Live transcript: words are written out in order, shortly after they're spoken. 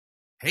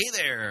Hey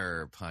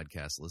there,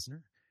 podcast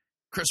listener.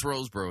 Chris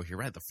Roseborough here,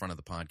 right at the front of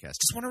the podcast.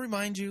 Just want to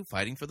remind you,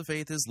 Fighting for the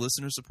Faith is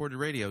listener-supported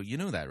radio. You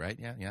knew that, right?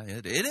 Yeah,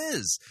 it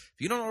is. If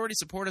you don't already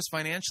support us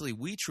financially,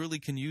 we truly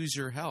can use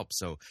your help.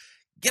 So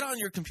get on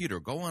your computer,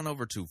 go on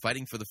over to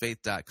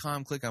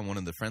fightingforthefaith.com, click on one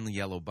of the friendly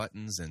yellow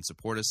buttons, and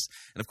support us.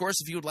 And, of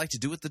course, if you would like to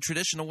do it the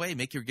traditional way,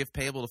 make your gift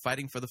payable to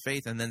Fighting for the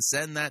Faith, and then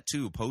send that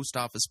to Post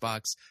Office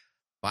Box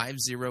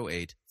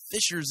 508,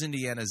 Fishers,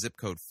 Indiana, zip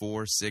code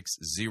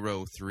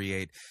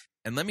 46038.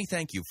 And let me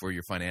thank you for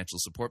your financial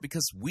support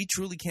because we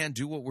truly can't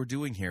do what we're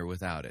doing here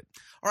without it.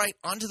 All right,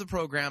 on to the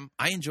program.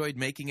 I enjoyed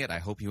making it. I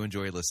hope you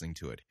enjoy listening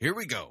to it. Here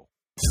we go.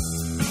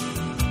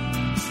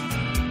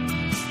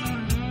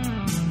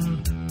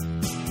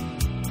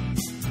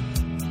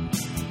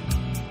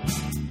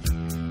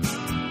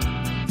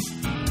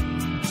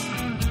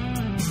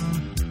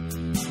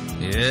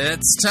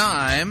 It's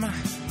time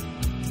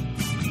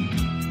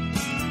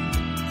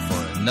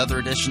for another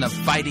edition of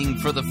Fighting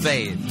for the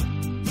Faith.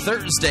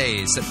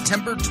 Thursday,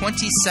 September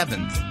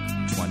 27th,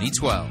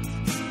 2012.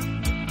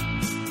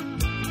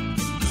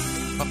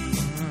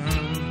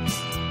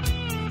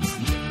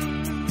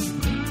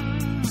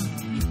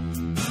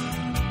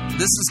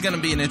 This is going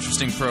to be an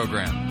interesting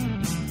program.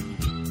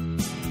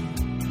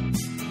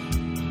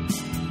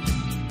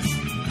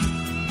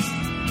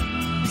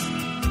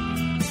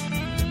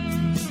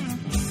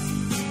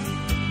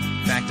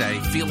 In fact, I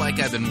feel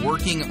like I've been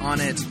working on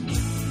it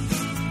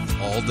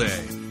all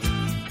day.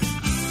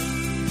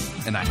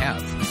 And I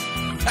have.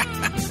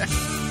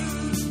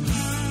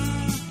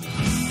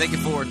 Thank you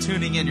for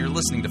tuning in. You're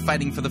listening to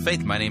Fighting for the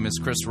Faith. My name is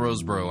Chris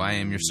Roseborough. I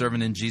am your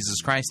servant in Jesus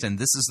Christ, and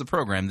this is the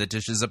program that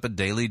dishes up a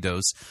daily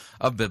dose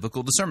of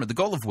biblical discernment, the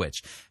goal of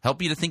which,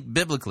 help you to think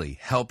biblically,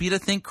 help you to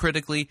think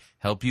critically,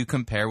 help you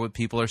compare what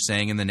people are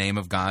saying in the name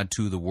of God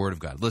to the Word of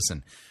God.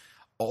 Listen,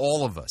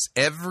 all of us,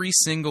 every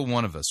single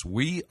one of us,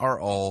 we are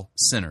all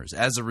sinners.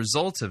 As a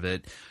result of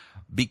it,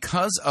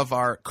 because of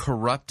our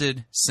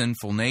corrupted,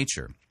 sinful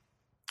nature,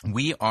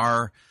 we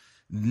are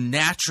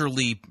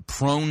naturally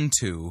prone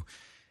to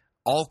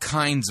all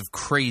kinds of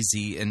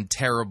crazy and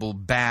terrible,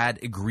 bad,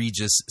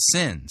 egregious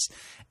sins.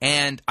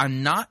 And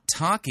I'm not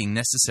talking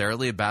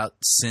necessarily about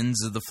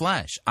sins of the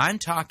flesh. I'm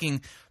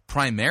talking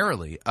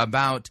primarily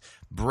about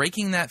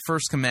breaking that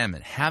first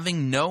commandment,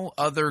 having no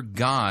other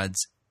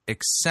gods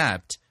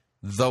except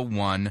the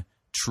one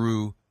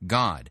true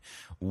God.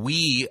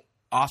 We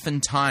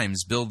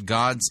oftentimes build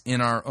gods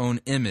in our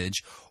own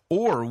image,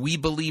 or we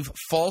believe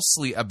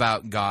falsely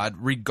about God,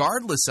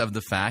 regardless of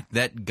the fact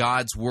that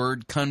God's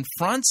Word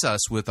confronts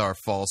us with our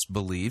false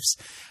beliefs.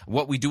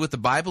 What we do with the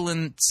Bible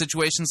in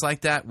situations like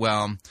that,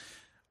 well,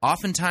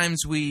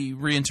 oftentimes we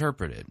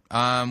reinterpret it.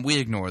 We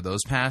ignore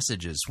those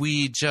passages.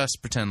 We just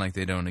pretend like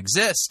they don't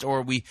exist,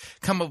 or we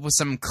come up with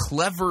some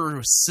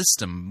clever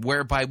system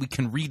whereby we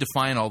can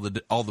redefine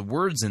all the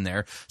words in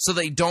there so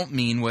they don't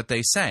mean what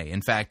they say.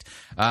 In fact,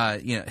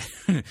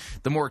 the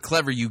more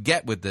clever you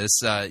get with this,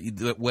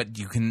 what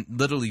you can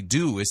literally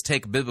do is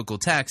take a biblical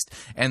text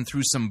and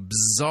through some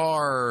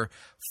bizarre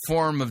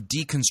form of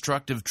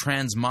deconstructive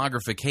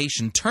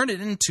transmogrification, turn it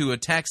into a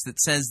text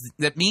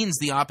that means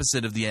the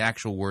opposite of the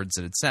actual words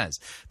that it says.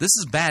 This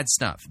is bad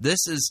stuff. This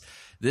is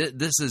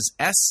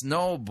es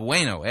no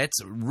bueno. It's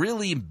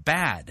really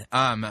bad.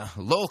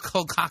 Lo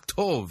kol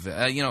kaktov.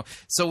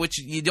 So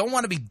you don't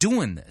want to be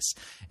doing this.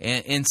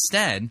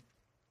 Instead,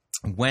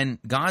 when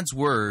God's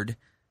word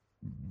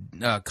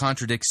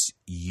contradicts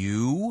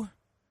you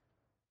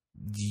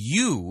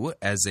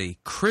as a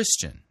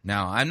Christian.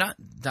 Now,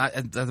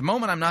 at the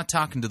moment, I'm not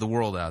talking to the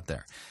world out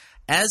there.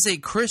 As a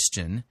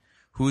Christian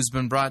who has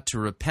been brought to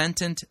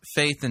repentant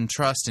faith and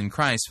trust in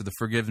Christ for the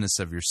forgiveness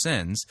of your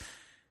sins,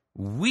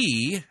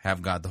 we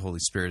have God the Holy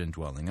Spirit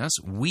indwelling us.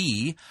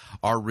 We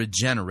are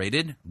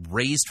regenerated,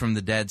 raised from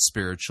the dead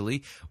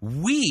spiritually.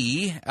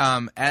 We,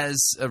 as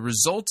a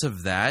result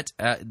of that,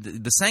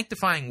 the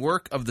sanctifying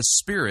work of the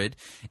Spirit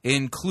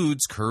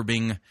includes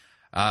curbing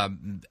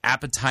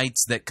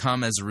appetites that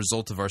come as a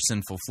result of our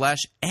sinful flesh,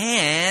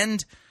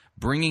 and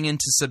bringing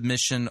into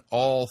submission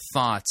all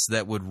thoughts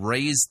that would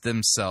raise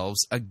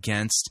themselves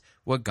against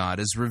what God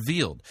has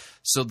revealed.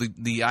 So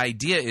the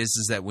idea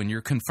is that when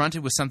you're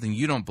confronted with something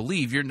you don't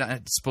believe, you're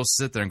not supposed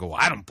to sit there and go, well,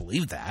 I don't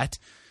believe that.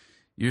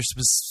 You're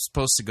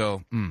supposed to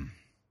go,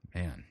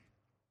 man,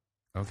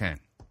 okay,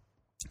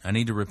 I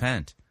need to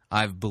repent.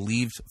 I've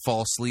believed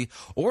falsely,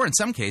 or in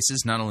some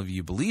cases, not only have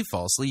you believed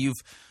falsely,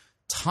 you've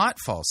taught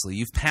falsely.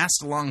 You've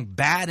passed along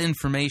bad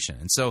information.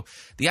 And so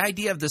the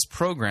idea of this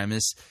program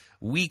is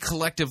we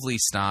collectively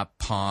stop,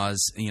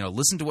 pause,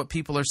 listen to what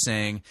people are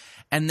saying,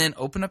 and then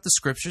open up the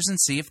scriptures and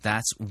see if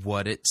that's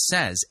what it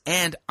says.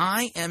 And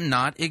I am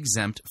not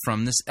exempt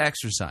from this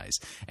exercise.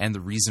 And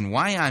the reason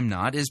why I'm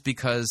not is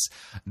because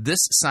this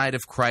side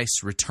of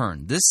Christ's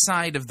return, this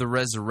side of the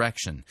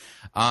resurrection,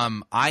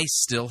 I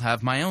still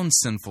have my own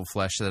sinful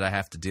flesh that I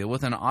have to deal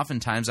with, and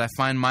oftentimes I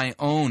find my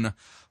own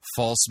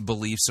false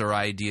beliefs or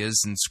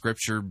ideas in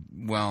Scripture,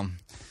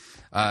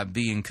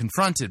 being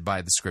confronted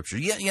by the Scripture.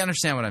 You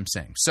understand what I'm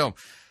saying? So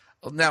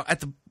Now, at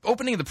the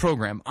opening of the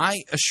program,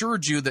 I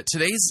assured you that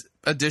today's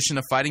edition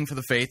of Fighting for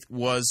the Faith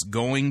was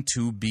going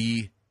to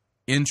be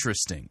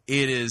interesting.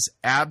 It is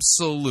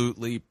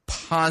absolutely,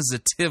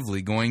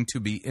 positively going to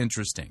be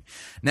interesting.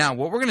 Now,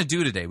 what we're going to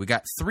do today, we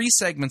got 3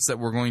 segments that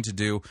we're going to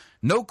do.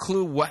 No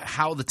clue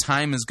how the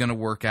time is going to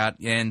work out.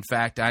 In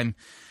fact, I'm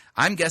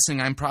guessing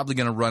I'm probably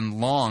going to run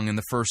long in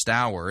the first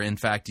hour. In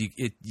fact,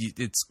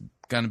 it's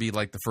going to be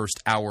like the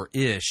first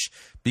hour-ish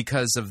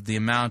because of the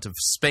amount of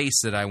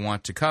space that I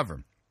want to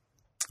cover.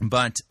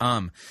 But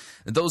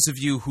those of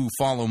you who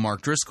follow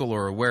Mark Driscoll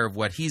are aware of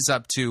what he's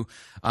up to.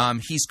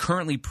 He's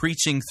currently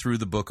preaching through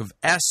the book of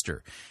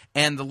Esther.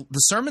 And the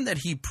sermon that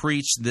he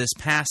preached this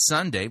past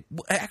Sunday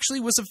actually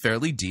was a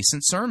fairly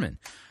decent sermon.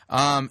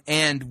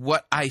 And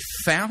what I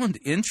found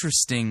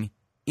interesting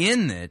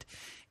in it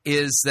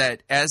is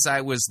that as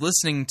I was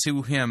listening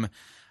to him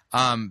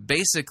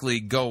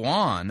basically go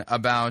on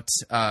about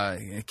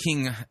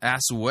King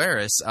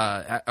Ahasuerus,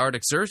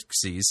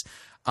 Artaxerxes,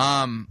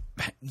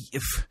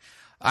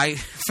 I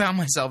found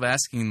myself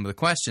asking the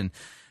question,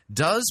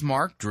 does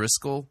Mark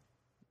Driscoll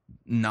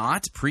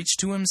not preach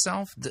to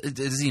himself?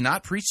 Does he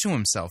not preach to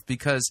himself?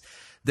 Because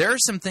there are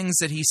some things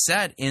that he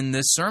said in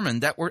this sermon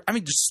that were,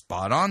 just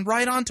spot on,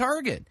 right on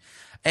target.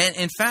 And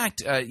in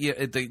fact,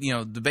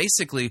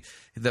 basically,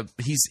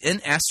 he's in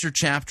Esther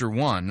chapter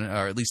 1,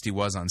 or at least he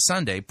was on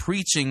Sunday,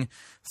 preaching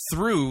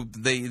through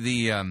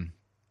the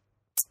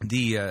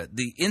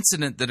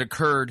incident that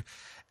occurred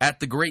at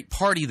the great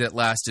party that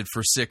lasted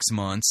for 6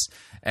 months,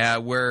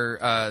 where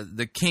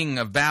the king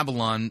of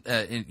Babylon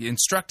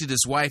instructed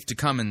his wife to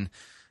come and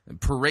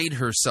parade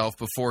herself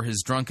before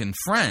his drunken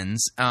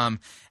friends,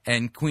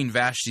 and Queen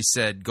Vashti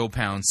said, "Go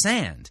pound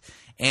sand."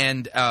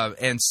 And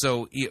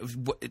so,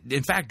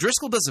 in fact,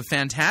 Driscoll does a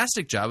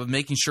fantastic job of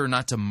making sure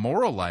not to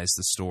moralize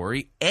the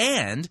story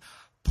and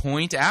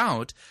point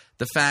out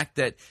the fact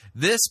that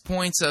this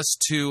points us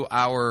to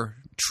our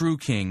true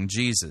king,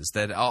 Jesus,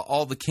 that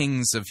all the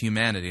kings of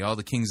humanity, all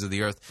the kings of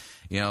the earth,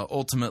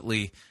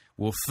 ultimately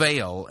will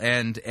fail.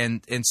 And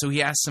so he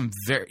has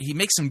he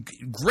makes some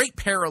great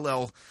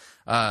parallel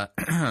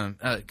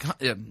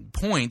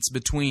points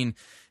between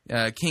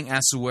King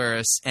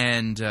Ahasuerus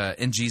and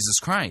Jesus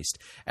Christ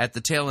at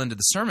the tail end of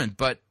the sermon.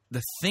 But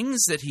the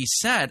things that he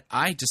said,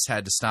 I just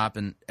had to stop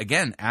and,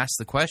 again, ask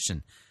the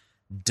question,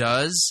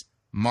 does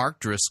Mark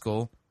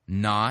Driscoll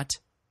not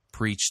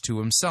preach to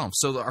himself?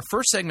 So our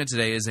first segment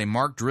today is a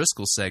Mark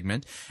Driscoll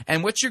segment,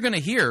 and what you're going to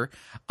hear,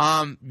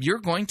 you're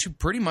going to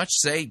pretty much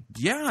say,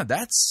 yeah,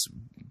 that's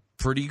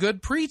pretty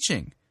good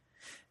preaching.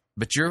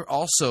 But you're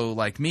also,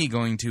 like me,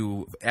 going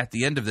to, at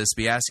the end of this,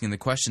 be asking the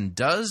question,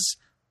 does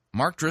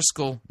Mark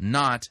Driscoll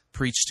not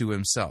preach to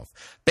himself?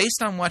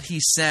 Based on what he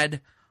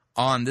said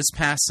on this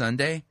past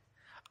Sunday,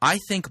 I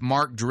think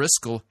Mark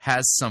Driscoll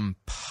has some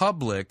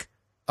public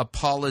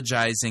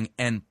apologizing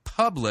and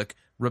public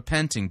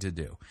repenting to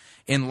do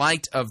in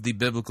light of the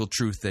biblical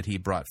truth that he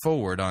brought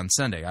forward on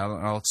Sunday.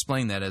 I'll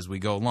explain that as we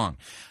go along.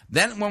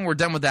 Then when we're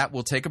done with that,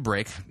 we'll take a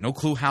break. No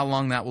clue how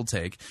long that will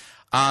take.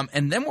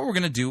 And then what we're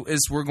going to do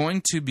is I'm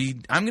going to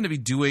be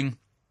doing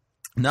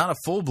not a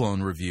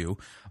full-blown review,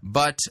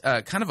 but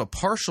kind of a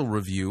partial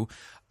review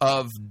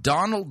of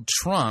Donald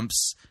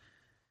Trump's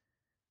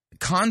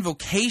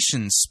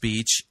convocation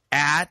speech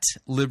at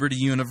Liberty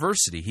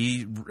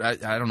University. I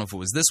don't know if it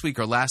was this week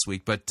or last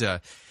week, but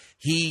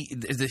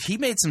he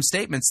made some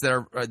statements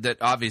that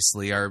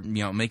obviously are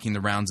making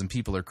the rounds and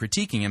people are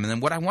critiquing him. And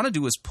then what I want to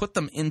do is put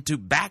them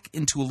back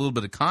into a little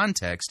bit of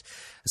context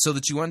so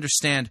that you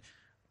understand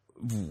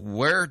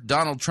where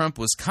Donald Trump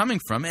was coming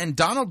from. And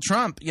Donald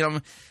Trump,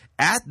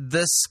 at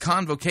this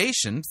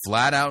convocation,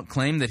 flat out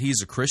claimed that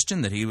he's a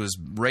Christian, that he was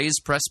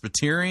raised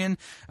Presbyterian,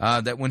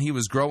 that when he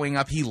was growing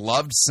up he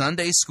loved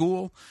Sunday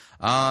school,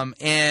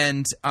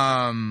 and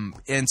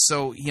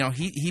so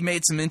he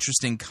made some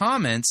interesting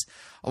comments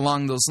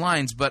along those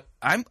lines. But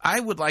I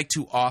would like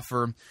to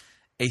offer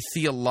a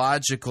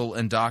theological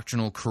and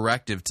doctrinal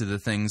corrective to the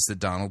things that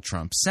Donald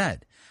Trump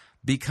said,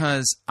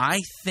 because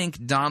I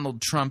think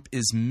Donald Trump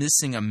is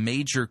missing a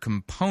major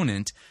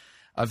component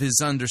of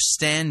his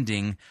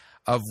understanding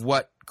of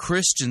what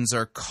Christians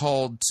are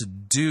called to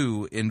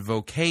do in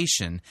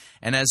vocation.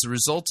 And as a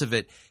result of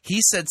it,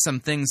 he said some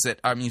things that,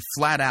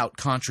 flat out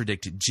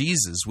contradicted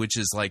Jesus, which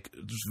is like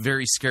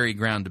very scary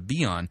ground to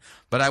be on.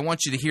 But I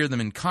want you to hear them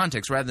in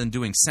context rather than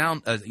doing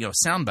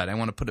soundbite. I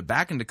want to put it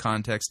back into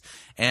context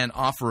and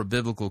offer a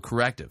biblical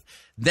corrective.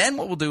 Then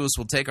what we'll do is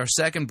we'll take our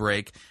second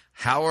break,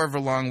 however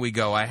long we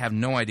go, I have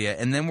no idea.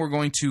 And then we're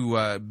going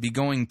to be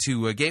going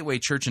to a Gateway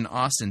Church in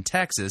Austin,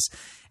 Texas,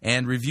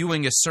 and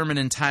reviewing a sermon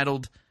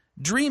entitled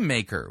Dream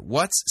Maker,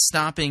 What's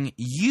Stopping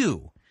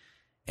You?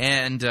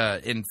 And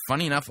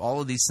funny enough,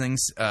 all of these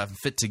things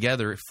fit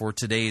together for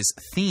today's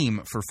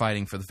theme for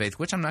Fighting for the Faith,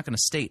 which I'm not going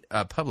to state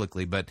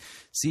publicly, but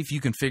see if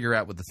you can figure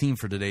out what the theme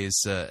for today's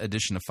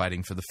edition of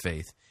Fighting for the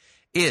Faith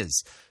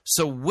is.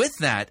 So with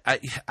that,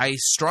 I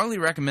strongly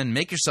recommend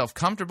make yourself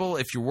comfortable.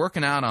 If you're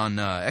working out on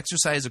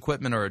exercise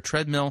equipment or a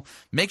treadmill,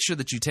 make sure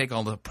that you take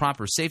all the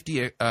proper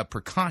safety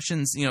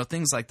precautions,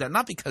 things like that.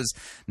 Not because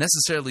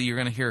necessarily you're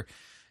going to hear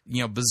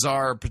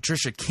bizarre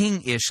Patricia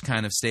King-ish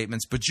kind of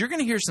statements, but you're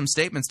going to hear some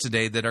statements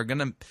today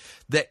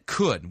that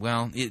could,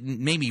 well, it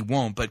maybe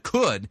won't, but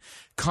could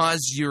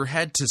cause your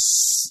head to,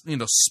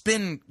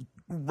 spin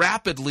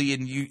rapidly,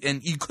 and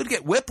you could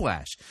get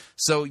whiplash.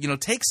 So,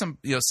 take some,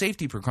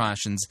 safety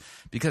precautions,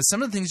 because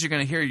some of the things you're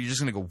going to hear, you're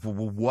just going to go,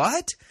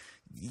 what?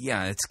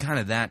 Yeah, it's kind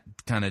of that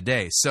kind of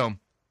day. So,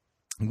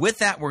 with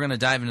that, we're going to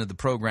dive into the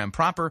program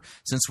proper.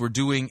 Since we're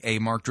doing a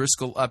Mark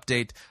Driscoll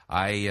update,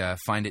 I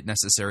find it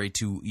necessary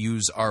to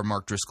use our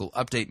Mark Driscoll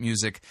update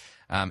music.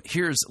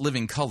 Here's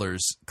Living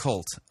Color's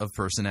Cult of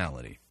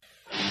Personality.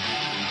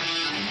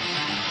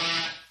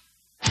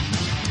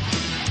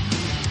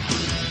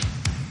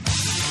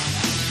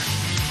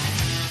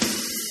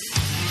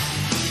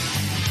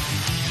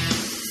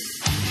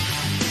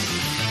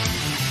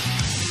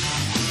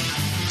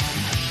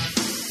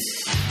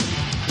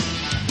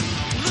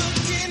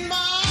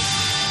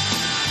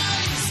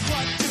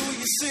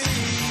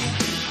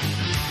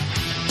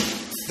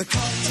 The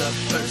cult of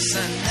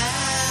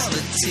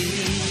personality.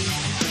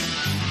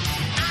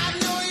 I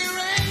know your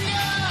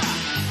anger.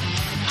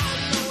 I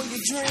know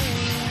your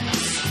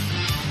dreams.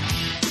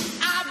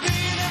 I've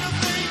been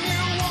anything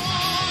you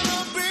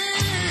wanna be.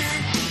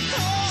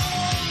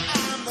 Oh,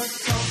 I'm the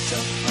cult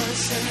of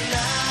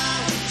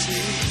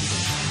personality.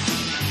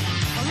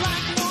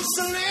 Like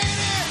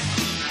Mussolini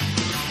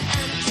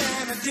and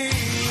Kennedy.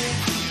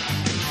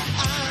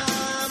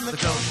 I'm the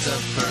cult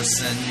of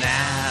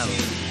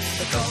personality.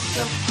 The cult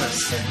of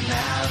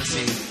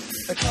personality.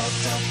 The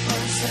cult of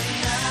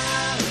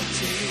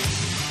personality.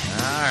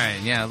 All right,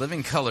 yeah,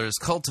 Living Colors,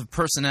 Cult of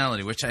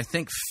Personality, which I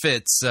think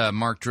fits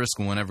Mark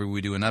Driscoll whenever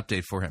we do an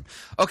update for him.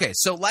 Okay,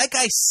 so like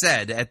I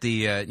said at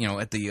the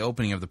at the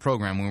opening of the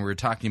program when we were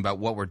talking about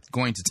what we're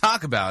going to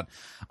talk about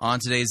on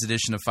today's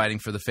edition of Fighting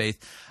for the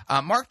Faith,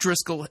 Mark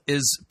Driscoll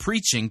is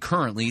preaching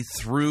currently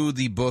through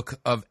the book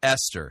of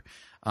Esther.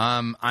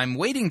 I'm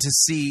waiting to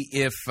see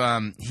if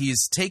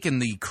he's taken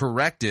the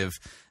corrective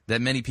that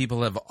many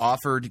people have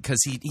offered,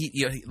 because he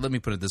let me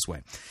put it this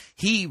way.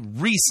 He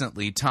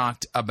recently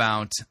talked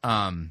about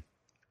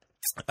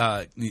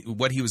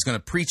what he was going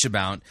to preach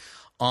about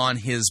on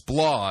his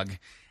blog,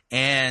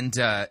 and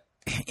there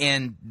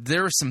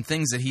are some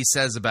things that he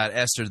says about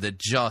Esther that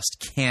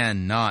just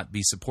cannot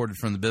be supported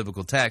from the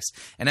biblical text,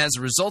 and as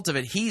a result of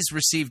it, he's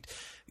received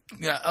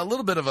a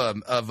little bit of a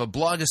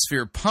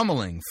blogosphere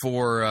pummeling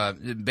for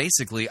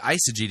basically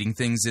eisegeting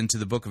things into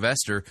the book of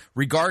Esther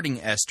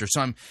regarding Esther.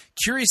 So I'm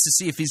curious to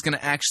see if he's going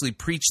to actually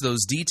preach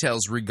those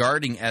details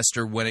regarding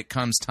Esther when it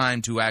comes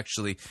time to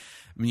actually,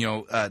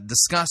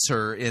 discuss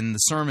her in the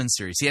sermon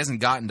series. He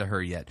hasn't gotten to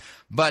her yet.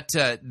 But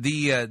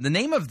the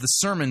name of the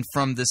sermon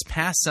from this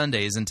past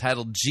Sunday is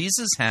entitled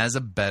 "Jesus Has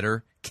a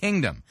Better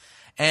Kingdom."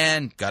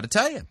 And got to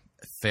tell you,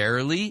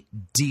 fairly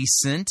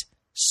decent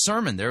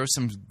sermon. There were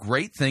some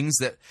great things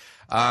that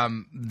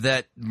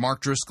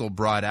Mark Driscoll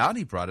brought out.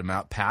 He brought them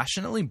out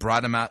passionately,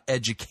 brought them out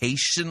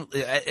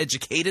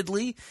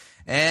educatedly,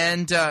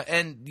 and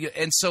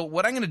so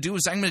what I'm going to do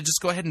is I'm going to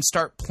just go ahead and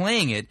start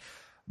playing it.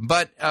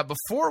 But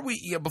before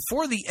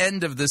the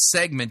end of this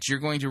segment, you're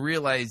going to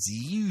realize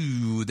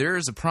there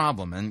is a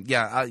problem, and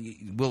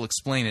we'll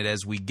explain it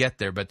as we get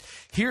there. But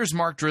here's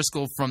Mark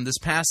Driscoll from this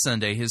past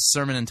Sunday, his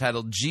sermon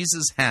entitled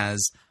 "Jesus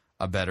Has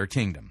a Better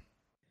Kingdom."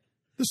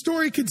 The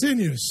story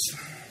continues.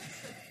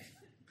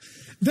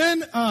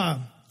 Then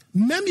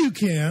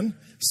Memucan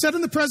said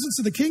in the presence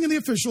of the king and the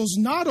officials,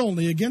 not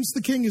only against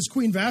the king has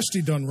Queen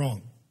Vashti done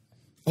wrong.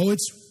 Oh,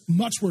 it's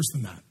much worse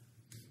than that.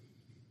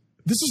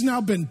 This has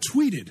now been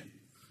tweeted.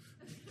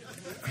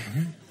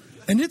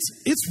 And it's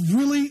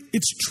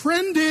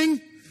trending.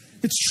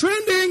 It's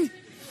trending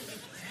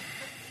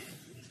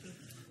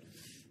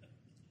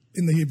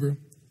in the Hebrew.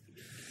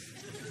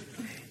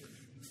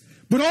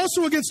 But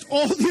also against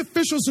all the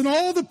officials and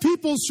all the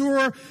peoples who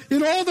are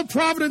in all the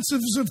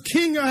provinces of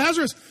King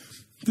Ahasuerus.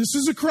 This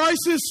is a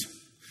crisis.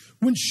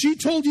 When she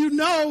told you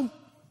no,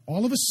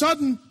 all of a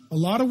sudden, a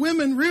lot of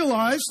women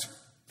realized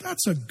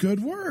that's a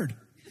good word.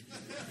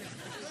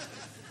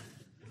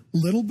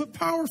 Little but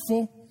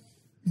powerful.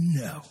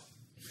 No.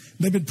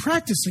 They've been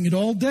practicing it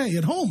all day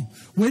at home,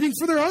 waiting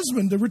for their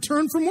husband to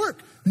return from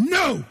work.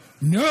 No,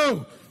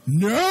 no,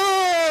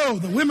 no.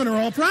 The women are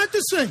all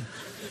practicing.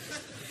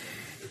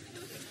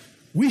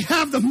 We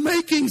have the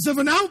makings of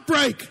an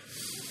outbreak.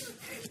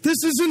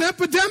 This is an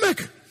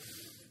epidemic.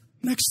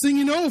 Next thing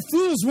you know,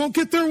 fools won't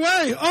get their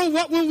way. Oh,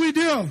 what will we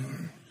do?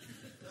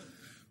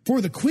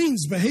 For the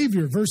queen's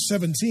behavior, verse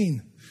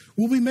 17,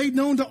 will be made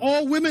known to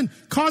all women,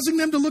 causing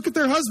them to look at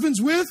their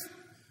husbands with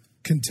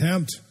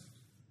contempt.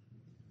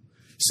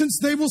 Since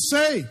they will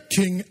say,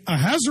 King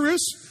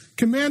Ahasuerus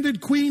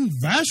commanded Queen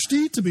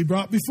Vashti to be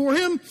brought before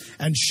him,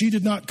 and she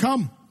did not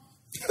come.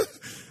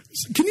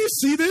 Can you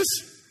see this?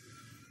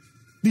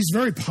 These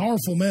very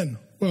powerful men.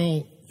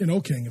 Well,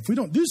 king, if we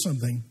don't do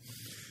something,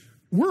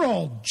 we're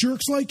all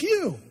jerks like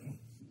you.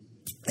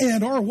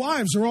 And our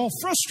wives are all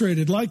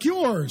frustrated like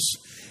yours.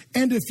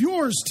 And if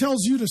yours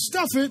tells you to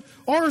stuff it,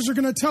 ours are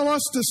going to tell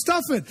us to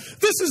stuff it.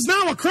 This is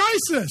now a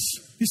crisis.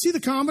 You see the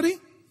comedy?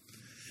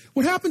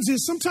 What happens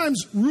is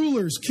sometimes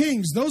rulers,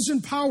 kings, those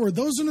in power,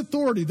 those in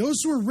authority, those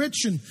who are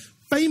rich and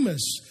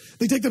famous,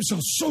 they take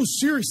themselves so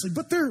seriously,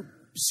 but they're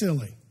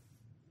silly.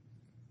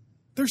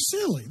 They're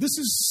silly. This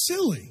is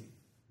silly.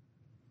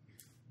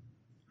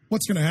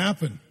 What's going to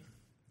happen?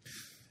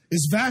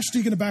 Is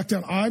Vashti going to back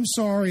down? I'm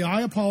sorry.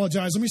 I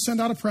apologize. Let me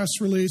send out a press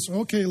release.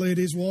 Okay,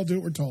 ladies, we'll all do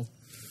what we're told.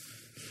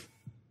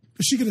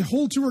 Is she going to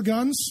hold to her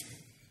guns?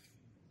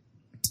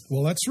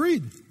 Well, let's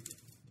read.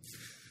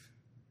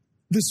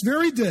 This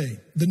very day,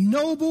 the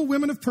noble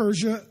women of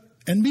Persia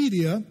and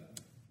Media,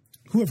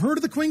 who have heard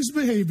of the queen's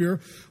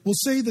behavior, will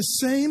say the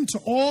same to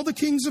all the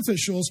king's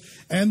officials,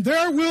 and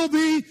there will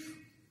be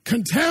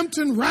contempt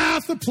and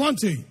wrath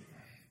aplenty.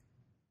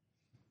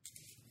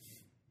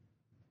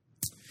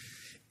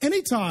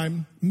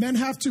 Anytime men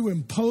have to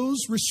impose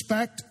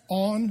respect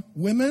on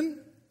women,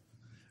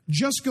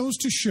 just goes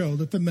to show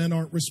that the men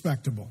aren't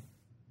respectable.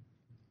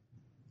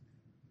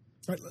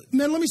 Right.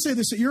 Men, let me say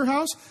this at your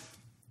house.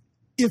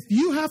 If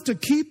you have to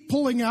keep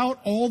pulling out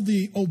all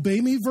the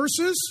obey me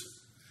verses,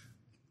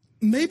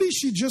 maybe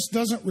she just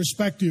doesn't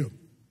respect you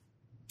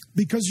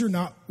because you're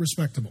not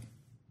respectable.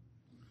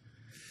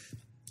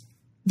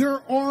 There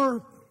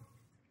are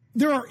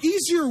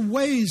easier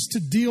ways to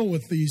deal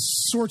with these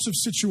sorts of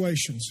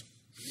situations.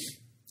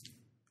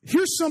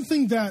 Here's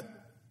something that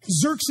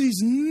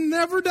Xerxes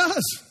never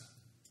does.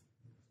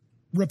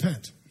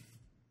 Repent.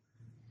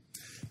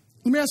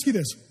 Let me ask you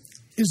this.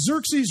 Is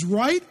Xerxes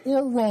right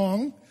or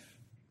wrong?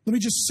 Let me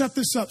just set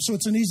this up so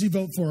it's an easy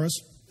vote for us.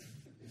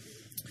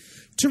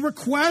 To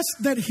request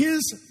that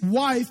his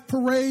wife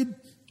parade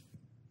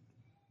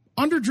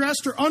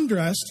underdressed or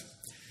undressed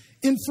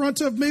in front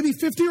of maybe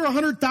 50 or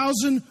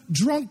 100,000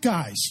 drunk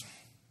guys.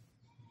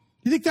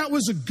 You think that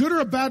was a good or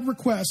a bad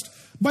request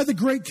by the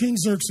great King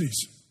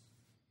Xerxes?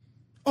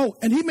 Oh,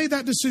 and he made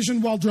that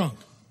decision while drunk.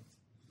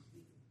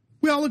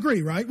 We all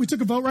agree, right? We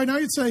took a vote right now.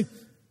 You'd say,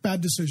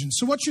 bad decision.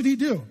 So what should he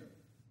do?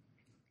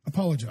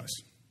 Apologize.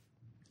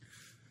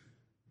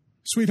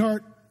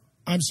 Sweetheart,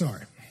 I'm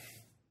sorry.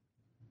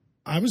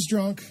 I was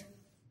drunk.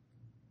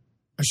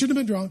 I shouldn't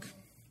have been drunk.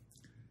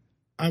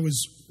 I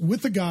was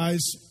with the guys.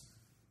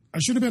 I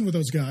should have been with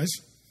those guys.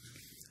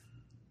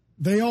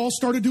 They all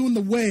started doing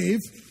the wave.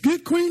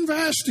 Get Queen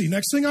Vashti.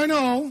 Next thing I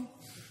know,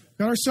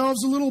 got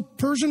ourselves a little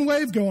Persian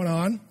wave going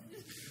on.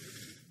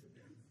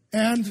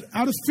 And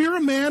out of fear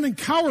of man and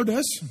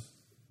cowardice,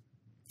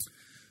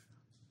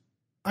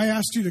 I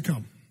asked you to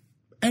come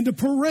and to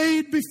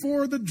parade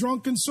before the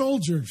drunken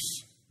soldiers.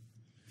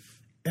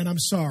 And I'm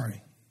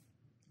sorry.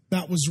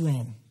 That was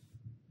wrong.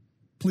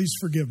 Please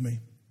forgive me.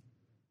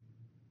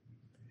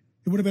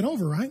 It would have been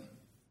over, right?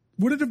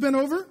 Would it have been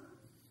over?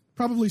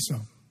 Probably so.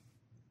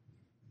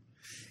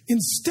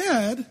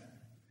 Instead,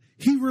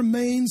 he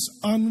remains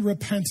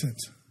unrepentant.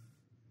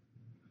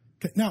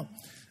 Okay, now,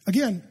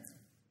 again,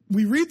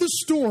 we read the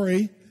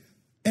story,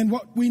 and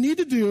what we need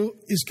to do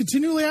is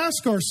continually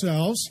ask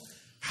ourselves,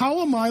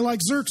 how am I like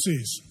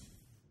Xerxes?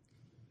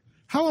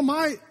 How am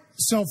I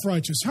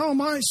self-righteous? How am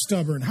I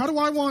stubborn? How do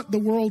I want the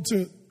world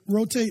to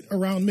rotate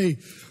around me?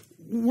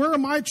 Where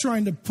am I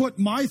trying to put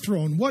my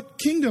throne? What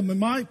kingdom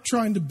am I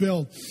trying to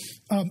build?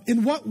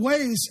 In what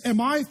ways am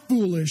I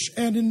foolish?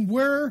 And in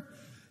where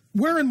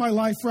in my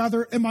life,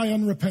 rather, am I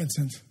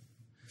unrepentant?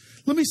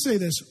 Let me say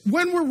this.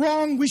 When we're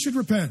wrong, we should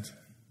repent.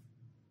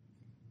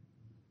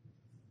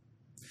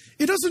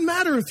 It doesn't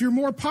matter if you're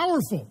more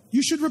powerful.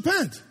 You should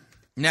repent.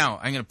 Now,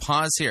 I'm going to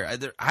pause here.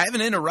 I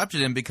haven't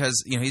interrupted him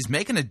because, he's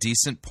making a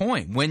decent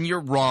point. When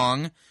you're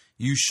wrong,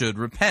 you should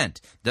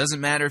repent. Doesn't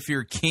matter if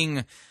you're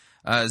King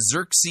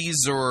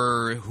Xerxes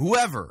or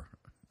whoever,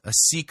 a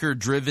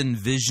seeker-driven,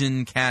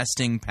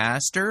 vision-casting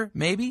pastor,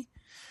 maybe.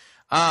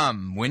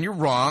 When you're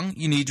wrong,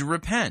 you need to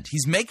repent.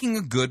 He's making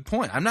a good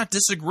point. I'm not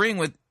disagreeing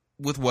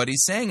with what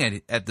he's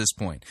saying at this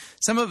point.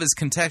 Some of his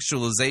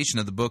contextualization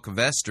of the book of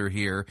Esther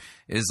here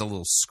is a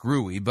little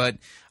screwy, but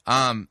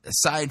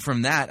aside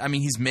from that,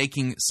 he's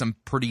making some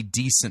pretty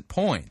decent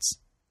points.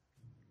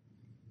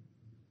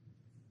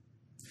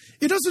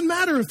 It doesn't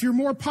matter if you're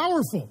more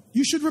powerful.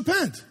 You should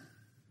repent.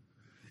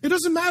 It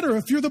doesn't matter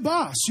if you're the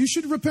boss. You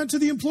should repent to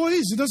the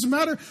employees. It doesn't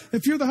matter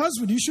if you're the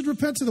husband. You should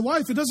repent to the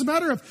wife. It doesn't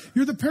matter if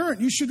you're the parent.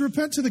 You should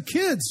repent to the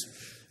kids.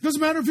 It doesn't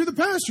matter if you're the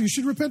pastor. You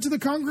should repent to the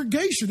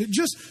congregation. It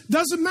just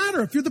doesn't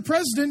matter. If you're the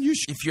president, you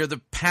should. If you're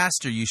the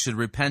pastor, you should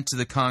repent to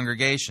the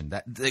congregation.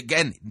 That,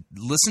 again,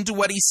 listen to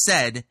what he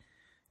said.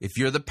 If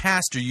you're the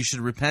pastor, you should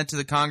repent to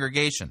the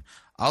congregation.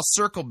 I'll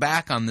circle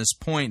back on this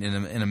point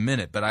in a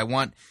minute, but I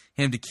want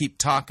him to keep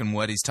talking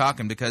what he's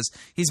talking because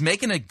he's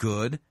making a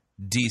good,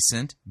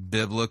 decent,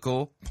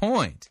 biblical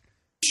point.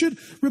 You should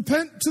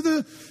repent to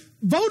the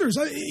voters.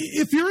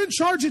 If you're in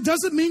charge, it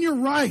doesn't mean you're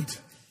right.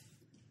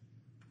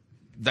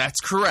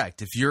 That's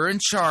correct. If you're in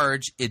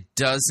charge, it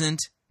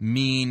doesn't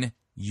mean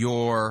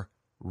you're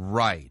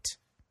right.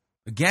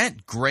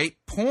 Again, great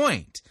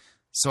point.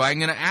 So I'm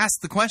going to ask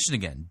the question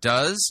again.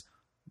 Does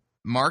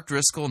Mark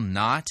Driscoll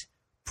not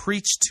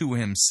preach to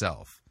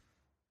himself?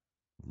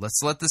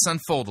 Let's let this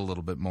unfold a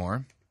little bit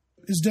more.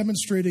 Is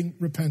demonstrating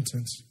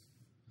repentance.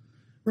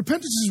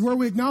 Repentance is where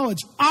we acknowledge,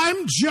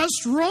 I'm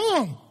just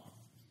wrong.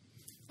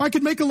 I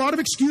could make a lot of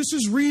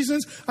excuses,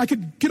 reasons. I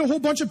could get a whole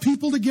bunch of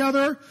people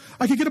together.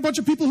 I could get a bunch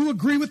of people who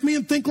agree with me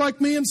and think like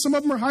me, and some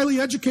of them are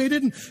highly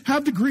educated and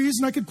have degrees,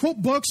 and I could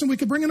quote books, and we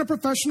could bring in a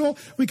professional.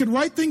 We could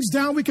write things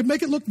down. We could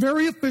make it look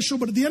very official,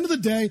 but at the end of the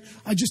day,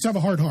 I just have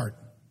a hard heart.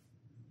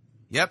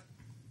 Yep.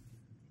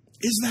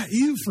 Is that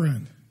you,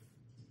 friend?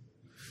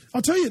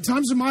 I'll tell you, at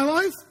times in my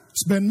life,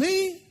 it's been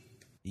me.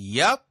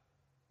 Yep.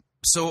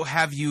 So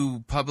have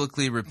you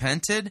publicly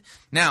repented?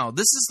 Now,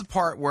 this is the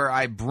part where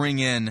I bring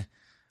in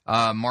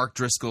Mark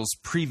Driscoll's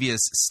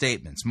previous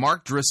statements.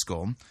 Mark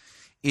Driscoll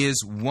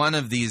is one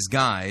of these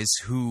guys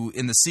who,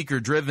 in the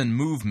seeker-driven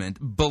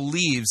movement,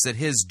 believes that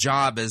his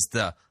job as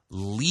the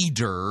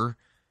leader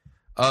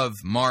of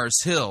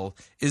Mars Hill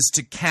is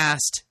to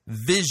cast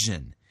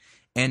vision.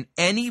 And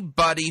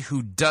anybody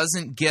who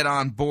doesn't get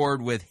on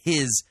board with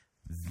his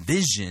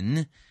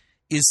vision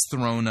is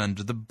thrown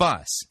under the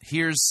bus.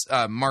 Here's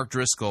Mark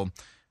Driscoll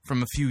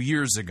from a few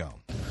years ago.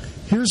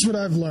 Here's what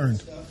I've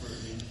learned.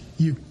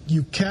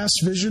 You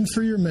cast vision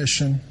for your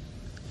mission,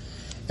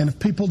 and if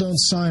people don't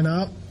sign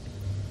up,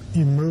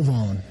 you move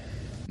on.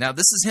 Now,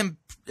 this is him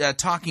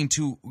talking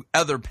to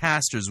other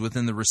pastors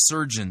within the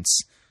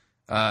Resurgence,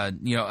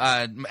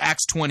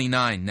 Acts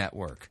 29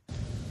 network.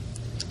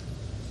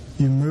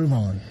 You move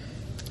on.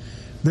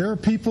 There are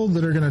people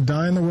that are going to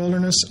die in the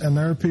wilderness, and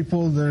there are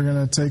people that are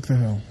going to take the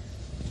hill.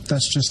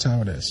 That's just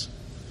how it is.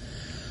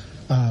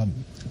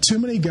 Too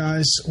many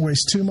guys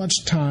waste too much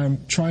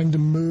time trying to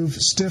move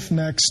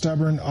stiff-necked,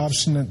 stubborn,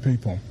 obstinate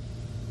people.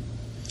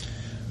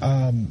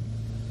 I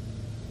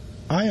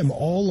am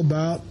all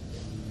about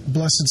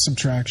blessed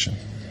subtraction.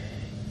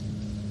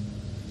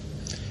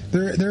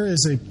 There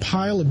is a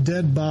pile of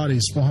dead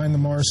bodies behind the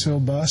Mars Hill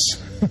bus,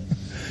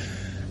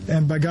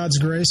 and by God's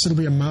grace, it'll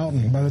be a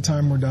mountain by the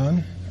time we're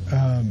done.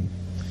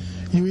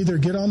 You either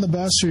get on the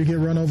bus or you get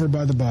run over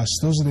by the bus.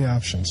 Those are the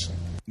options.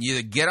 You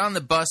either get on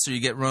the bus or you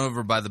get run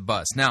over by the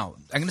bus. Now,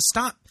 I'm going to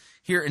stop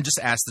here and just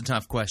ask the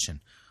tough question.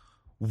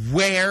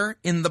 Where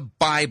in the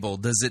Bible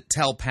does it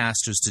tell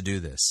pastors to do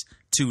this?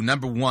 To,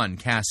 number one,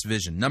 cast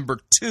vision. Number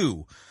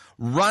two,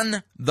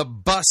 run the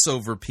bus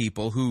over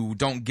people who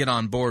don't get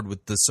on board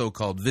with the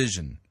so-called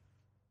vision.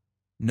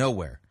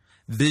 Nowhere.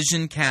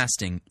 Vision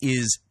casting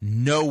is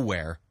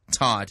nowhere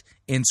taught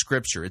in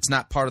Scripture. It's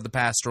not part of the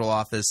pastoral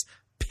office,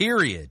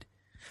 period.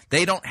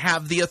 They don't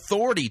have the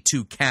authority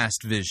to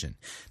cast vision.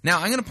 Now,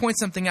 I'm going to point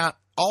something out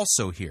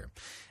also here,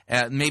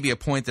 maybe a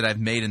point that I've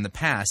made in the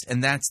past,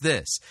 and that's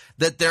this,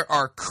 that there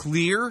are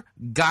clear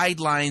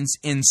guidelines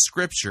in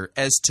Scripture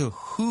as to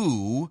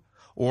who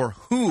or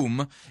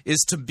whom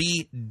is to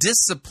be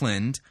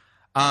disciplined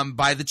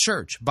by the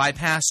church, by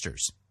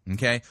pastors,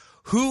 okay?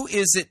 Who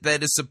is it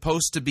that is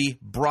supposed to be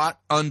brought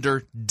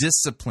under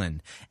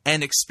discipline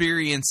and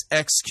experience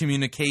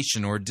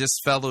excommunication or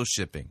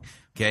disfellowshipping?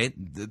 Okay,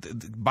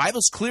 the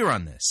Bible's clear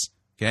on this,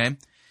 okay?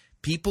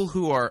 People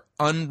who are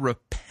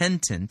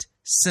unrepentant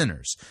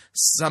sinners,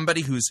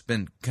 somebody who's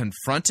been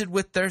confronted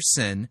with their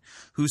sin,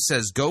 who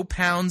says, go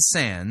pound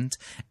sand,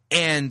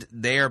 and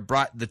they are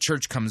brought, the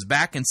church comes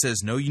back and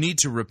says, no, you need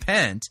to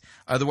repent,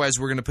 otherwise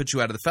we're going to put you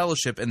out of the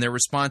fellowship, and their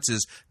response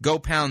is, go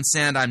pound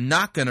sand, I'm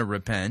not going to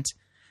repent.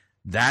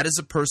 That is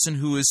a person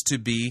who is to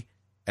be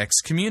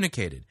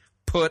excommunicated,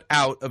 put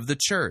out of the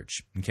church,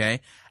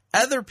 okay?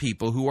 Other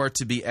people who are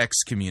to be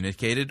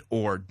excommunicated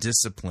or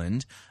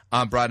disciplined,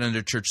 brought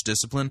under church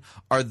discipline,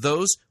 are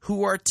those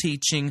who are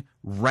teaching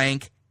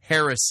rank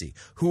heresy,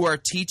 who are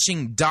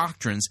teaching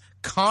doctrines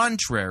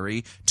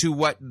contrary to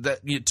what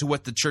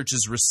the church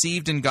has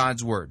received in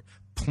God's Word.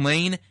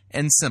 Plain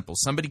and simple.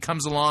 Somebody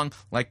comes along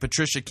like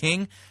Patricia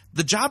King,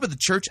 the job of the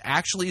church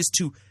actually is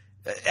to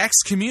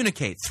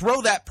excommunicate,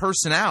 throw that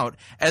person out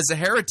as a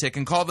heretic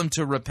and call them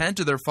to repent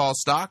of their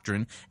false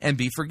doctrine and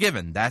be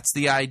forgiven. That's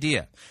the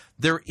idea.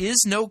 There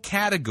is no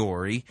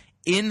category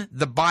in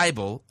the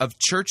Bible of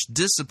church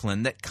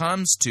discipline that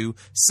comes to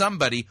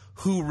somebody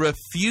who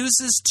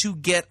refuses to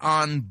get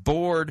on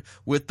board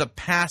with the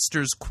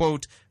pastor's,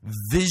 quote,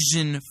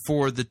 vision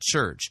for the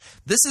church.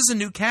 This is a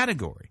new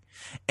category.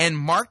 And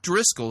Mark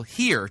Driscoll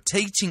here,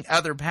 teaching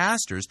other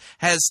pastors,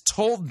 has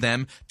told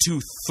them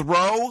to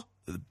throw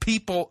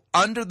people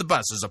under the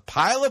bus. There's a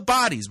pile of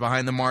bodies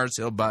behind the Mars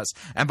Hill bus,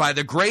 and by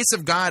the grace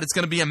of God, it's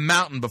going to be a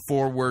mountain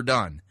before we're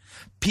done.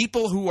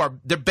 People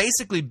they're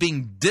basically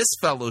being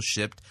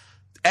disfellowshipped,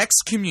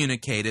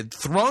 excommunicated,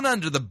 thrown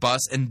under the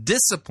bus, and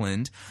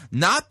disciplined,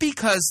 not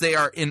because they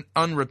are in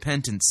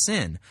unrepentant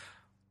sin,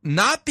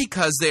 not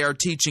because they are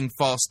teaching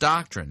false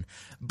doctrine,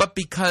 but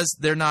because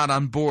they're not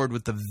on board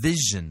with the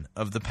vision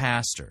of the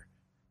pastor.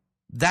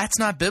 That's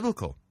not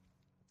biblical.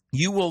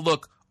 You will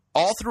look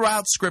all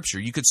throughout Scripture.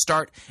 You could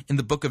start in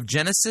the book of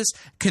Genesis,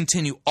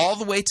 continue all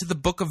the way to the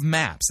book of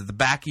Maps at the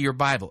back of your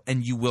Bible,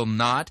 and you will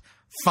not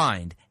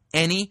find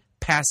any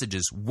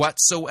passages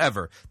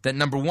whatsoever that,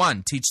 number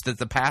one, teach that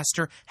the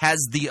pastor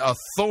has the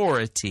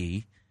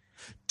authority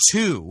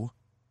to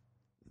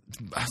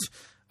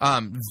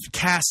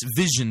cast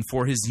vision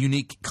for his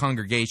unique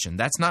congregation.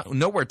 That's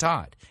nowhere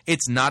taught.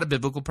 It's not a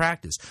biblical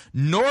practice.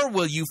 Nor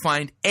will you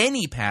find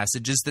any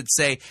passages that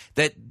say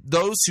that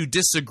those who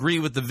disagree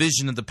with the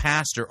vision of the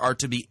pastor are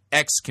to be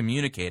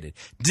excommunicated,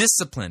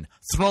 disciplined,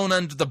 thrown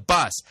under the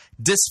bus,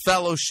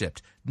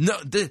 disfellowshipped. No,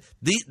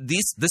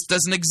 this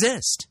doesn't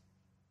exist.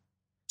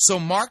 So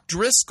Mark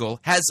Driscoll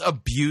has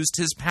abused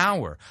his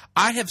power.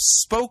 I have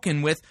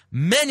spoken with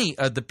many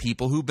of the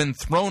people who've been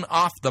thrown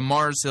off the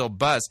Mars Hill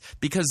bus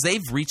because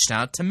they've reached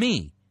out to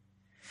me.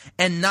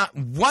 And not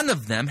one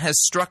of them has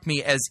struck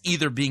me as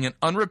either being an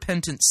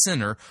unrepentant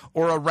sinner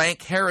or a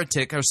rank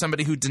heretic or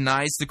somebody who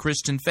denies the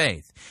Christian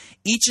faith.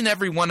 Each and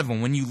every one of them,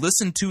 when you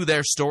listen to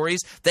their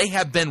stories, they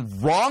have been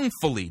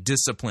wrongfully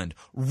disciplined,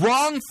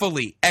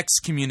 wrongfully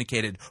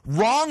excommunicated,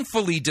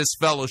 wrongfully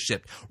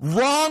disfellowshipped,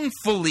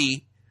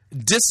 wrongfully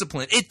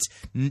discipline.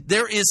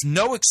 There is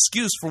no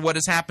excuse for what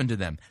has happened to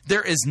them.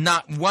 There is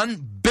not one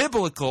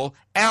biblical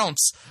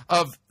ounce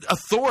of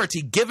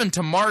authority given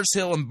to Mars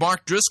Hill and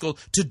Mark Driscoll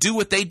to do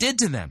what they did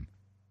to them.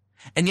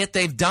 And yet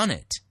they've done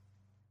it.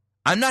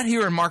 I'm not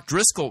hearing Mark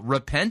Driscoll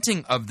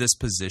repenting of this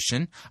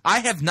position. I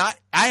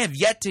have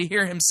yet to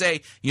hear him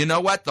say, you know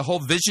what, the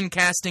whole vision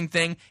casting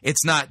thing,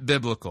 it's not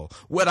biblical.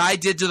 What I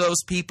did to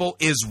those people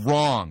is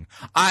wrong.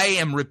 I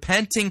am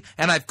repenting,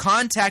 and I've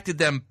contacted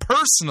them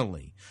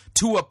personally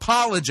to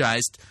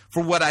apologize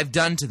for what I've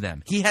done to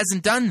them. He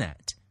hasn't done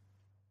that.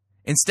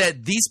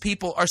 Instead, these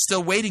people are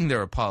still waiting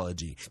their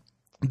apology.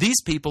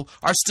 These people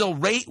are still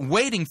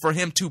waiting for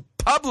him to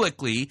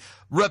publicly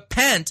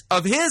repent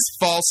of his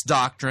false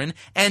doctrine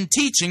and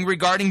teaching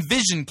regarding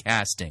vision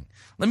casting.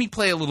 Let me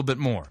play a little bit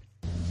more.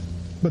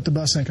 But the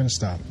bus ain't going to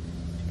stop.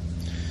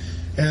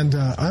 And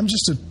I'm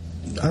just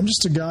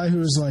a guy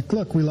who is like,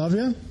 look, we love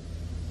you,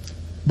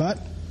 but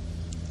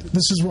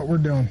this is what we're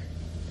doing.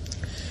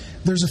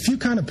 There's a few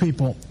kind of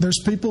people. There's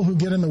people who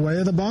get in the way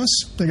of the bus.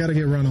 They got to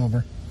get run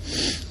over.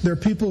 There are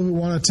people who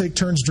want to take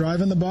turns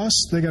driving the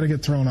bus. They got to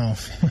get thrown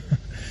off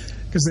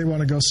because they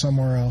want to go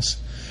somewhere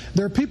else.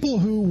 There are people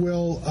who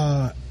will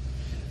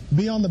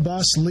be on the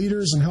bus,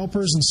 leaders and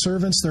helpers and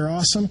servants. They're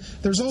awesome.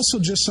 There's also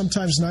just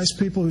sometimes nice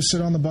people who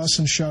sit on the bus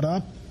and shut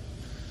up.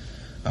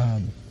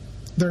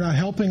 They're not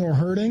helping or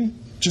hurting.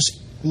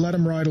 Just let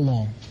them ride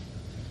along.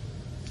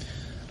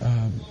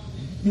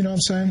 You know what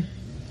I'm saying?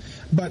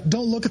 But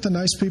don't look at the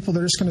nice people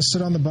that are just going to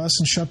sit on the bus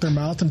and shut their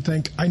mouth and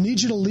think, I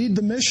need you to lead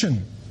the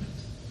mission.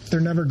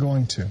 They're never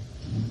going to.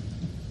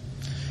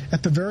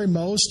 At the very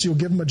most, you'll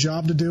give them a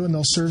job to do and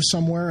they'll serve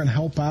somewhere and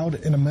help out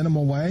in a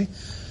minimal way.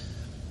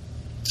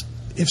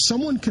 If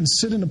someone can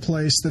sit in a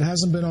place that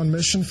hasn't been on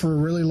mission for a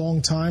really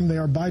long time, they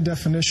are by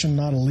definition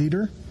not a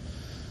leader,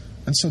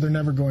 and so they're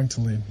never going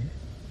to lead.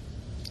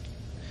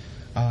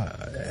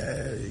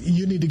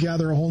 You need to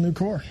gather a whole new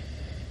core.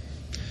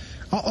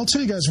 I'll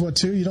tell you guys what,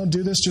 too. You don't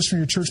do this just from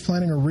your church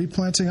planting or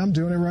replanting. I'm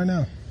doing it right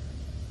now.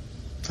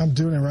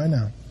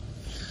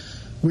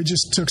 We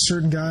just took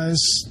certain guys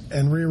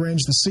and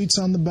rearranged the seats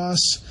on the bus.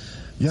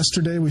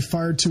 Yesterday, we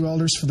fired 2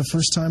 elders for the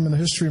first time in the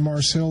history of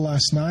Mars Hill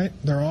last night.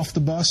 They're off the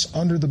bus,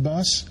 under the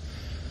bus.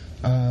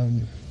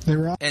 They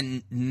were off.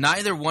 And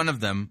neither one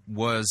of them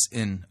was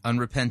in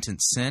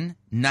unrepentant sin.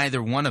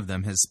 Neither one of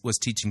them was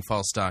teaching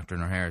false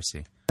doctrine or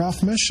heresy.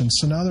 Off mission,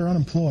 so now they're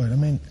unemployed.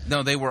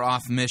 No, they were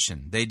off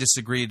mission. They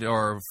disagreed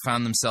or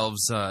found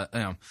themselves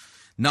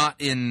not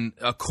in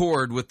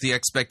accord with the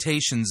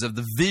expectations of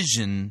the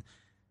vision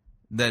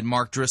that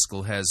Mark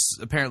Driscoll has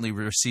apparently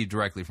received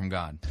directly from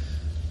God.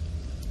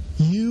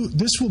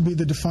 This will be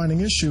the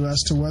defining issue as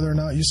to whether or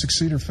not you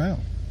succeed or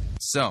fail.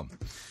 So,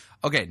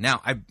 okay,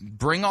 now I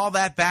bring all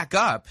that back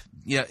up,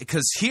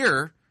 because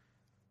here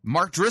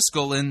Mark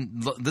Driscoll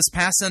in this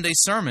past Sunday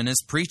sermon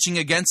is preaching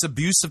against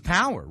abuse of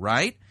power,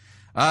 right?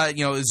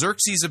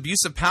 Xerxes'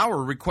 abuse of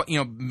power,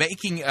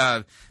 making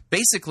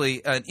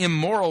basically an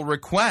immoral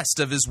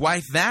request of his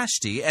wife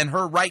Vashti and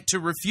her right to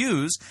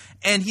refuse.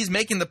 And he's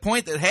making the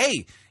point that,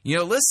 hey,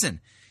 listen,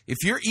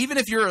 even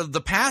if you're the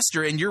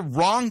pastor and you're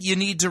wrong, you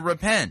need to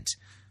repent.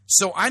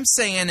 So I'm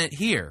saying it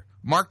here.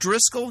 Mark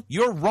Driscoll,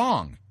 you're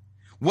wrong.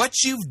 What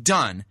you've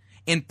done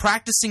in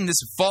practicing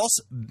this false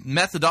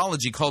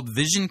methodology called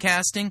vision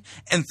casting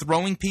and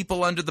throwing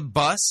people under the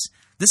bus,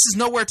 this is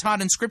nowhere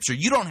taught in Scripture.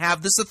 You don't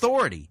have this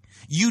authority.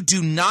 You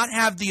do not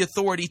have the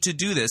authority to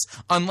do this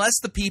unless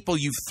the people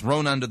you've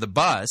thrown under the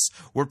bus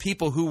were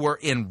people who were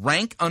in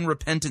rank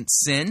unrepentant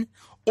sin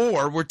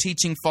or were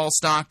teaching false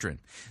doctrine.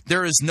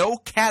 There is no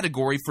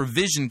category for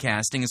vision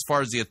casting as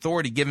far as the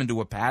authority given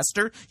to a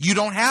pastor. You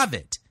don't have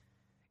it.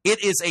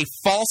 It is a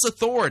false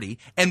authority,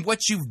 and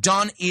what you've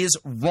done is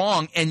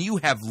wrong, and you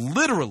have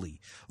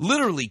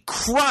literally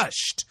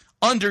crushed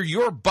under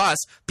your bus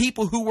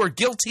people who were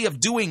guilty of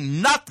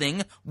doing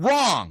nothing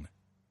wrong.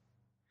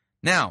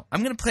 Now,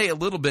 I'm going to play a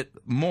little bit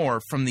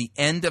more from the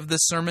end of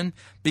this sermon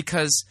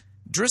because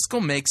Driscoll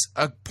makes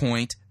a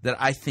point that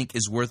I think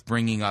is worth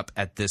bringing up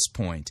at this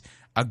point.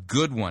 A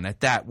good one at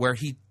that, where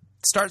he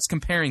starts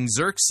comparing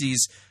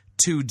Xerxes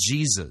to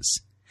Jesus.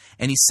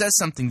 And he says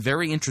something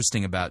very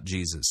interesting about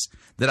Jesus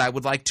that I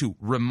would like to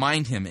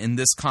remind him in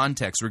this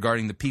context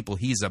regarding the people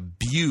he's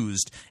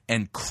abused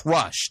and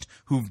crushed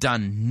who've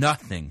done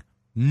nothing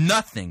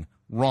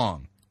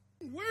wrong.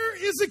 Where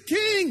is a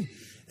king?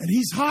 And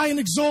he's high and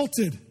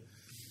exalted.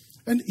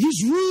 And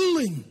he's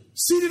ruling,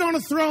 seated on a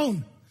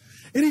throne.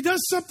 And he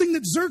does something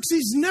that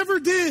Xerxes never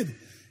did.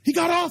 He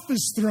got off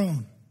his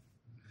throne.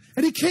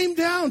 And he came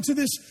down to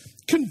this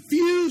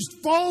confused,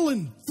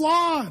 fallen,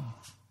 flawed,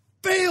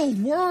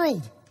 failed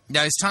world.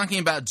 Now he's talking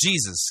about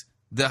Jesus,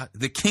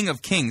 the King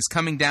of Kings,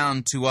 coming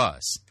down to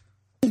us.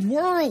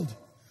 World.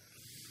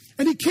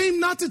 And he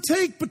came not to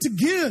take, but to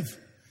give.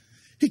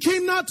 He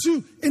came not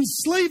to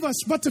enslave us,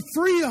 but to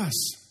free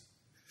us.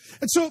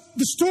 And so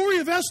the story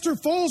of Esther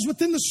falls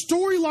within the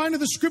storyline of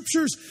the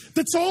scriptures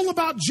that's all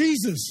about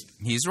Jesus.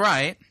 He's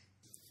right.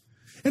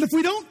 And if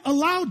we don't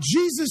allow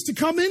Jesus to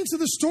come into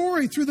the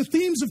story through the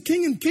themes of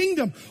king and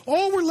kingdom,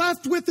 all we're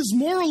left with is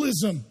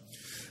moralism.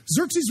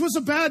 Xerxes was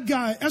a bad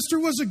guy. Esther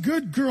was a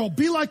good girl.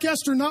 Be like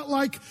Esther, not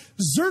like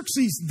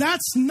Xerxes.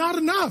 That's not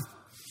enough.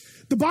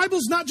 The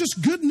Bible's not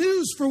just good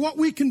news for what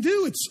we can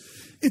do.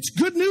 It's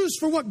good news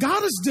for what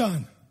God has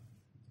done.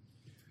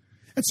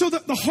 And so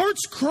the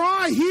heart's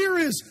cry here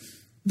is,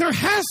 there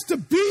has to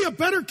be a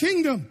better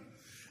kingdom.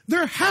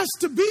 There has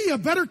to be a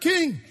better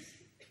king.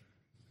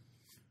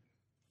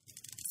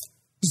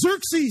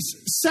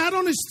 Xerxes sat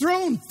on his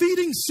throne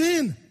feeding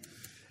sin.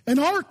 And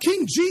our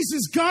King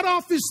Jesus got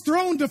off his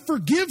throne to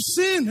forgive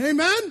sin.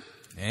 Amen?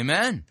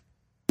 Amen.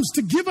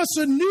 To give us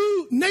a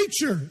new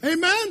nature.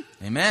 Amen?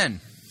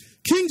 Amen.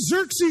 King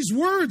Xerxes'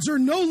 words are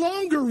no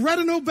longer read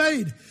and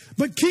obeyed.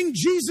 But King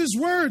Jesus'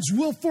 words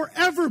will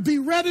forever be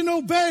read and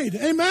obeyed.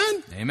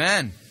 Amen?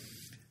 Amen.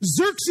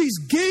 Xerxes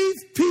gave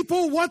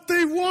people what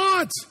they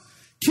want.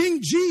 King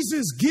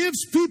Jesus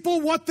gives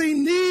people what they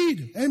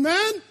need.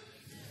 Amen?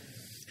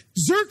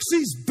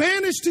 Xerxes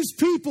banished his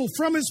people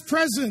from his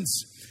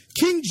presence.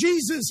 King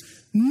Jesus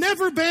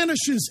never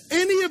banishes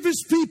any of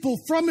his people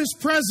from his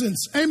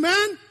presence.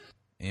 Amen?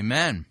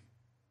 Amen.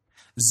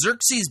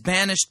 Xerxes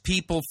banished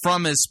people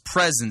from his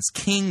presence.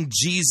 King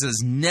Jesus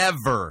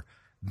never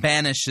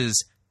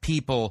banishes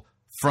people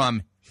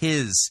from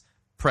his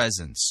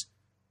presence.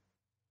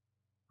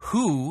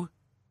 Who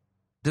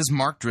does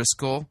Mark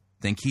Driscoll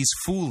think he's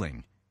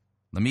fooling?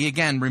 Let me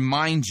again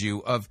remind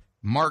you of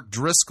Mark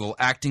Driscoll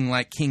acting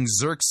like King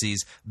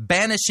Xerxes,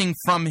 banishing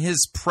from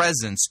his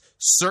presence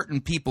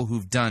certain people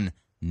who've done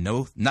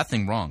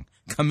nothing wrong,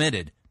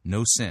 committed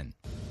no sin.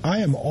 I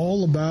am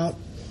all about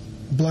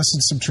blessed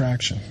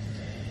subtraction.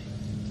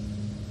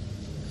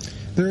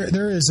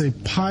 There is a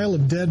pile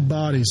of dead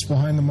bodies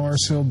behind the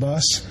Mars Hill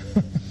bus,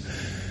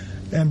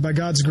 and by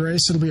God's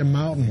grace, it'll be a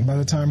mountain by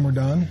the time we're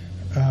done.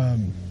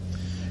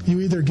 You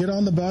either get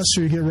on the bus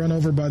or you get run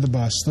over by the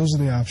bus. Those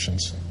are the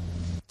options.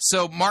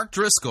 So Mark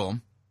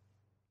Driscoll,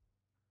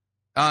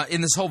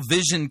 in this whole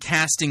vision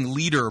casting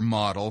leader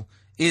model,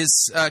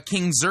 is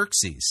King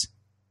Xerxes,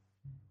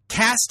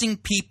 casting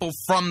people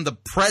from the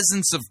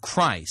presence of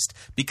Christ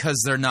because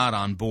they're not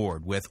on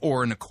board with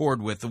or in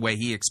accord with the way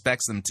he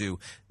expects them to,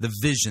 the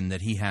vision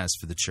that he has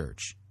for the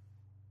church.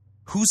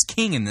 Who's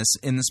king in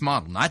this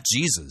model? Not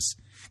Jesus,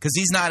 because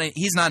he's not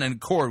in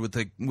accord with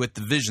the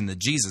vision that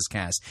Jesus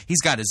cast.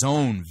 He's got his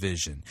own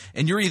vision,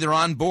 and you're either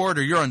on board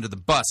or you're under the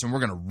bus, and we're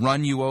going to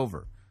run you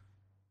over.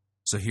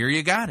 So here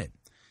you got it.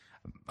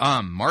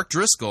 Mark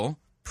Driscoll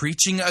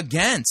preaching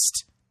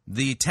against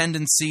the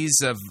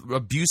tendencies of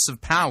abuse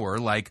of power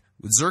like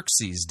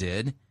Xerxes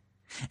did,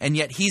 and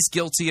yet he's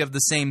guilty of the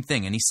same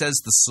thing. And he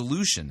says the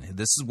solution,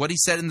 this is what he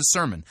said in the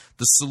sermon,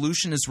 the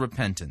solution is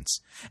repentance.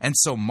 And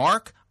so,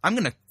 Mark, I'm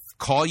going to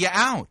call you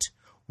out.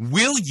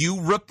 Will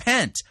you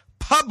repent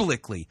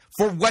publicly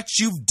for what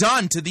you've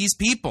done to these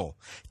people,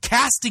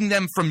 casting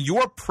them from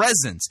your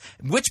presence,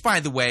 which, by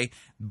the way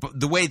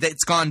that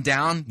it's gone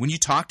down, when you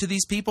talk to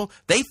these people,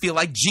 they feel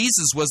like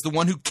Jesus was the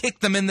one who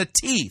kicked them in the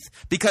teeth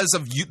because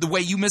of the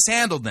way you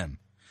mishandled them,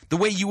 the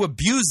way you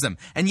abused them.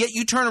 And yet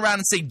you turn around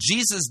and say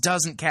Jesus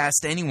doesn't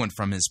cast anyone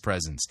from his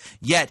presence.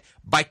 Yet,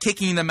 by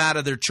kicking them out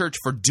of their church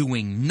for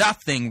doing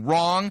nothing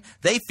wrong,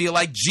 they feel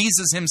like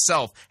Jesus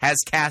himself has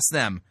cast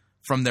them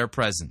from their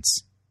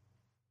presence.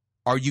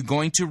 Are you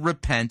going to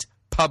repent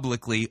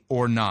publicly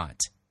or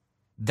not?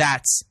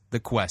 That's the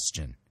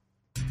question.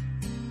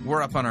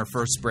 We're up on our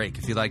first break.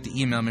 If you'd like to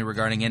email me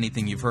regarding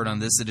anything you've heard on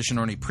this edition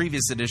or any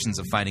previous editions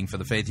of Fighting for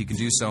the Faith, you can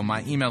do so.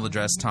 My email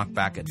address,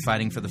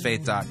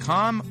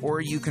 talkback@fightingforthefaith.com,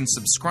 or you can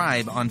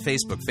subscribe on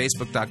Facebook,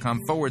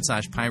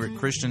 facebook.com/Pirate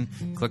Christian.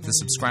 Click the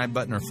subscribe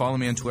button or follow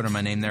me on Twitter.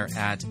 My name there,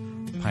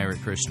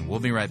 @Pirate Christian.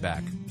 We'll be right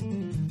back.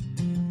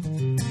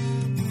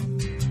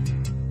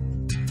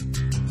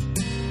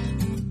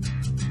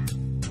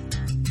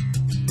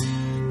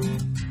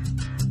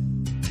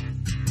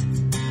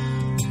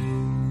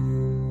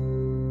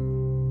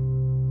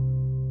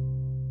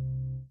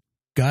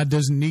 God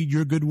doesn't need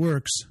your good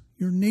works.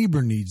 Your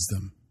neighbor needs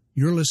them.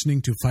 You're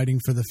listening to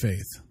Fighting for the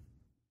Faith.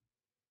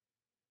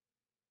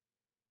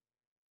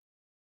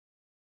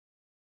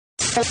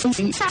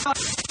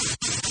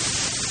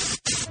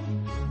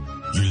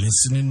 You're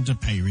listening to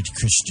Pirate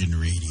Christian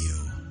Radio.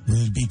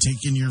 We'll be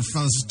taking your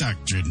false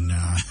doctrine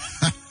now.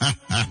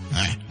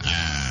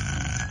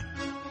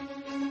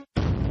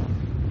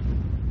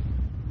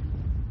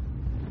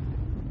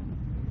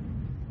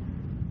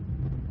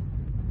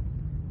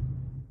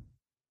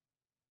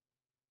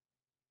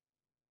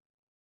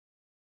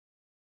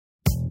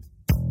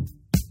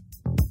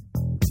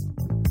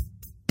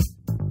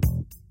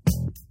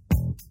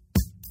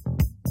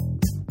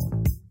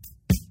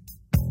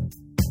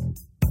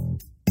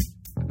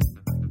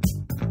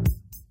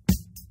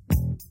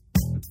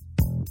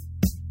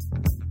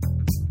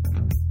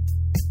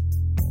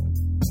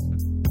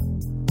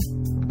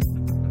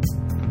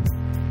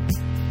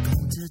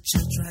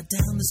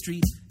 Down the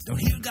street, don't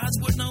hear God's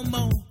word no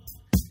more.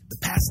 The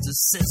pastor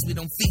says we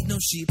don't feed no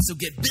sheep, so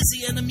get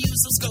busy and amuse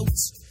those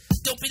goats.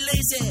 Don't be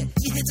lazy,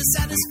 you're here to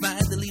satisfy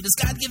the leader's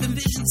God-given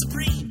vision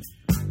supreme.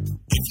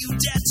 If you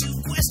dare to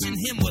question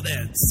him, well,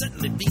 there'd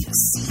certainly be a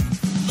scene.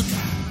 Look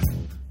out.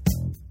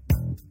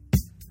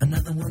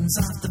 Another one's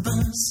off the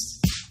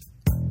bus.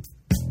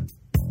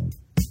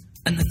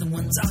 Another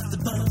one's off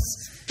the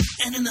bus.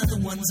 And another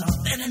one's off,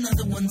 and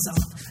another one's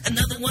off.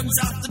 Another one's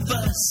off the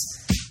bus.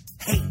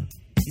 Hey,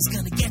 he's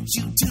gonna get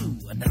you too.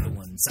 Another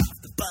one's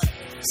off the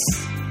bus.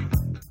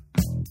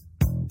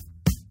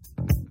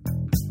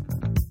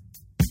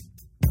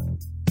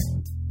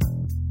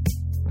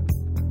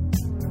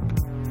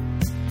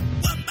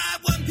 One by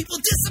one, people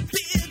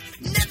disappeared,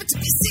 never to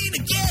be seen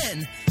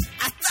again.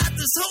 I thought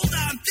this hold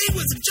on thing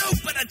was a joke,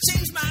 but I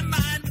changed my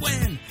mind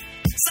when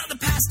saw the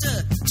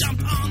pastor jump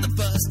on the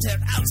bus, tear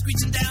out,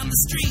 screeching down the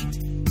street.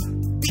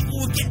 People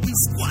were getting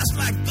squashed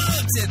like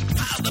bugs and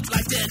piled up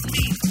like dead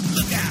meat.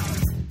 Look out.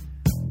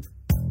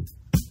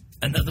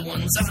 Another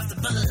one's off the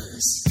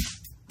bus.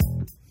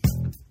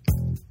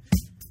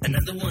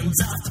 Another one's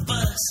off the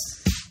bus.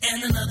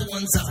 And another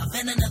one's off,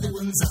 and another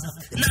one's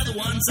off. Another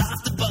one's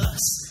off the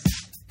bus.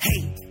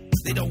 Hey,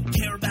 they don't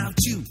care about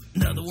you.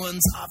 Another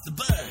one's off the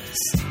bus.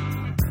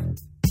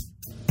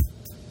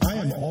 I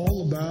am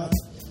all about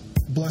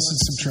blessed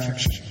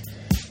subtraction.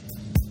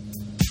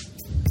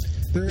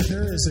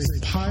 There is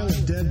a pile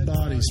of dead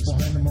bodies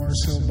behind the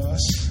Mars Hill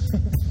bus.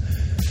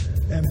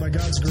 And by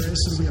God's grace,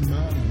 it'll be a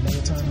mountain by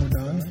the time we're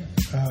done.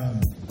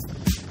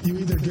 You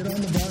either get on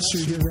the bus or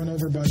you get run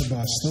over by the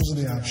bus. Those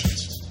are the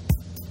options.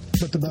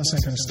 But the bus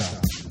ain't going to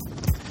stop.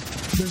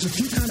 There's a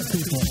few kind of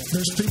people.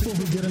 There's people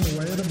who get in the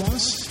way of the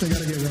bus. They got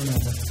to get run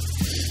over.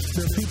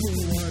 There are people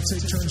who want to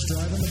take turns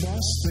driving the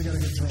bus. They got to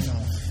get thrown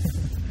off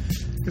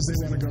because they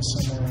want to go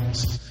somewhere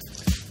else.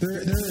 There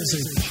is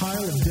a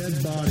pile of dead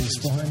bodies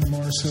behind the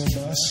Mars Hill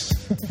bus.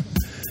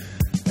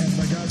 And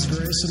by God's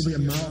grace, it'll be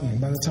a mountain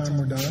by the time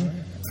we're done.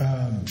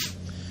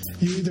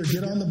 You either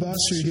get on the bus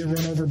or you get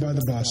run over by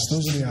the bus.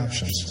 Those are the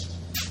options.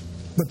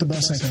 But the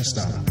bus ain't going to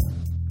stop.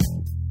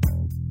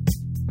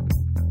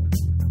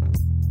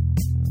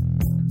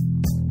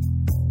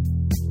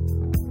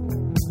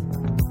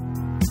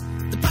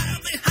 The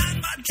pile behind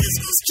my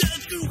Driscoll's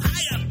church grew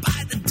higher by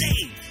the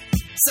day.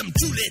 Some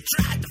truly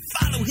tried to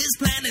follow his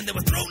plan and they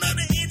were thrown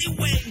under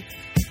anyway.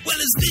 Well,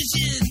 his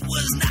vision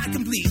was not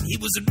complete. He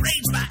was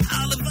enraged by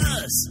all of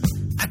us.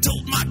 I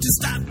told Mark to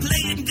stop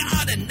playing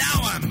God, and now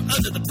I'm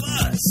under the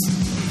bus.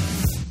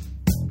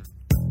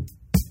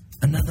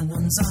 Another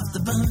one's off the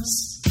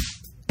bus.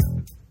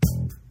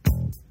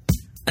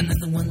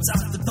 Another one's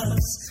off the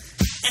bus.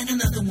 And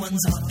another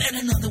one's off, and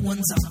another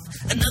one's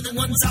off. Another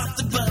one's off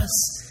the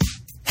bus.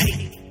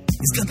 Hey,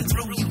 he's gonna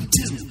throw you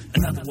too.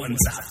 Another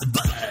one's off the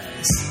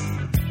bus.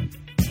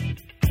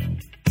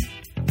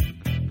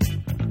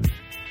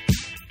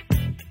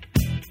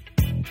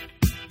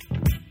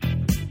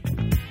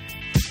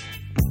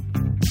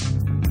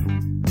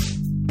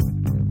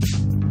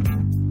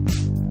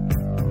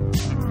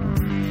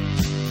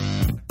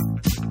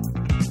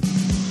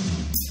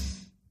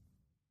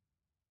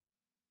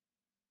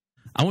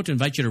 I want to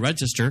invite you to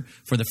register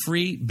for the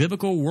free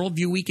Biblical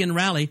Worldview Weekend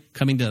Rally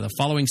coming to the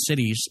following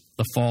cities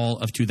the fall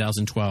of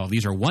 2012.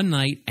 These are one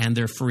night and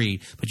they're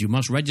free, but you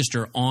must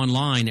register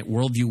online at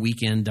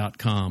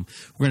worldviewweekend.com.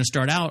 We're going to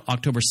start out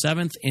October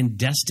 7th in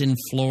Destin,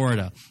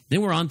 Florida.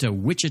 Then we're on to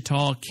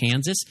Wichita,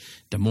 Kansas,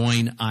 Des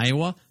Moines,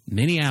 Iowa,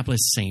 Minneapolis,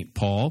 St.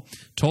 Paul,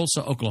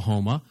 Tulsa,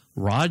 Oklahoma,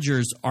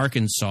 Rogers,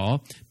 Arkansas,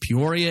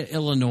 Peoria,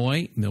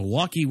 Illinois,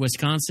 Milwaukee,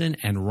 Wisconsin,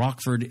 and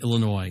Rockford,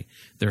 Illinois.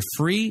 They're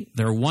free,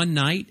 they're one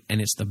night, and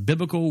it's the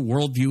Biblical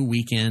Worldview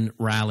Weekend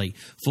Rally.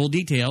 Full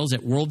details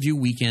at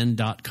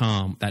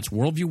worldviewweekend.com. That's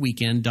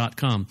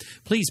worldviewweekend.com.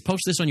 Please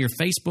post this on your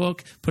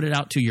Facebook, put it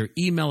out to your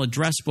email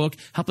address book.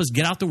 Help us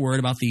get out the word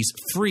about these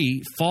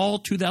free fall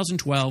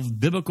 2012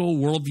 Biblical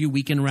Worldview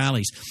Weekend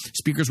Rallies.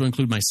 Speakers will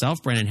include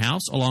myself, Brandon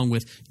House, along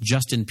with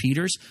Justin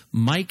Peters,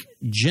 Mike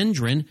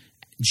Gendron,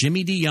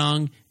 Jimmy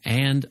DeYoung,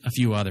 and a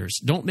few others.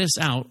 Don't miss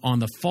out on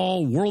the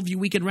fall Worldview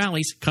Weekend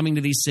rallies coming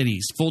to these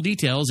cities. Full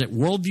details at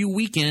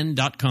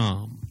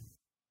worldviewweekend.com.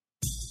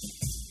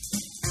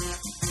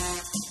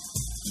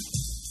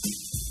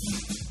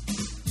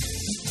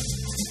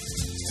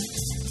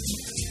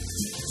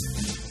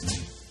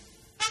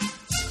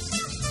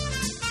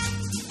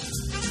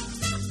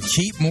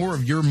 Keep more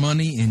of your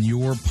money in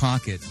your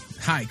pocket.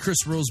 Hi,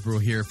 Chris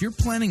Roseborough here. If you're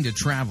planning to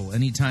travel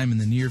anytime in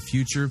the near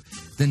future,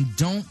 then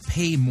don't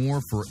pay more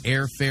for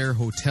airfare,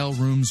 hotel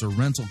rooms, or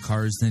rental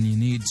cars than you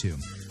need to.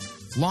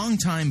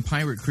 Longtime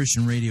Pirate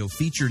Christian Radio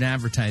featured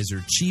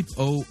advertiser Cheap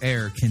O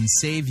Air can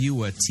save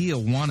you a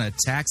Tijuana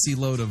taxi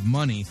load of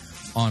money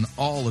on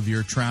all of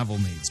your travel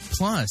needs.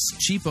 Plus,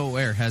 Cheap O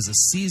Air has a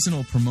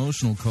seasonal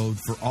promotional code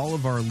for all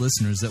of our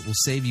listeners that will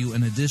save you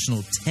an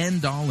additional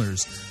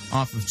 $10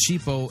 off of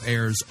Cheap O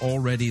Air's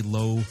already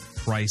low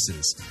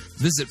prices.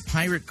 Visit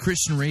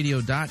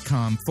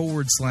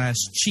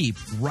piratechristianradio.com/cheap.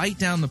 Write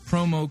down the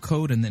promo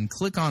code and then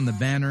click on the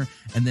banner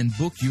and then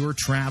book your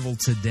travel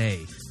today.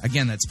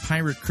 Again, that's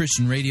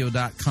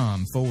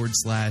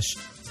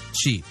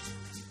piratechristianradio.com/cheap.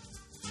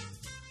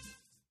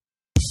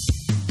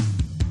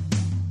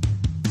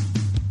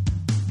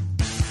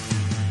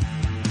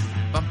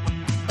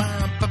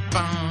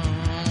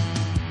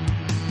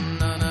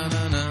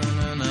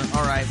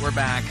 All right, we're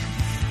back.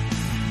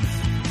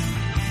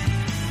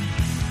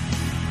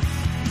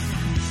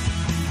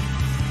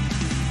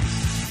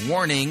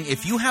 Warning,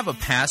 if you have a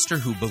pastor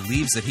who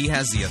believes that he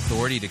has the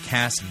authority to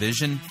cast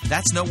vision,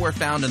 that's nowhere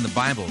found in the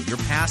Bible. Your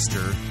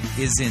pastor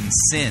is in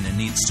sin and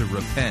needs to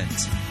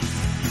repent.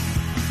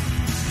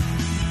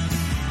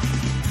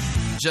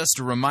 Just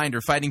a reminder,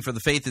 Fighting for the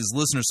Faith is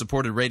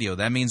listener-supported radio.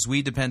 That means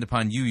we depend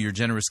upon you, your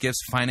generous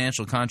gifts,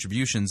 financial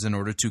contributions in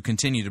order to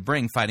continue to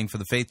bring Fighting for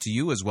the Faith to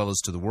you as well as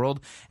to the world.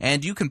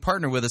 And you can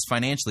partner with us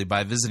financially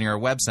by visiting our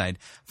website,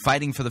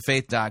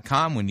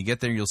 fightingforthefaith.com. When you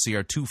get there, you'll see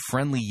our two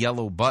friendly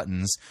yellow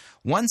buttons.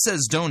 One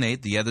says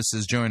donate, the other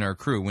says join our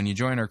crew. When you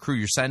join our crew,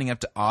 you're signing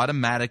up to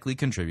automatically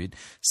contribute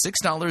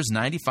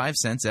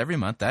 $6.95 every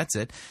month, that's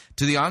it,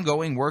 to the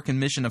ongoing work and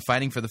mission of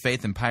Fighting for the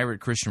Faith and Pirate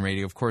Christian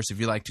Radio. Of course,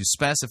 if you'd like to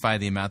specify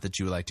the amount that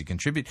you would like to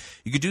contribute,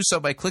 you could do so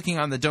by clicking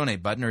on the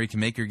donate button, or you can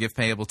make your gift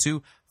payable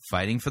to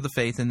Fighting for the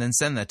Faith and then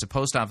send that to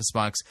Post Office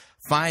Box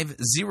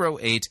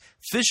 508,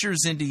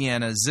 Fishers,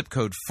 Indiana, zip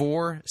code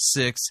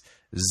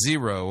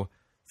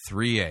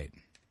 46038.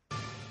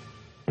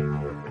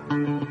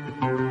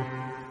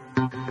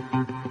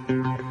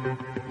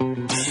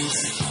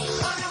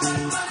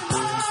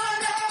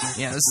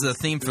 Yeah, this is the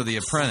theme for The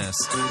Apprentice.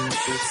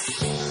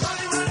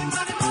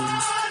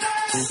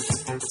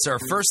 It's our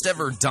first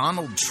ever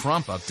Donald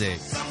Trump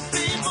update.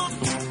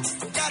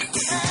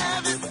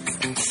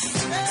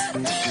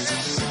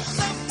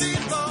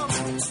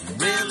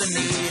 Really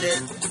need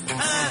it.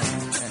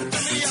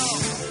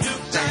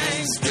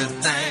 Good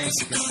things,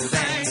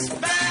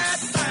 bad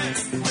things.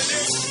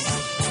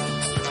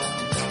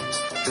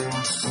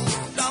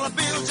 Dollar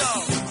bills,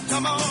 y'all,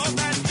 come on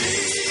back.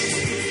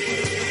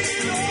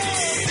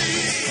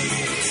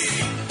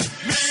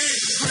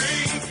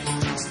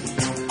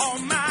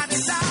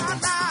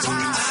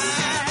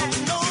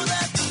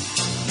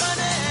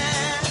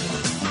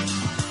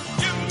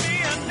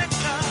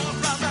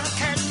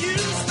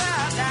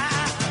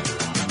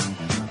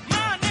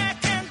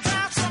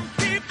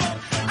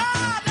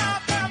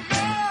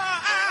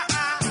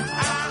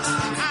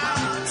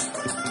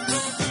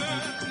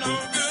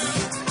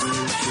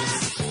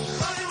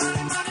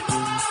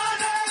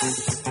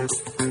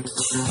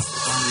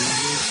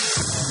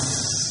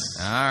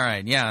 All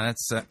right, yeah,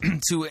 that's our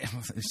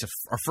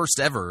first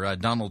ever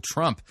Donald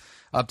Trump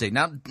update.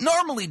 Now,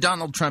 normally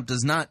Donald Trump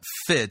does not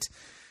fit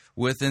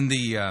within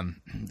the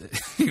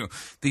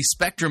the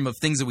spectrum of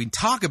things that we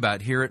talk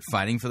about here at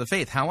Fighting for the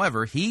Faith.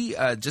 However, he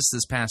just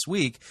this past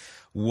week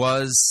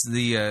was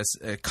the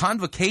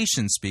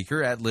convocation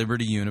speaker at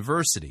Liberty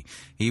University.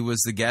 He was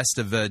the guest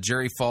of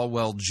Jerry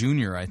Falwell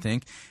Jr., I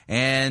think,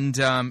 and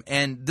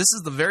this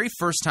is the very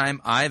first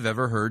time I've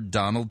ever heard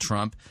Donald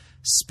Trump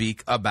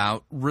speak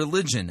about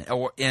religion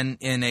or in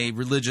a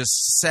religious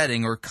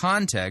setting or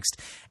context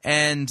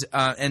and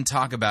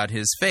talk about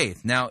his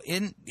faith. Now,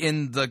 in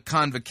the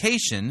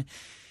convocation,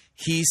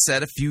 he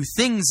said a few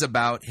things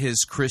about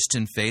his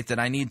Christian faith that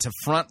I need to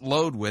front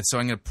load with, so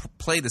I'm going to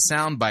play the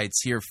sound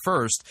bites here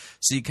first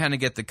so you kind of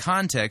get the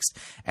context.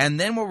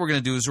 And then what we're going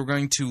to do is we're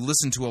going to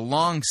listen to a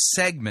long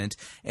segment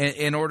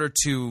in order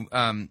to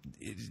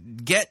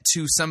get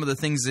to some of the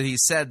things that he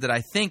said that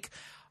I think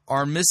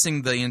are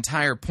missing the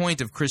entire point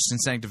of Christian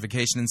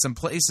sanctification in some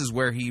places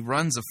where he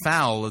runs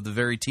afoul of the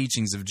very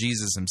teachings of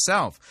Jesus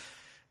himself.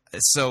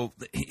 So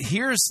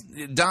here's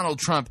Donald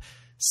Trump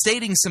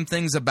stating some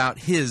things about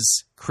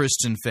his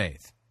Christian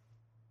faith.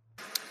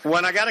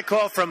 When I got a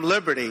call from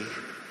Liberty,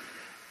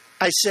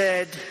 I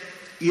said,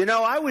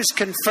 I was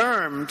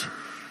confirmed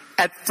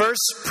at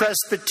First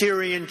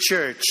Presbyterian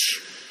Church,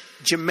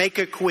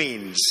 Jamaica,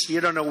 Queens.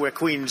 You don't know where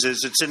Queens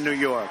is. It's in New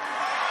York.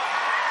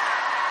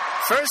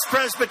 First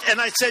Presbyterian, and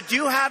I said, do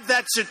you have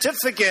that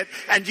certificate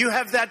and do you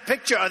have that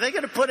picture? Are they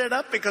going to put it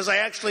up? Because I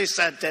actually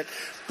sent it.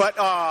 But,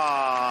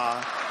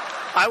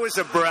 I was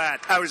a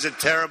brat. I was a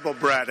terrible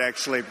brat,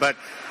 actually. But,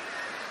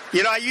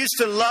 I used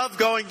to love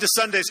going to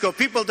Sunday school.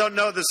 People don't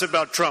know this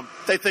about Trump.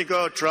 They think,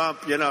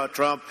 Trump,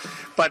 Trump.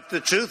 But the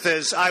truth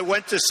is, I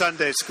went to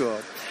Sunday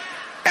school.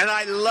 And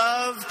I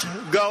loved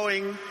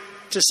going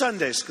to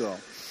Sunday school.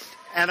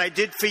 and I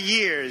did for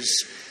years.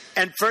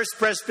 And First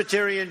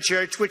Presbyterian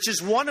Church, which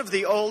is one of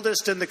the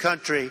oldest in the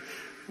country,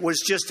 was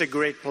just a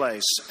great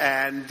place.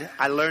 And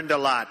I learned a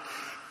lot.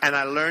 And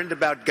I learned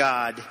about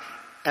God.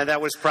 And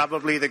that was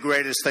probably the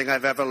greatest thing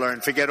I've ever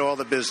learned. Forget all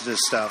the business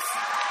stuff.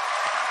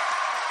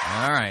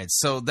 All right,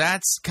 so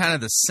that's kind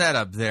of the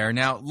setup there.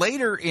 Now,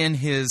 later in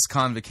his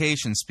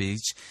convocation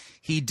speech,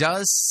 he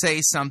does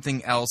say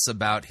something else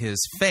about his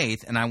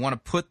faith, and I want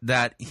to put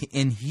that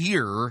in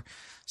here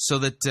so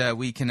that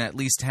we can at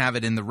least have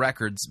it in the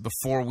records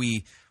before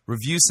we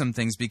review some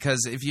things,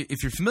 because if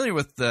you're familiar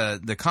with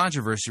the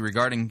controversy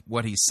regarding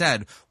what he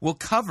said, we'll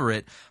cover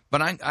it,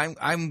 but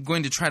I'm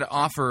going to try to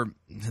offer,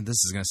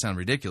 this is going to sound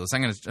ridiculous,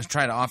 I'm going to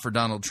try to offer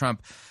Donald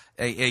Trump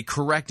a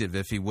corrective,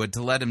 if he would,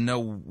 to let him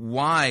know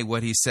why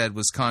what he said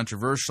was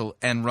controversial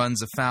and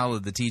runs afoul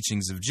of the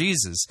teachings of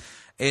Jesus.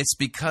 It's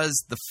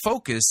because the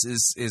focus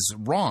is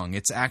wrong.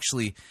 It's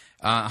actually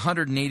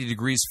 180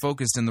 degrees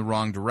focused in the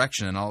wrong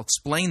direction, and I'll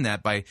explain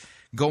that by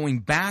going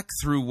back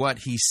through what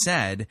he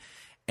said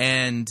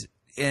and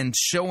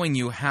showing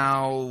you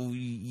how,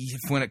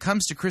 when it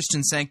comes to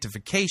Christian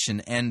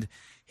sanctification and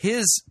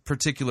his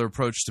particular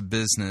approach to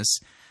business,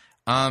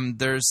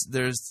 there's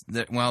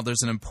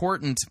an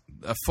important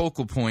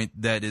focal point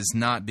that is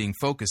not being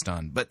focused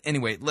on. But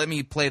anyway, let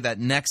me play that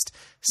next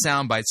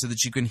soundbite so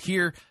that you can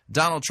hear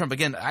Donald Trump.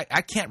 Again,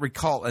 I can't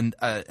recall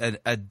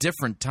a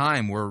different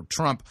time where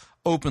Trump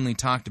openly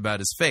talked about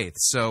his faith.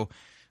 So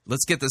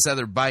let's get this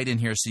other bite in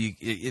here so you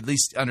at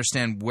least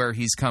understand where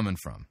he's coming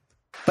from.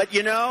 But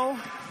you know,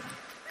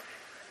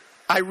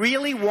 I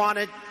really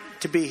wanted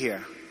to be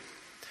here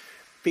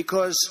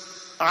because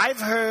I've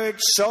heard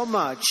so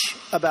much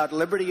about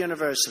Liberty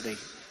University,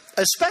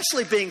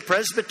 especially being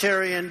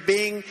Presbyterian,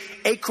 being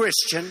a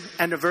Christian,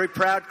 and a very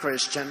proud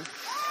Christian.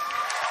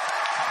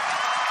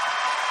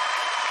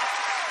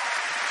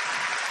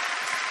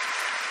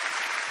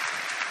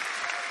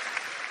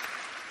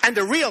 And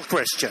a real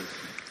Christian.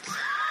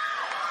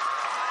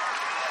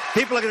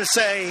 People are going to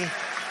say,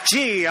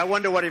 gee, I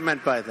wonder what he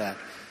meant by that.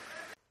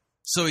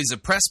 So he's a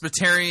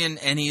Presbyterian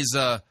and he's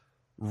a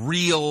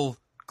real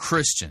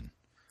Christian.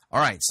 All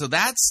right, so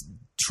that's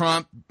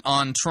Trump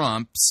on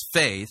Trump's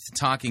faith,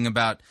 talking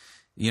about,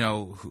 you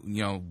know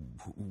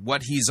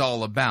what he's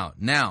all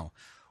about. Now,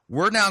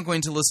 we're now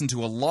going to listen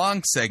to a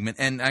long segment,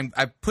 and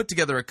I put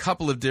together a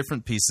couple of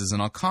different pieces,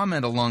 and I'll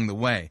comment along the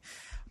way,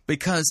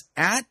 because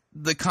at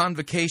the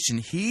convocation,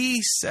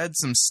 he said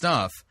some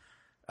stuff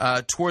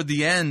toward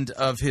the end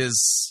of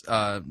his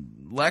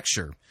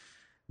lecture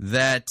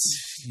that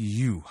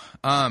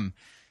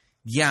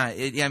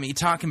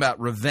talking about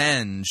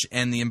revenge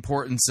and the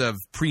importance of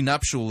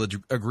prenuptial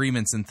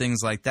agreements and things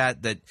like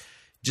that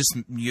just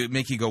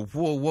make you go,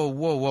 whoa, whoa,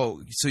 whoa,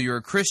 whoa. So you're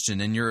a Christian,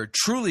 and you're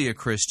truly a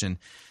Christian.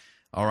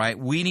 All right,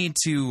 we need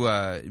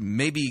to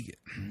maybe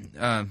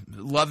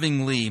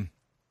lovingly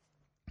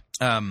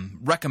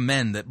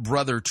recommend that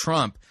Brother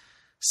Trump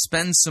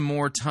spend some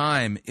more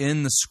time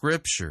in the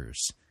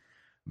Scriptures,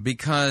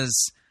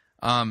 because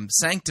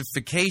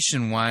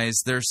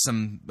sanctification-wise, there's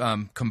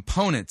some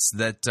components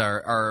that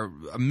are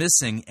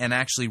missing and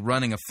actually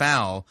running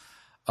afoul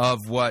of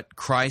what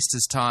Christ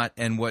has taught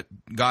and what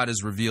God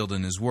has revealed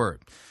in His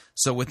Word.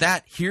 So with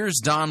that, here's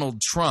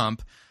Donald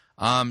Trump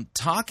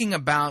talking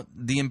about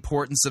the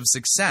importance of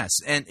success.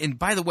 And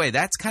by the way,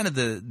 that's kind of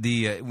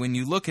the when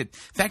you look at, in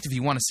fact, if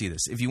you want to see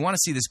this,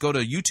 go to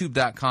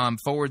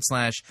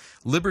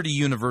youtube.com/Liberty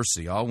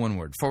University, all one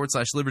word,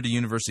 /Liberty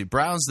University.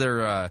 Browse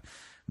their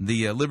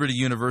the Liberty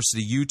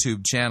University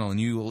YouTube channel, and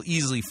you will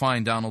easily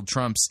find Donald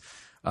Trump's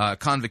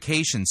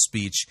convocation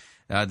speech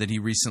that he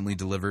recently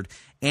delivered.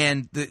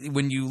 And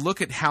when you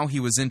look at how he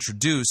was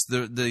introduced,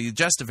 the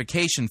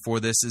justification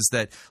for this is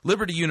that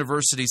Liberty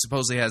University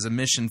supposedly has a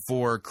mission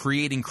for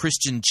creating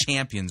Christian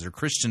champions or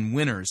Christian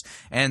winners.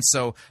 And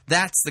so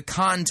that's the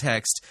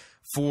context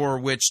for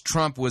which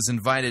Trump was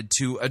invited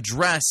to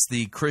address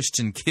the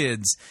Christian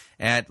kids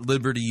at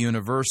Liberty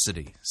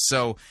University.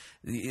 So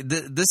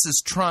this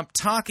is Trump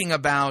talking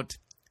about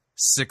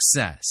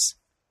success.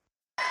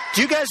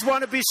 Do you guys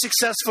want to be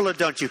successful, or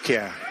don't you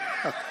care?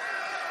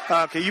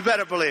 Okay, you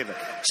better believe it.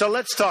 So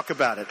let's talk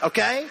about it,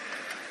 okay?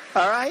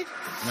 All right?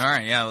 All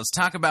right, yeah, let's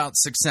talk about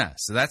success.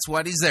 So that's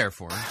what he's there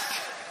for.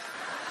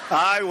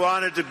 I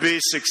wanted to be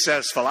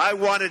successful. I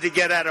wanted to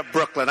get out of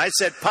Brooklyn. I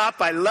said, Pop,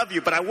 I love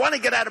you, but I want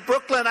to get out of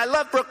Brooklyn. I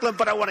love Brooklyn,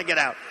 but I want to get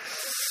out.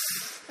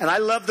 And I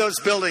love those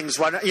buildings.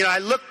 I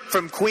looked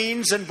from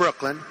Queens and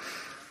Brooklyn,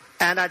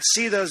 and I'd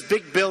see those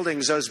big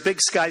buildings, those big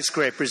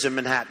skyscrapers in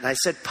Manhattan. I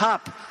said,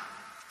 Pop,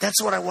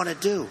 that's what I want to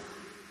do.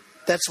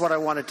 That's what I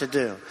wanted to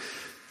do.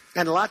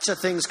 And lots of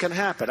things can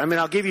happen. I mean,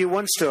 I'll give you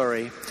one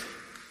story.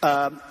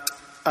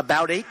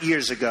 About 8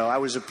 years ago, I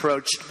was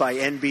approached by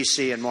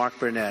NBC and Mark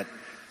Burnett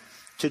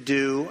to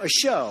do a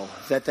show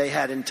that they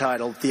had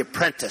entitled The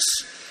Apprentice.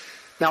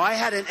 Now, I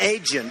had an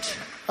agent,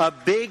 a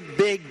big,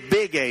 big,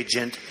 big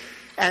agent,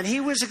 and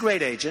he was a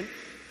great agent.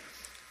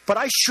 But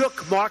I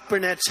shook Mark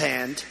Burnett's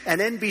hand,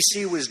 and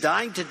NBC was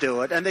dying to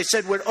do it, and they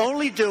said, we'd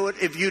only do it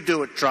if you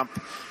do it,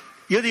 Trump.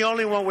 You're the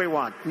only one we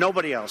want,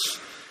 nobody else.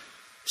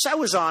 So I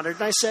was honored,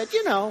 and I said,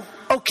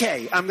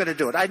 okay, I'm going to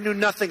do it. I knew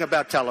nothing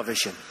about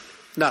television.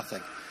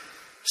 Nothing.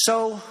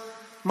 So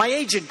my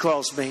agent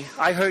calls me.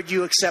 I heard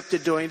you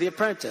accepted doing The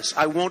Apprentice.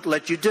 I won't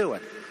let you do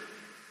it.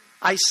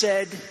 I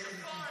said,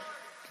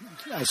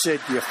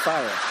 you're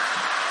fired.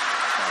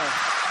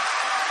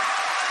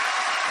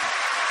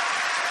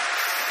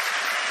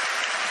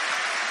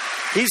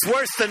 He's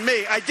worse than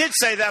me. I did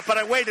say that, but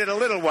I waited a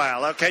little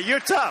while. Okay, you're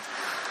tough.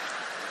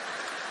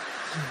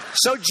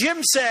 So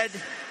Jim said,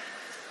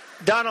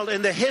 Donald,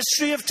 in the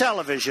history of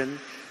television,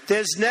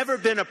 there's never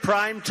been a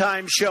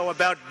primetime show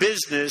about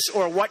business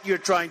or what you're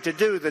trying to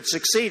do that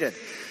succeeded.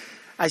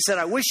 I said,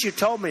 I wish you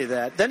told me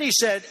that. Then he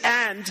said,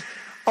 and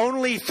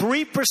only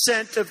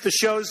 3% of the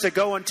shows that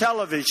go on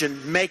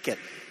television make it.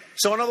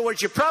 So in other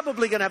words, you're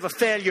probably going to have a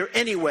failure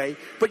anyway,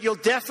 but you'll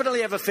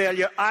definitely have a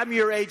failure. I'm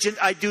your agent.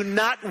 I do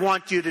not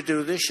want you to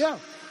do this show.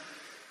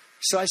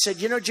 So I said,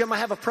 Jim, I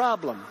have a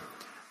problem.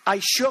 I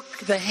shook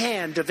the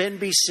hand of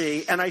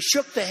NBC, and I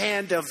shook the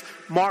hand of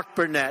Mark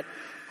Burnett,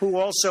 who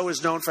also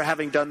is known for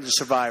having done The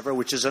Survivor,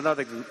 which is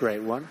another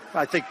great one.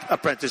 I think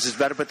Apprentice is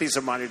better, but these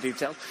are minor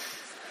details.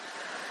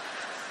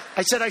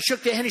 I said, I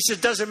shook their hand. He said,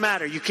 doesn't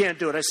matter. You can't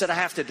do it. I said, I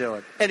have to do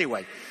it.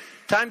 Anyway,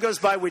 time goes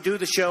by. We do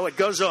the show. It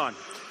goes on.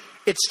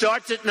 It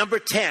starts at number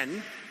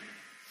 10.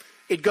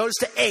 It goes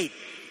to 8.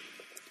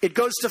 It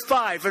goes to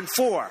 5 and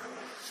 4.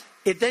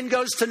 It then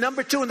goes to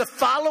number 2. And the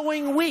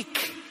following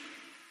week,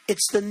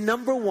 it's the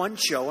number 1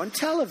 show on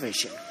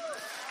television.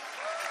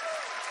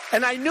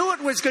 And I knew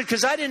it was good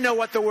because I didn't know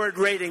what the word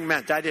rating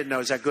meant. I didn't know,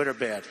 is that good or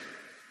bad?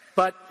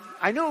 But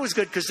I knew it was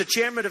good because the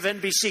chairman of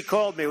NBC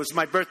called me. It was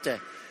my birthday.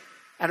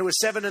 And it was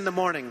 7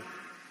 a.m.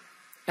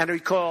 And he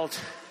called.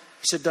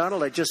 He said,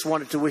 Donald, I just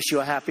wanted to wish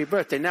you a happy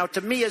birthday. Now, to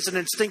me, as an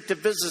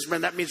instinctive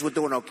businessman, that means we're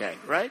doing okay,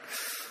 right?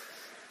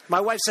 My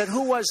wife said,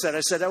 who was that?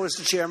 I said, that was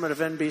the chairman of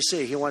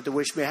NBC. He wanted to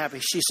wish me a happy.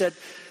 She said,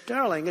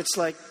 darling, it's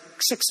like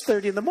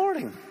 6:30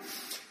 a.m.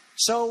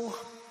 So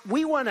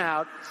we went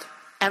out,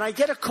 and I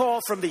get a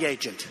call from the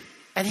agent.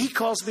 And he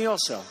calls me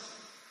also.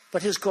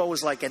 But his call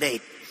was like at 8.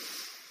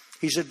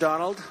 He said,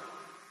 Donald,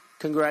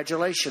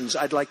 congratulations.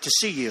 I'd like to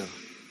see you.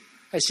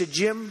 I said,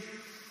 Jim,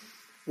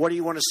 what do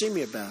you want to see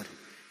me about?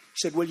 He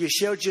said, well, your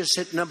show just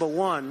hit number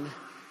 1,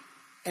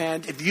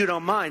 and if you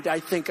don't mind, I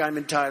think I'm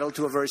entitled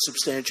to a very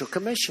substantial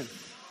commission.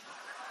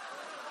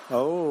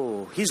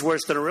 Oh, he's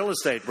worse than a real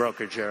estate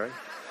broker, Jerry.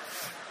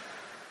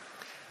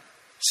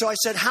 So I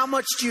said, how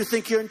much do you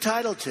think you're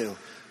entitled to?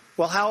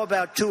 Well, how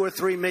about $2 or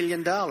 $3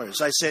 million?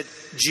 I said,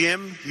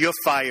 Jim, you're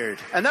fired.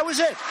 And that was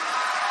it.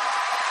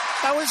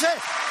 That was it.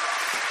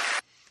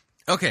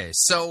 Okay,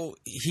 so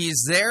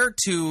he's there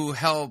to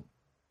help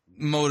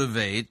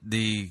motivate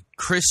the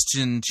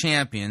Christian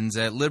champions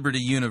at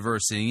Liberty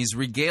University. He's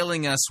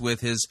regaling us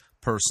with his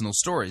personal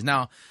stories.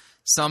 Now,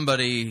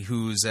 somebody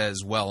who's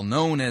as well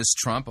known as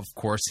Trump, of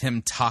course,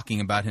 him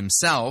talking about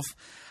himself,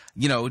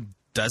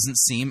 doesn't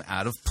seem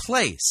out of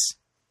place.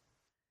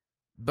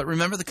 But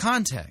remember the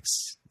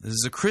context. This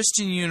is a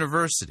Christian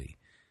university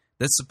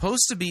that's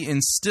supposed to be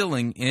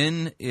instilling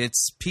in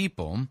its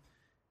people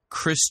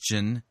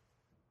Christian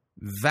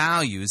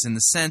values in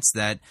the sense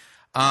that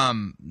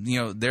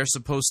they're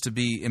supposed to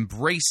be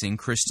embracing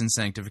Christian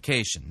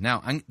sanctification.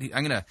 Now, I'm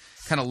going to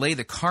kind of lay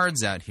the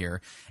cards out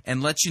here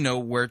and let you know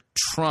where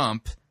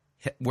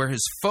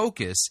his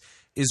focus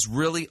is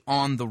really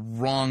on the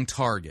wrong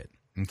target,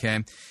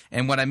 okay?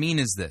 And what I mean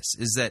is this,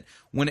 is that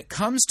when it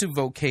comes to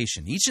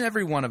vocation, each and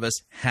every one of us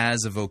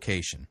has a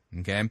vocation,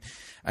 okay?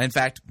 In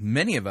fact,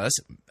 many of us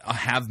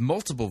have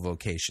multiple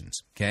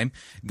vocations, okay?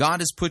 God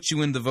has put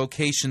you in the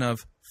vocation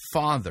of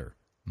father,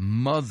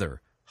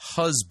 mother,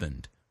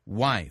 husband,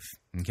 wife,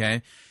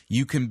 okay?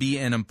 You can be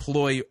an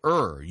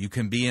employer. You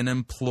can be an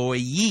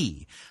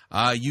employee.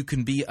 You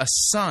can be a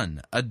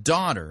son, a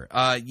daughter.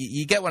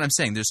 You get what I'm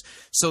saying?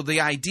 So the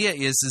idea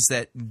is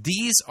that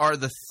these are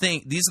the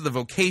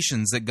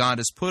vocations that God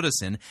has put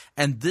us in,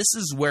 and this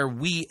is where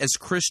we as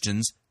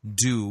Christians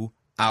do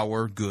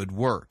our good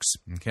works,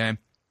 okay?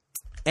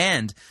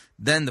 And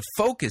then the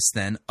focus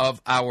then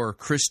of our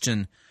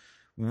Christian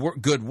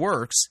good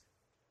works,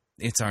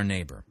 it's our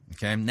neighbor,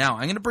 okay? Now,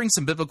 I'm going to bring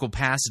some biblical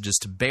passages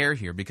to bear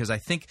here because I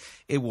think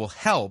it will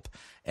help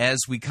as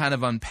we kind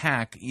of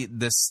unpack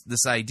this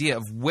idea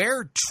of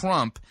where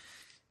Trump,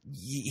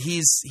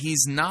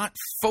 he's not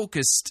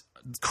focused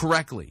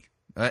correctly.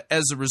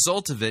 As a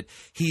result of it,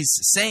 he's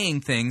saying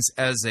things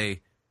as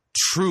a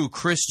true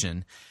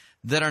Christian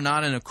that are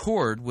not in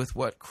accord with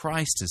what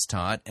Christ has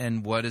taught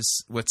and what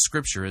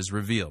Scripture has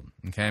revealed,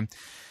 okay?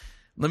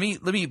 Let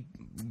me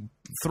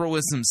throw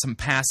in some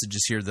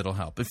passages here that'll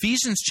help.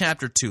 Ephesians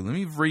chapter 2. Let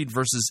me read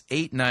verses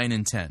 8, 9,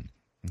 and 10.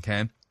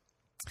 Okay?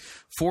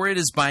 For it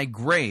is by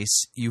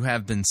grace you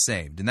have been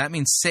saved. And that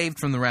means saved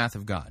from the wrath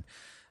of God.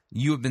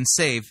 You have been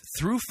saved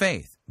through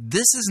faith.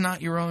 This is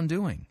not your own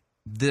doing.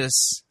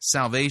 This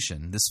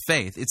salvation, this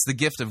faith, it's the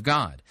gift of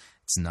God.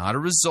 It's not a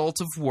result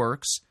of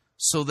works,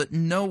 so that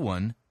no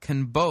one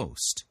can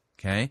boast.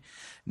 Okay?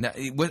 Now,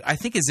 what I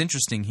think is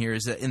interesting here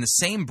is that in the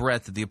same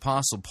breath that the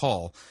Apostle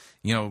Paul,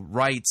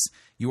 writes,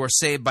 "You are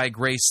saved by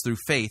grace through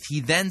faith," he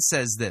then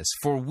says this,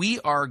 "For we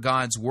are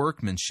God's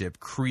workmanship,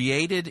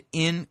 created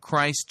in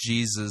Christ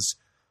Jesus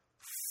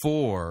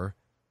for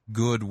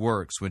good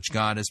works, which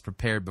God has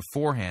prepared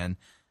beforehand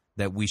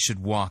that we should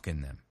walk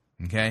in them."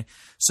 Okay?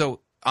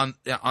 So on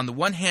the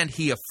one hand,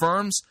 he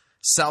affirms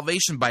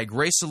salvation by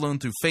grace alone,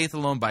 through faith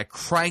alone, by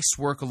Christ's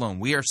work alone.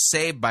 We are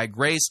saved by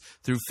grace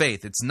through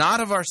faith. It's not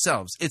of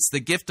ourselves. It's the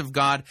gift of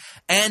God,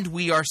 and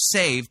we are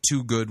saved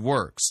to good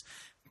works.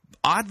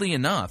 Oddly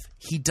enough,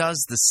 he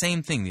does the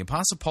same thing. The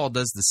Apostle Paul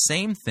does the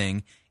same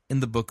thing in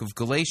the book of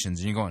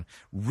Galatians. And you're going,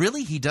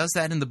 really? He does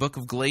that in the book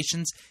of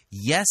Galatians?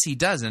 Yes, he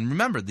does. And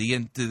remember,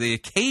 the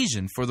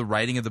occasion for the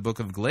writing of the book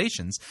of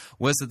Galatians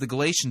was that the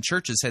Galatian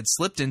churches had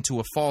slipped into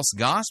a false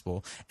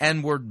gospel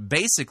and were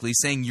basically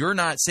saying, you're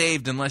not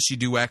saved unless you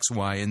do X,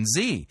 Y, and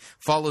Z.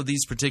 Follow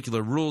these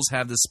particular rules,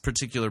 have this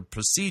particular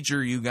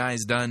procedure you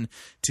guys done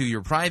to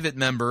your private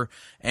member,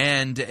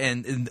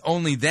 and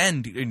only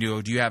then do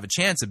you have a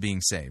chance of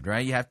being saved,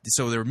 right?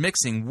 So they're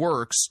mixing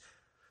works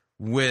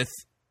with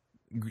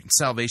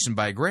salvation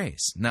by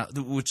grace. Now,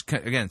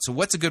 so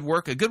what's a good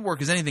work? A good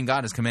work is anything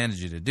God has commanded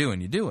you to do,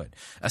 and you do it.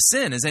 A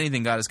sin is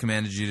anything God has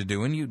commanded you to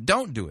do, and you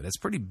don't do it. It's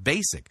pretty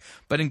basic.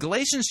 But in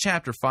Galatians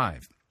chapter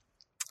 5,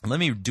 let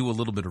me do a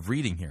little bit of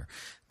reading here.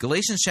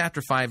 Galatians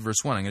chapter 5, verse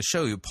 1, I'm going to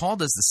show you, Paul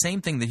does the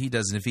same thing that he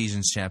does in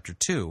Ephesians chapter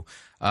 2,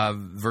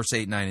 verse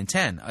 8, 9, and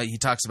 10. He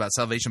talks about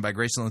salvation by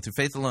grace alone, through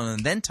faith alone,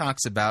 and then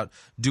talks about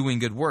doing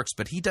good works.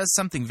 But he does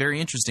something very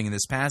interesting in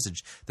this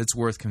passage that's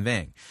worth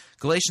conveying.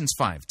 Galatians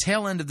 5,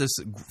 tail end of this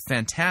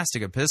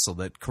fantastic epistle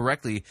that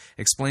correctly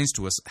explains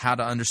to us how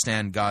to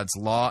understand God's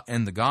law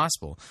and the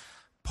gospel.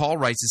 Paul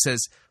writes, he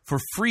says, "For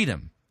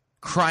freedom,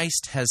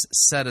 Christ has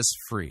set us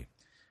free.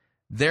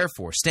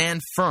 Therefore, stand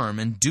firm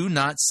and do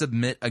not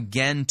submit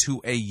again to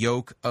a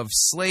yoke of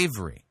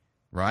slavery."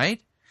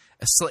 Right?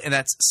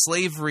 That's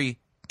slavery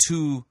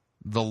to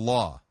the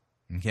law.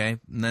 Okay?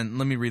 And then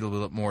let me read a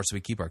little bit more so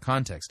we keep our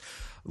context.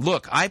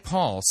 "Look, I,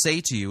 Paul,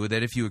 say to you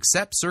that if you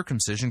accept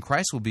circumcision,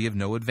 Christ will be of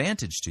no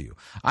advantage to you.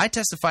 I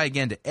testify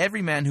again to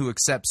every man who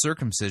accepts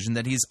circumcision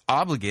that he is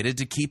obligated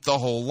to keep the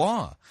whole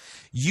law.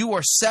 You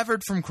are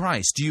severed from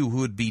Christ, you who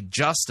would be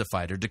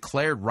justified or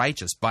declared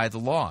righteous by the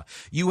law.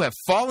 You have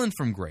fallen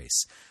from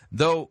grace,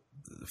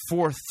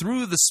 for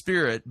through the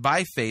Spirit,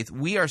 by faith,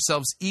 we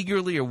ourselves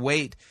eagerly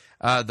await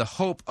the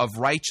hope of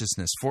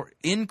righteousness. For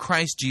in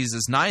Christ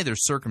Jesus, neither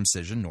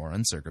circumcision nor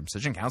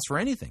uncircumcision counts for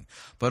anything,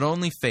 but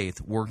only faith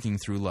working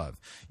through love.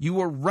 You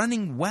are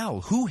running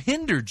well. Who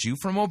hindered you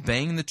from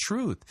obeying the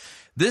truth?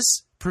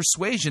 This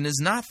persuasion is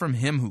not from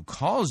him who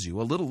calls you.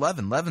 A little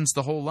leaven leavens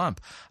the whole lump.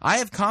 I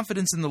have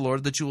confidence in the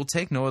Lord that you will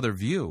take no other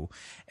view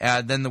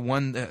than the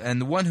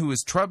one who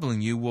is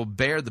troubling you will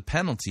bear the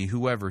penalty,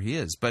 whoever he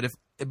is. But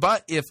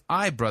if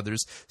I,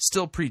 brothers,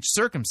 still preach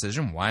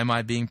circumcision, why am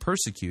I being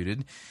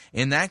persecuted?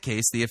 In that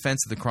case, the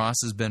offense of the cross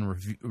has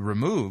been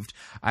removed.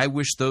 I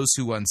wish those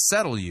who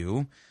unsettle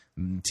you,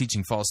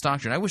 teaching false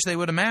doctrine, I wish they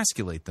would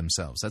emasculate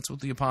themselves." That's what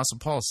the Apostle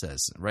Paul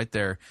says right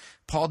there.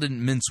 Paul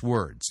didn't mince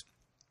words.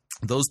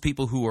 Those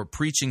people who are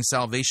preaching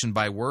salvation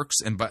by works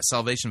and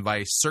salvation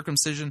by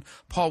circumcision,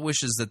 Paul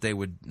wishes that they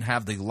would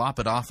have the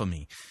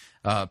lapidotomy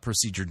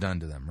procedure done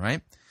to them,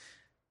 right?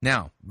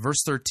 Now,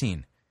 verse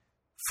 13.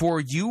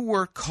 "For you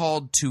were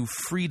called to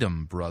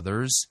freedom,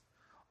 brothers.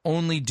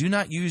 Only do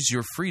not use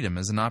your freedom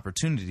as an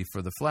opportunity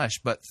for the flesh,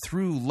 but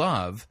through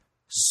love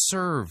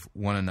serve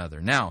one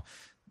another." Now,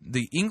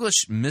 the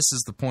English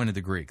misses the point of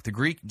the Greek. The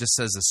Greek just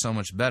says this so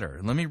much better.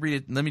 Let me read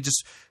it. Let me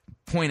just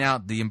point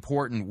out the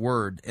important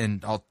word,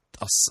 and I'll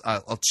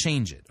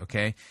change it,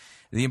 okay?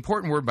 The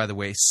important word, by the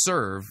way,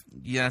 serve,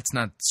 that's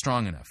not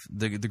strong enough.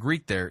 The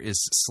Greek there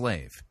is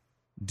slave,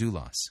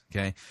 doulos,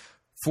 okay?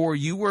 "For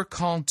you were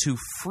called to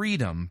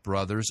freedom,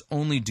 brothers,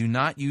 only do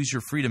not use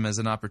your freedom as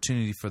an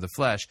opportunity for the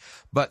flesh,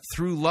 but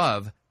through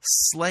love,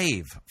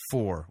 slave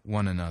for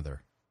one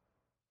another."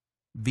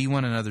 Be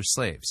one another's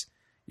slaves.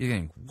 You're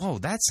going, whoa,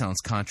 that sounds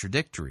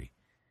contradictory.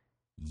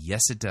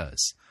 Yes, it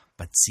does.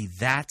 But see,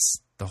 that's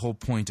the whole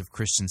point of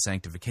Christian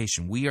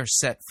sanctification. We are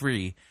set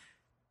free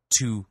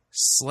to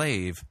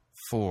slave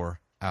for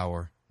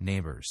our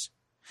neighbors.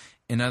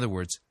 In other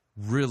words,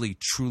 really,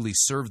 truly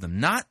serve them.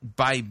 Not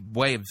by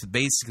way of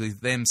basically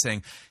them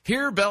saying,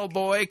 "Here,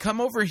 bellboy, come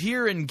over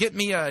here and get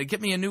me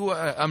a new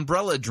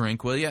umbrella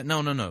drink, will you?"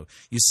 No.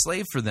 You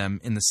slave for them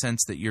in the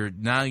sense that you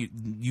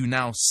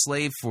now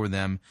slave for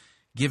them,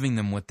 giving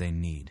them what they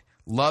need.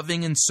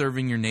 Loving and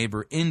serving your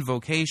neighbor in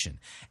vocation.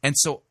 And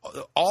so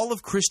all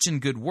of Christian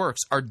good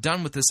works are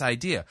done with this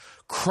idea.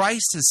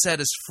 Christ has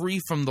set us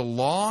free from the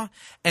law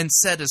and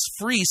set us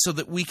free so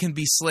that we can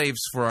be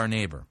slaves for our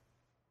neighbor.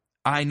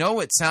 I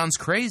know it sounds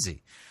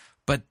crazy,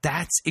 but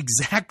that's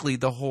exactly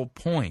the whole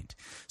point.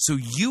 So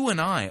you and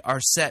I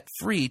are set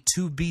free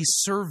to be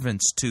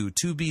servants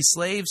to be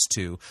slaves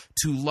to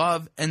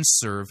love and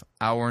serve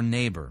our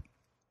neighbor.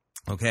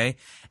 Okay?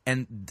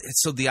 And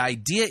so the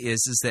idea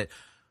is that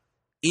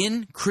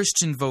in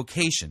Christian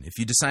vocation, if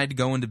you decide to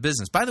go into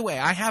business, by the way,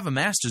 I have a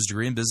master's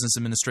degree in business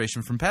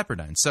administration from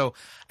Pepperdine, so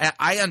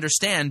I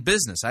understand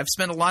business. I've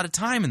spent a lot of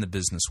time in the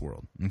business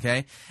world,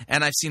 okay?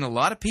 And I've seen a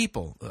lot of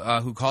people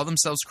who call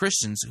themselves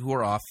Christians who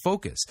are off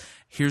focus.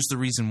 Here's the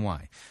reason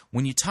why.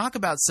 When you talk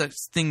about such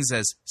things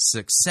as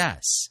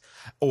success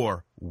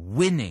or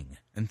winning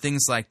and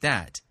things like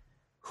that,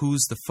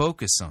 who's the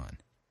focus on?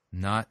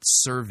 Not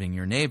serving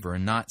your neighbor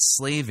and not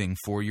slaving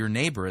for your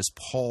neighbor, as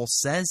Paul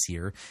says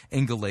here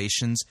in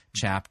Galatians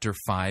chapter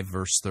 5,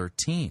 verse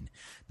 13.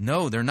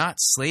 No, they're not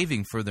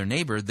slaving for their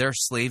neighbor, they're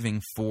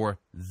slaving for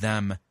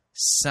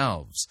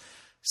themselves.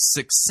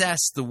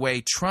 Success, the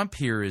way Trump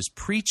here is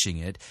preaching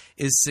it,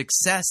 is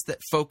success that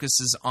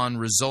focuses on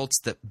results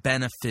that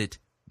benefit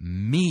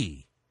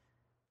me,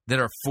 that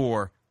are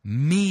for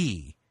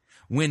me,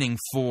 winning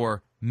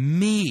for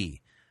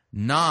me,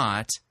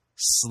 not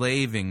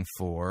slaving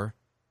for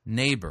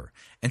neighbor.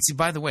 And see,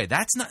 by the way,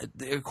 that's not,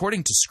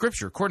 according to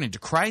Scripture, according to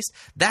Christ,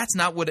 that's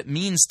not what it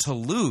means to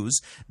lose.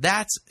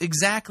 That's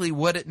exactly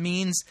what it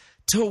means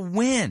to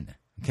win.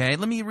 Okay,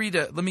 let me read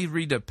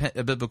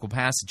a biblical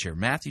passage here.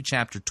 Matthew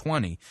chapter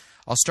 20.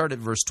 I'll start at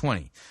verse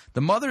 20.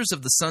 The mothers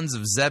of the sons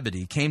of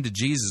Zebedee came to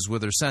Jesus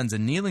with her sons,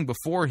 and kneeling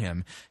before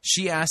him,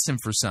 she asked him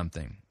for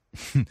something.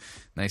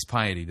 Nice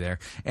piety there.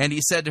 And he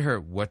said to her,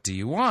 "What do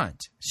you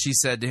want?" She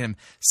said to him,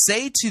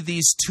 "Say to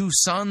these two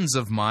sons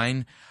of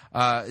mine,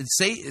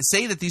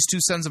 say that these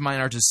two sons of mine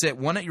are to sit,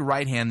 one at your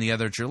right hand, the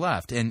other at your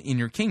left, and in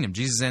your kingdom."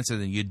 Jesus answered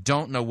them, "You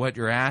don't know what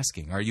you're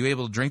asking. Are you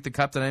able to drink the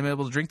cup that I'm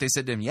able to drink?" They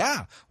said to him,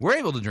 "Yeah, we're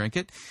able to drink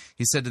it."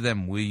 He said to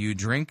them, "Will you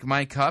drink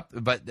my cup?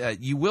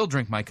 But you will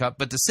drink my cup.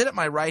 But to sit at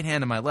my right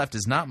hand and my left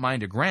is not mine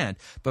to grant,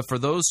 but for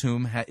those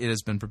whom it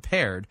has been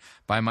prepared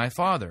by my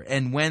Father."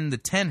 And when the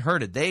 10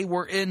 heard it, they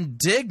were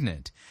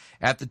indignant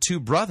at the two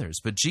brothers.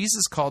 But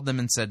Jesus called them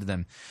and said to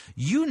them,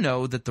 "You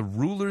know that the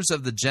rulers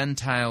of the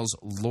Gentiles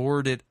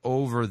lord it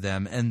over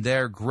them, and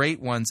their great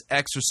ones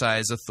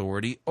exercise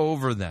authority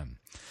over them.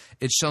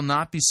 It shall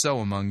not be so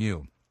among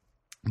you.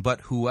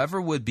 But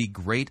whoever would be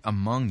great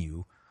among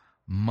you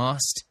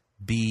must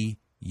be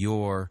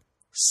your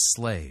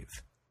slave,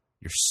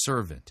 your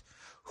servant.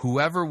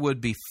 Whoever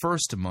would be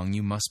first among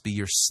you must be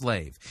your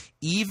slave,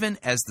 even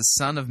as the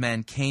Son of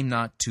Man came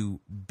not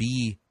to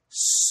be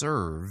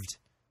served,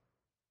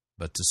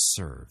 but to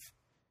serve,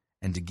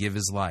 and to give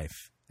his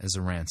life as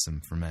a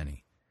ransom for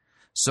many."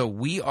 So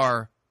we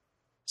are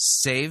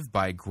saved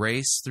by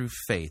grace through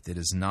faith. It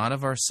is not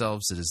of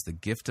ourselves, it is the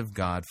gift of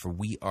God, for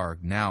we are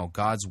now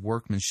God's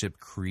workmanship,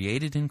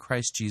 created in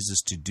Christ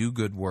Jesus to do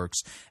good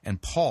works.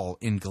 And Paul,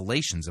 in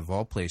Galatians, of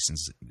all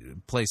places,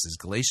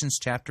 Galatians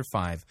chapter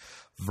 5,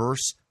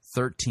 verse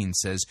 13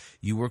 says,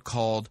 "You were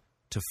called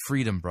to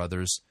freedom,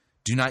 brothers.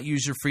 Do not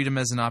use your freedom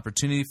as an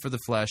opportunity for the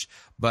flesh,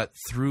 but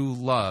through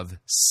love,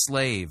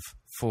 slave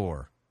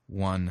for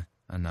one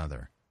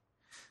another."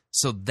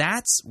 So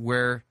that's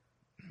where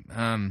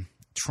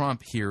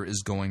Trump here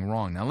is going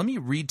wrong. Now, let me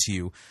read to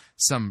you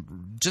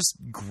some just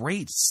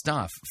great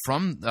stuff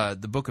from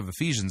the book of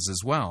Ephesians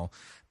as well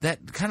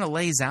that kind of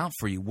lays out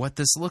for you what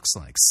this looks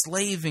like.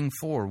 Slaving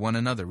for one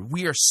another.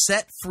 We are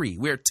set free.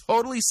 We are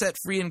totally set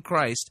free in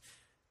Christ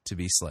to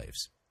be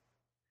slaves.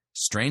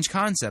 Strange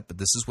concept, but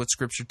this is what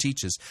Scripture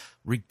teaches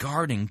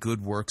regarding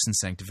good works and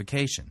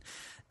sanctification.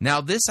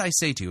 "Now this I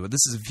say to you,"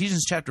 this is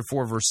Ephesians chapter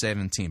 4, verse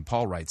 17,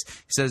 Paul writes,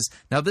 he says,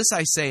 "Now this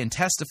I say and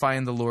testify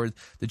in the Lord,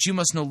 that you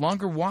must no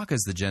longer walk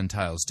as the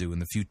Gentiles do in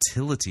the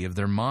futility of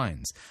their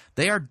minds.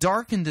 They are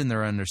darkened in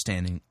their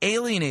understanding,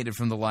 alienated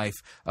from the life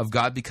of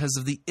God because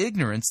of the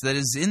ignorance that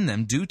is in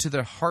them due to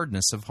their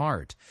hardness of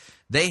heart.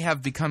 They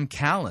have become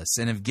callous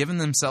and have given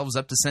themselves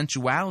up to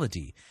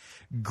sensuality,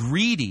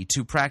 greedy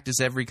to practice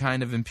every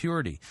kind of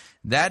impurity.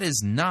 That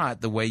is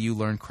not the way you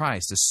learn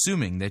Christ,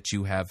 assuming that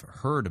you have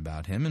heard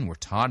about him and were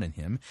taught in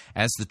him,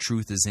 as the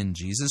truth is in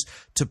Jesus,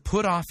 to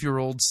put off your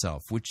old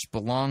self, which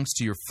belongs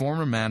to your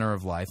former manner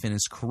of life and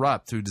is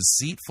corrupt through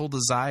deceitful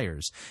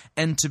desires,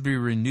 and to be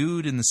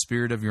renewed in the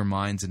spirit of your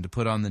minds, and to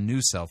put on the new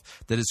self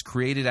that is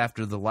created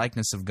after the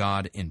likeness of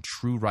God in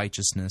true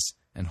righteousness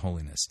and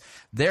holiness.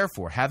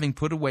 Therefore, having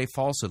put away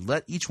falsehood,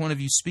 let each one of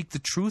you speak the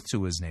truth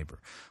to his neighbor,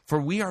 for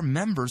we are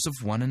members of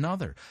one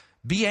another.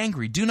 Be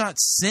angry, do not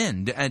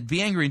sin.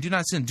 Be angry and do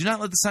not sin. Do not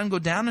let the sun go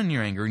down in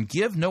your anger, and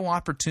give no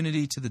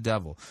opportunity to the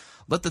devil.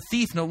 Let the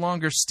thief no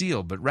longer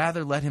steal, but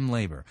rather let him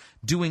labor,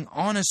 doing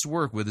honest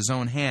work with his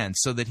own hands,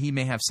 so that he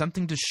may have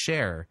something to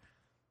share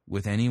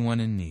with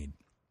anyone in need.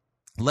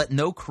 Let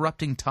no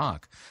corrupting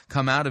talk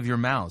come out of your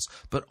mouths,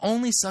 but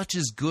only such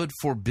as good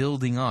for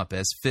building up,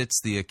 as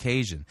fits the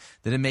occasion,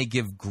 that it may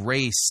give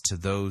grace to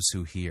those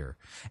who hear.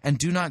 And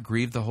do not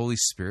grieve the Holy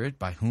Spirit,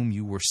 by whom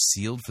you were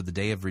sealed for the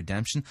day of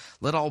redemption.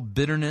 Let all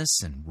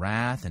bitterness and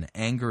wrath and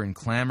anger and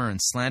clamor and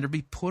slander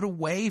be put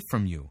away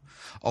from you,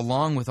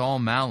 along with all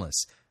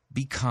malice.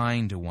 Be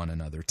kind to one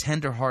another,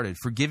 tender-hearted,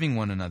 forgiving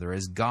one another,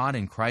 as God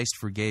in Christ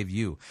forgave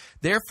you.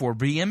 Therefore,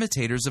 be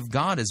imitators of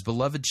God as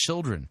beloved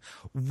children.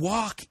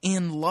 Walk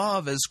in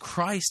love as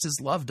Christ has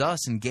loved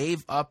us and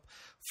gave up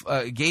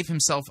gave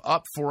himself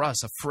up for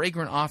us, a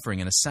fragrant offering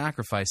and a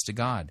sacrifice to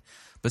God.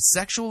 But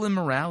sexual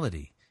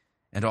immorality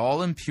and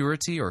all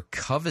impurity or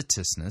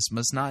covetousness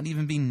must not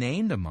even be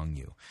named among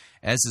you,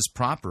 as is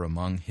proper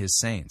among his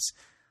saints.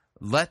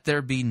 Let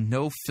there be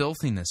no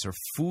filthiness or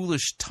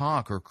foolish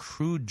talk or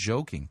crude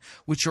joking,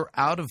 which are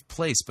out of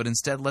place, but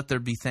instead let there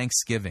be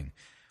thanksgiving.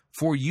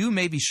 For you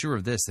may be sure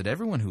of this, that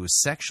everyone who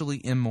is sexually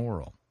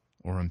immoral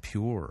or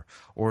impure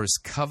or is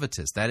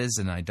covetous, that is,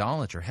 an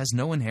idolater, has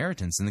no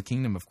inheritance in the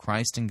kingdom of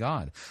Christ and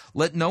God.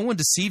 Let no one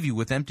deceive you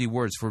with empty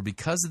words, for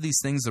because of these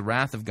things the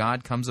wrath of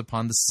God comes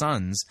upon the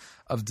sons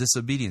of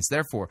disobedience.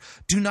 Therefore,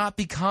 do not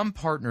become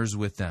partners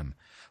with them.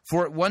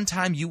 For at one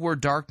time you were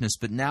darkness,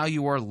 but now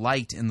you are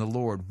light in the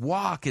Lord.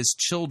 Walk as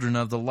children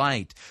of the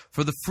light.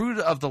 For the fruit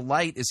of the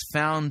light is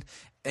found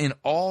in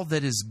all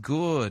that is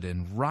good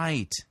and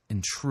right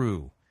and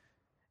true.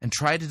 And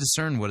try to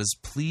discern what is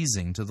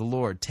pleasing to the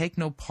Lord. Take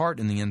no part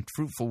in the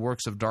unfruitful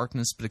works of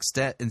darkness, but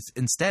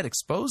instead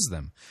expose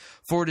them.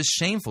 For it is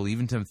shameful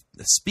even to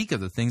speak of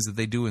the things that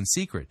they do in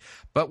secret.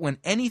 But when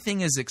anything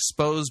is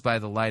exposed by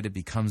the light, it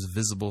becomes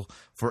visible.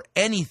 For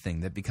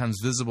anything that becomes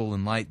visible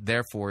in light,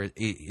 therefore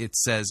it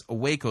says,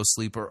 Awake, O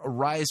sleeper,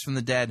 arise from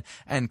the dead,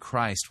 and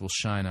Christ will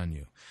shine on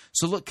you.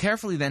 So look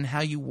carefully then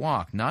how you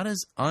walk, not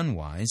as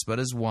unwise, but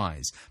as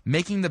wise,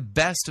 making the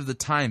best of the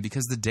time,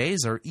 because the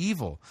days are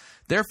evil.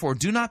 Therefore,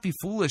 do not be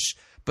foolish,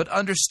 but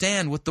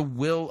understand what the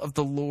will of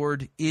the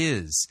Lord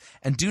is.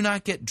 And do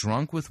not get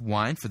drunk with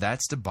wine, for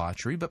that's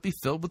debauchery, but be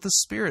filled with the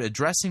Spirit,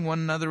 addressing one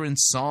another in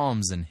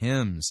psalms and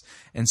hymns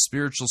and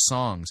spiritual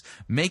songs,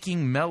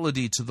 making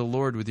melody to the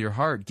Lord with your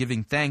heart,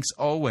 giving thanks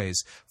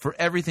always for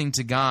everything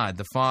to God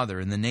the Father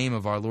in the name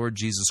of our Lord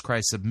Jesus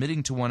Christ,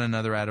 submitting to one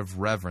another out of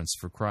reverence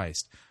for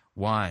Christ.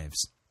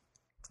 Wives,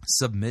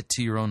 submit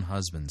to your own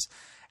husbands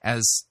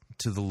as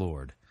to the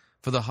Lord.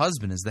 For the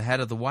husband is the head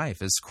of the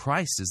wife, as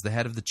Christ is the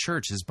head of the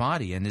church, his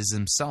body, and is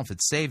himself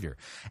its Savior.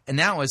 And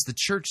now as the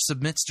church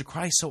submits to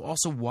Christ, so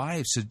also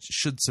wives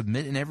should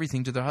submit in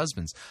everything to their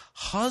husbands.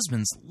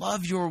 Husbands,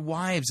 love your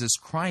wives as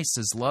Christ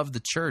has loved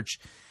the church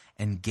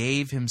and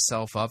gave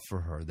himself up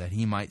for her, that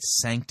he might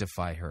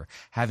sanctify her,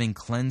 having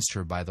cleansed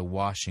her by the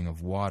washing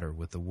of water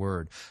with the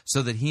word,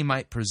 so that he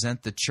might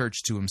present the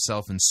church to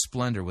himself in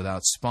splendor,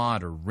 without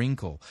spot or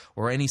wrinkle,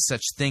 or any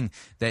such thing,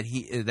 that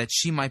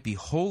she might be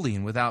holy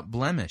and without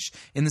blemish.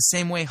 In the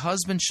same way,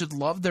 husbands should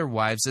love their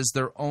wives as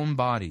their own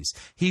bodies.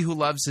 He who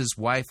loves his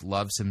wife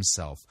loves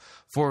himself.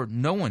 For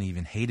no one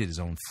even hated his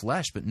own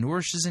flesh, but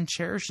nourishes and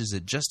cherishes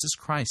it, just as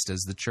Christ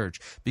does the church,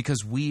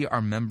 because we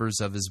are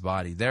members of his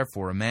body.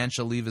 Therefore, a man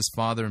shall leave his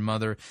father and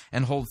mother,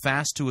 and hold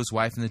fast to his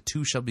wife, and the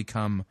two shall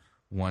become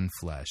one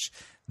flesh.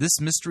 This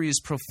mystery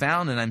is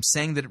profound, and I'm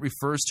saying that it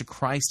refers to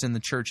Christ and the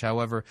church.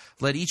 However,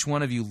 let each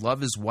one of you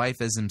love his wife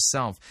as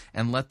himself,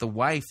 and let the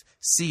wife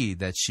see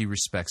that she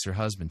respects her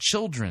husband.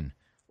 Children,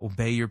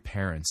 obey your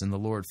parents in the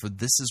Lord, for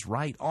this is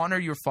right. Honor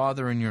your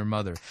father and your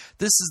mother.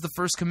 This is the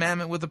first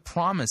commandment with a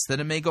promise, that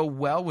it may go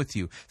well with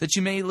you, that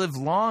you may live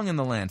long in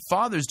the land.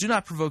 Fathers, do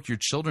not provoke your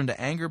children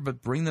to anger,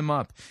 but bring them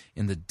up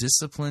in the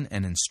discipline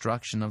and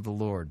instruction of the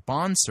Lord.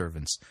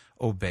 Bondservants,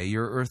 obey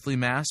your earthly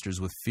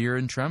masters with fear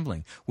and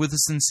trembling, with a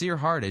sincere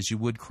heart as you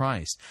would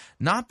Christ,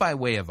 not by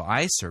way of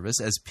eye service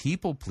as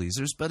people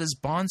pleasers, but as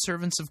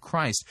bondservants of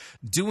Christ,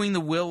 doing the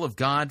will of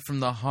God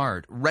from the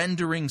heart,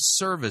 rendering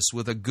service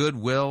with a good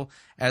will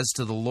as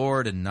to the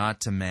Lord and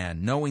not to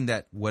man, knowing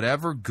that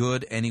whatever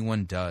good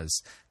anyone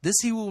does, this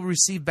he will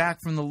receive back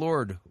from the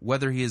Lord,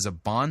 whether he is a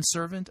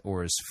bondservant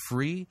or is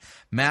free.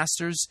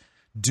 Masters,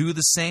 do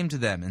the same to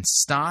them, and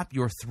stop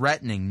your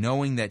threatening,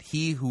 knowing that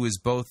he who is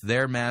both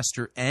their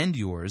master and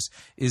yours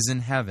is in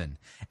heaven,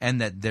 and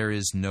that there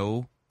is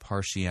no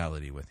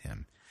partiality with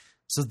him.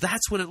 So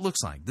that's what it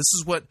looks like. This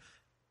is what,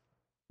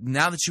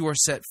 now that you are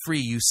set free,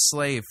 you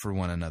slave for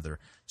one another,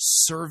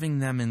 serving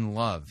them in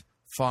love.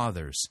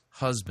 Fathers,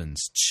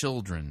 husbands,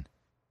 children,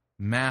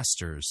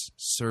 masters,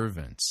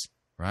 servants,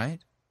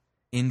 right?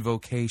 In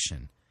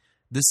vocation.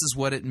 This is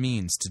what it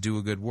means to do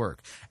a good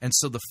work. And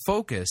so the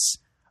focus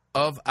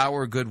of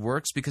our good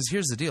works, because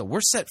here's the deal,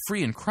 we're set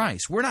free in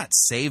Christ. We're not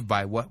saved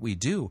by what we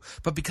do,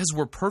 but because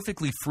we're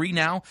perfectly free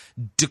now,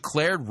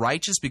 declared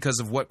righteous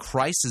because of what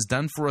Christ has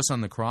done for us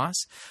on the cross,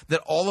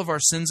 that all of our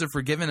sins are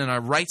forgiven and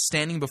our right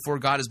standing before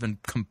God has been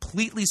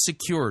completely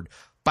secured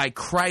by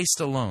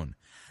Christ alone.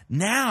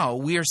 Now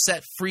we are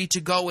set free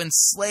to go and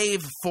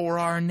slave for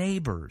our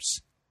neighbors.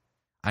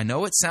 I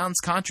know it sounds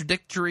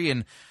contradictory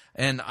and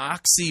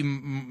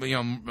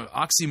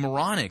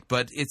oxymoronic,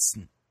 but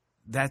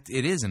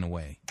it is in a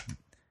way.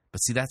 But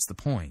see, that's the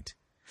point.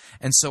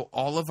 And so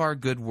all of our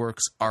good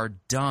works are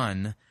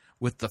done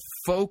with the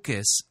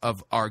focus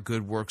of our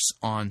good works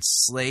on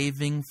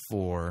slaving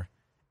for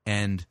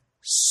and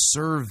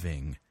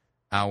serving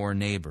our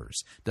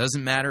neighbors.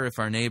 Doesn't matter if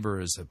our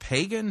neighbor is a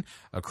pagan,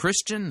 a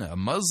Christian, a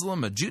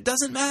Muslim, a Jew.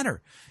 Doesn't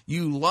matter.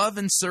 You love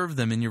and serve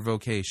them in your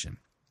vocation.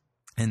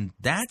 And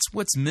that's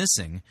what's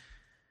missing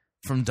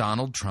from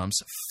Donald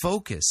Trump's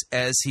focus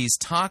as he's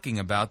talking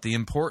about the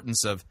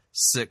importance of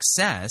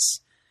success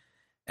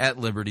at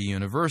Liberty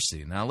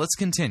University. Now, let's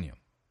continue.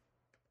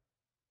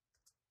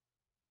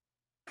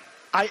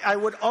 I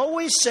would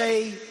always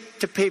say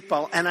to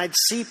people, and I'd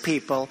see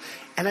people,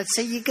 and I'd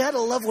say, you got to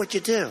love what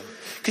you do.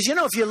 Because,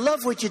 if you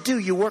love what you do,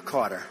 you work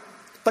harder.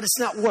 But it's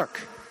not work.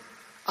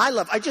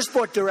 I just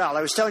bought Durrell.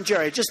 I was telling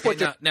Jerry, I just bought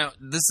Durrell. Now,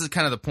 this is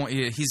kind of the point.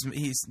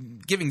 He's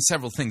giving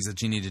several things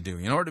that you need to do.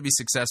 In order to be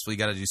successful, you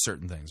got to do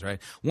certain things, right?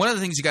 One of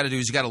the things you got to do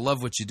is you got to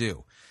love what you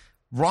do.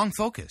 Wrong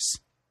focus.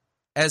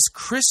 As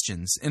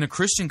Christians, in a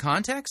Christian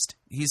context,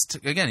 he's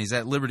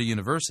at Liberty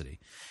University.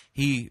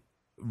 He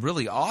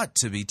really ought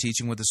to be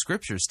teaching what the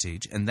Scriptures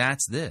teach, and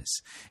that's this.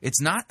 It's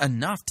not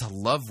enough to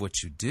love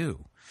what you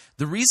do.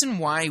 The reason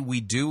why we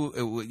do,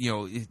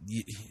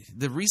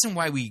 the reason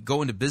why we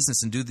go into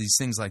business and do these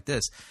things like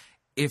this,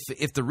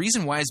 if the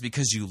reason why is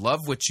because you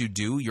love what you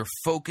do, your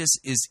focus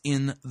is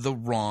in the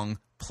wrong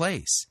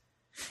place.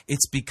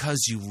 It's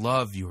because you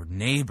love your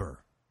neighbor,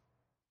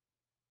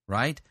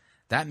 right?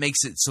 That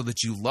makes it so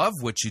that you love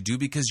what you do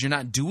because you're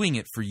not doing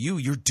it for you.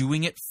 You're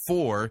doing it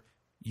for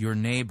your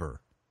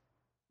neighbor.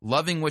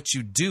 Loving what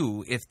you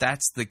do, if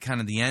that's the kind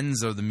of the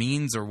ends or the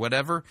means or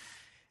whatever,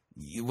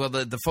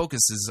 the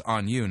focus is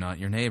on you, not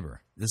your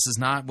neighbor. This is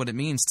not what it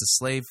means to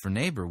slave for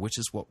neighbor, which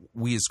is what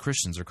we as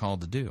Christians are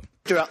called to do.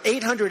 There are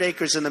 800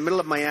 acres in the middle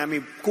of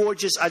Miami,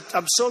 gorgeous.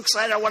 I'm so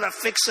excited. I want to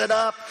fix it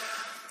up.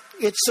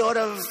 It's sort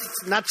of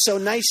not so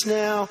nice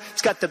now.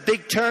 It's got the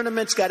big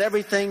tournaments, got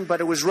everything, but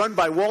it was run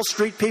by Wall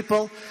Street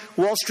people.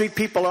 Wall Street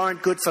people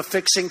aren't good for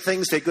fixing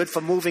things. They're good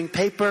for moving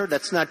paper.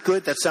 That's not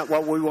good. That's not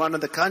what we want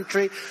in the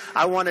country.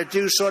 I want to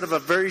do sort of a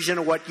version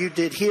of what you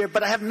did here,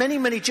 but I have many,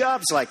 many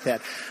jobs like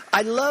that.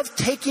 I love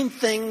taking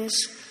things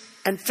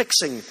and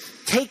fixing,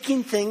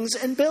 taking things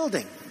and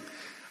building.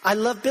 I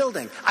love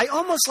building. I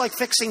almost like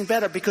fixing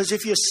better because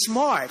if you're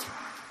smart,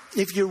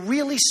 if you're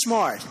really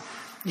smart,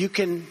 you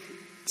can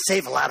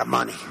save a lot of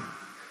money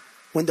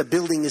when the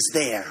building is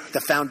there.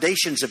 The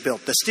foundations are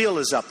built, the steel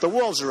is up, the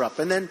walls are up.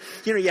 And then,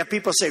 you have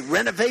people say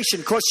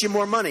renovation costs you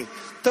more money.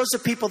 Those are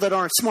people that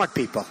aren't smart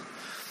people.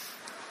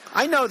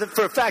 I know that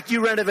for a fact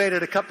you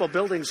renovated a couple of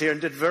buildings here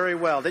and did very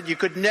well that you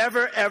could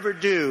never, ever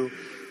do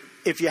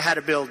if you had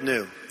to build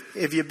new.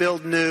 If you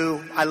build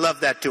new, I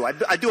love that too.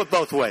 I do it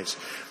both ways.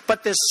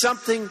 But there's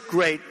something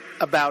great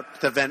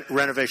about the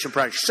renovation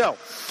project. So,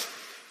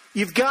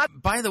 you've got...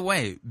 By the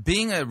way,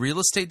 being a real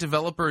estate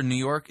developer in New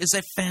York is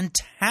a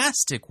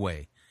fantastic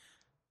way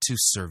to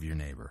serve your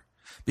neighbor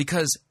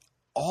because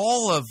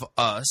all of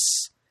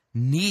us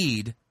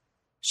need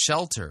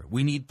shelter.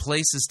 We need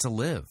places to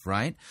live,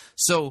 right?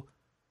 So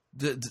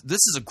this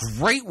is a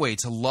great way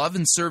to love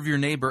and serve your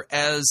neighbor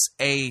as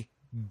a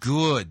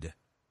good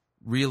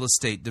real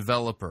estate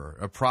developer,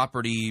 a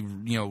property,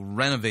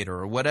 renovator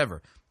or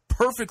whatever.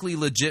 Perfectly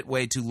legit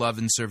way to love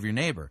and serve your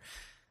neighbor.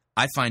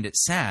 I find it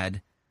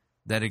sad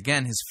that,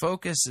 again, his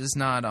focus is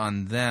not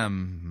on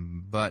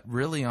them, but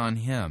really on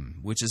him,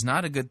 which is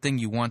not a good thing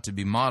you want to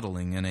be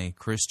modeling in a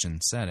Christian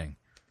setting.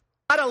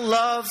 You've got to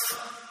love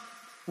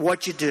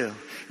what you do.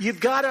 You've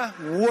got to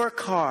work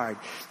hard.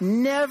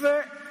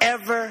 Never,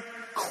 ever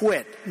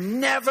quit.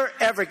 Never,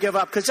 ever give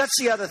up, because that's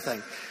the other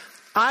thing.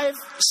 I've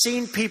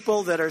seen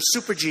people that are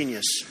super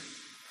genius,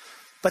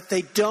 but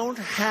they don't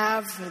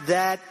have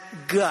that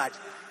gut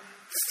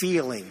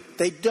feeling.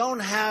 They don't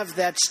have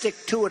that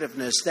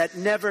stick-to-itiveness, that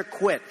never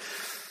quit.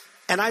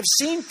 And I've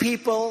seen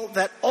people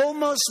that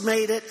almost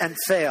made it and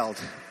failed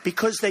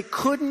because they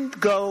couldn't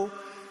go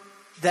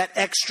that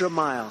extra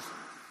mile.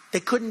 They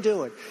couldn't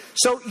do it.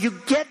 So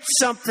you get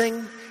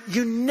something,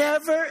 you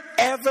never,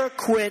 ever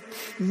quit,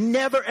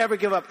 never, ever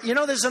give up.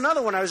 There's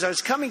another one. I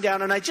was coming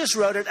down and I just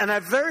wrote it, and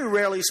I've very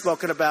rarely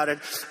spoken about it.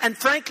 And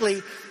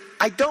frankly,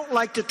 I don't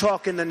like to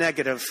talk in the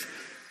negative.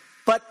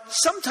 But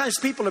sometimes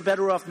people are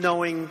better off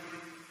knowing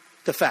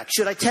the fact.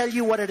 Should I tell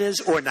you what it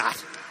is or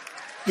not?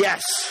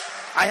 Yes.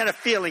 I had a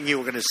feeling you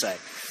were going to say.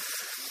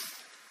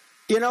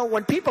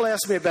 When people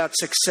ask me about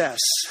success,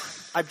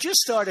 I've just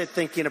started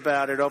thinking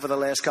about it over the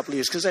last couple of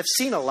years because I've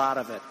seen a lot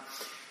of it.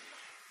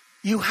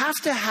 You have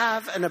to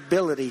have an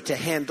ability to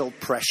handle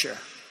pressure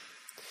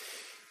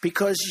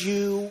because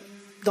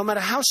no matter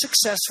how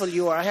successful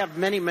you are, I have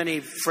many, many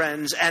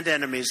friends and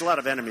enemies, a lot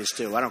of enemies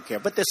too, I don't care,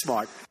 but they're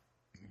smart.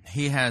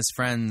 He has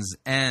friends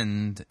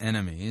and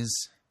enemies,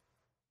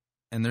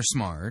 and they're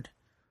smart.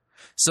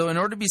 So in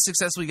order to be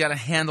successful, you got to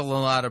handle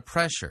a lot of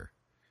pressure.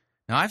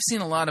 Now, I've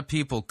seen a lot of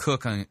people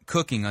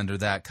cooking under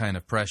that kind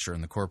of pressure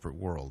in the corporate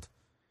world.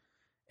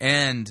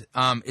 And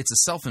it's a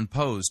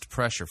self-imposed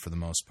pressure for the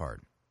most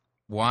part.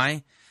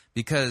 Why?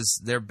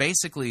 Because they're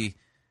basically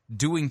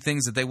doing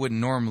things that they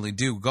wouldn't normally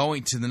do,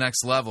 going to the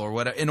next level or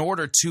whatever, in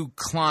order to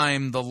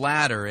climb the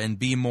ladder and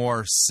be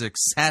more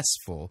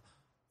successful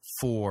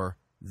for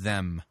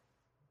themselves.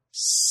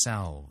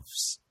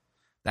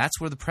 That's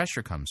where the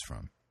pressure comes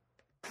from.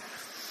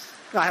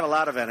 I have a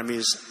lot of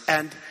enemies,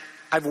 and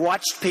I've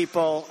watched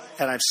people,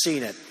 and I've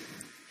seen it.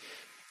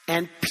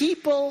 And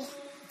people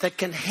that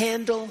can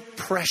handle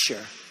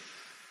pressure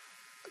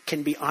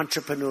can be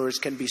entrepreneurs,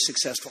 can be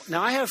successful.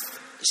 Now, I have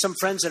some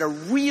friends that are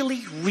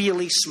really,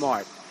 really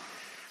smart.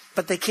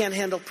 but they can't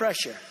handle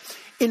pressure.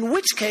 In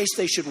which case,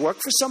 they should work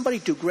for somebody,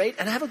 do great,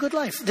 and have a good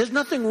life. There's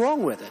nothing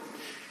wrong with it.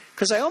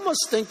 Because I almost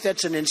think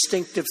that's an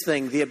instinctive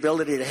thing, the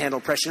ability to handle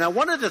pressure. Now,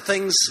 one of the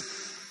things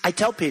I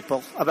tell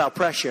people about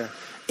pressure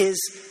is,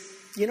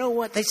 you know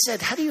what? They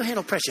said, how do you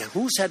handle pressure?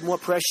 Who's had more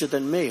pressure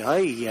than me?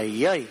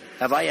 Ay.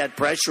 Have I had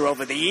pressure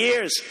over the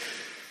years?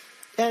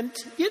 And,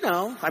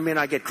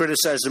 I get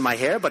criticized in my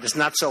hair, but it's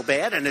not so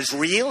bad, and it's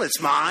real, it's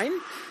mine.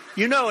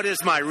 You know it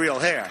is my real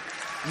hair.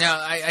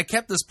 Now, I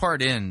kept this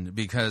part in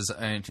because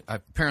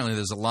apparently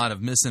there's a lot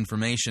of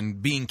misinformation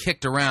being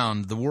kicked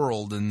around the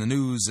world and the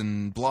news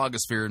and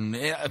blogosphere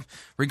and,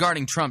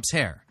 regarding Trump's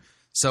hair.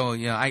 So,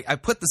 I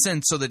put this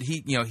in so that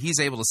he's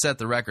able to set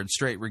the record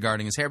straight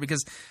regarding his hair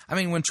because,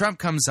 when Trump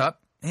comes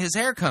up, his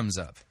hair comes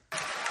up.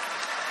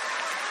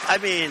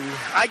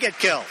 I get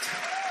killed.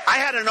 I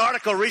had an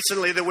article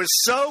recently that was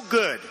so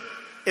good.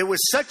 It was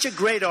such a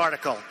great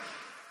article.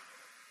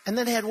 And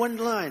then it had one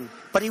line,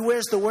 but he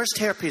wears the worst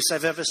hairpiece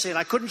I've ever seen.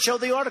 I couldn't show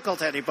the article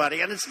to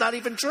anybody, and it's not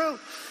even true.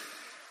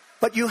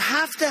 But you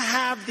have to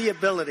have the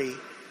ability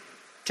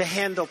to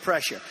handle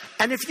pressure.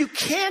 And if you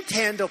can't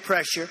handle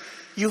pressure,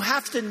 you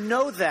have to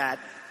know that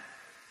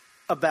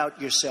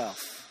about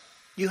yourself.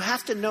 You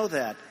have to know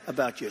that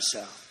about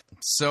yourself.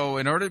 So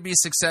in order to be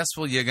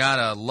successful, you got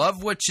to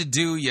love what you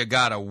do. You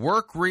got to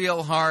work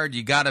real hard.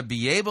 You got to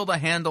be able to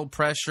handle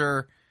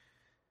pressure.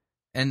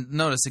 And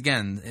notice,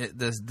 again,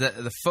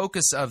 the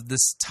focus of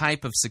this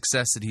type of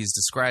success that he's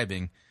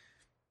describing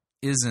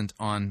isn't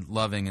on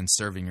loving and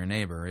serving your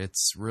neighbor.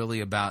 It's really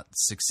about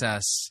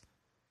success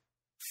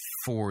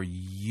for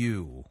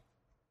you.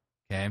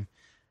 Okay?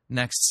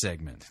 Next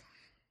segment.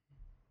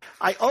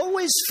 I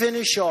always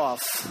finish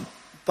off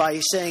by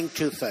saying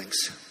two things.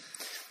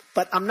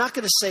 But I'm not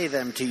going to say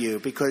them to you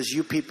because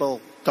you people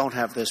don't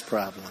have this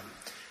problem.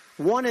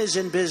 One is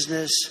in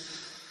business,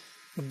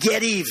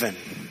 get even.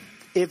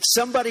 If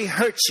somebody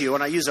hurts you,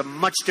 and I use a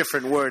much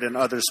different word in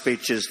other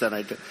speeches than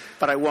I do,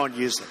 but I won't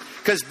use it.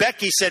 Because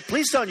Becky said,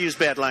 please don't use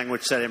bad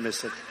language, said I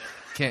missed it.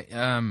 Okay,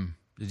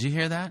 did you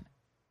hear that?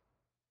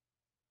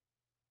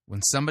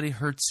 When somebody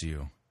hurts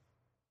you,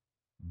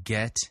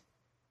 get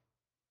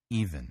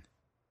even.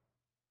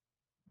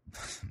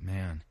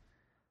 Man,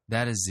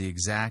 that is the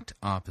exact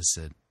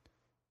opposite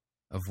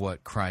of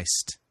what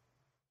Christ's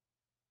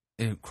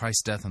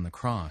death on the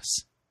cross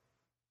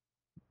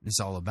is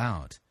all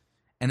about.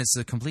 And it's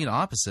the complete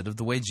opposite of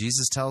the way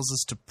Jesus tells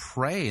us to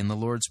pray in the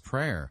Lord's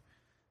Prayer.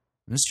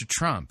 Mr.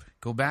 Trump,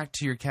 go back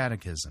to your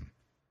catechism.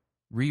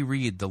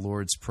 Reread the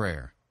Lord's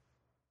Prayer.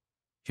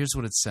 Here's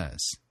what it says.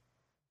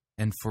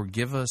 And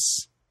forgive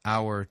us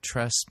our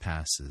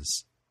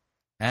trespasses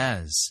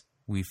as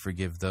we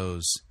forgive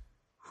those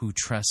who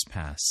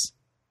trespass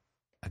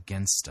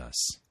against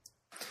us.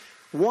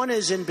 One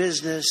is in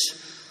business,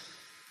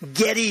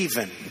 get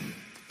even.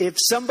 If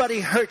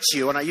somebody hurts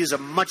you, and I use a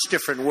much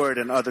different word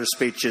in other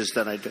speeches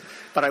than I do,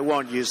 but I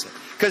won't use it.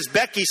 Because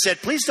Becky said,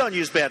 please don't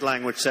use bad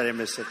language, said I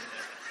missed it.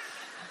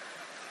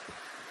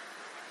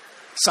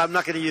 So I'm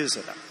not going to use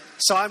it.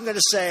 So I'm going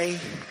to say,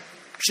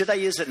 should I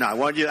use it? No, I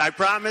won't use it. I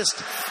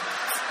promised.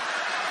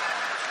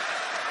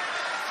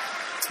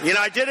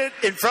 I did it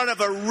in front of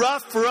a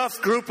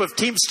rough group of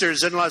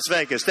Teamsters in Las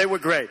Vegas. They were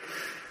great.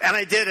 And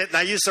I did it, and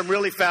I used some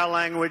really foul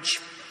language.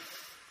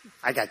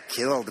 I got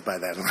killed by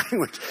that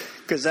language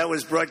because that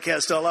was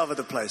broadcast all over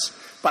the place.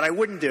 But I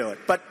wouldn't do it.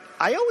 But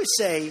I always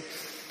say,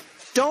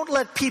 don't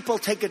let people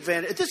take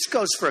advantage. This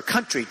goes for a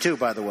country, too,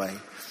 by the way.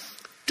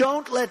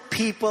 Don't let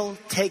people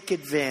take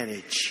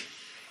advantage.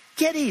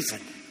 Get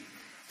even.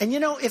 And,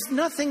 if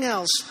nothing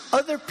else,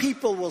 other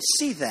people will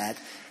see that,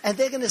 and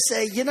they're going to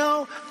say,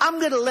 I'm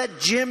going to let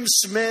Jim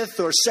Smith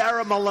or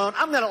Sarah Malone,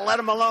 I'm going to let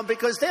them alone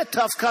because they're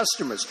tough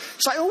customers.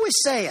 So I always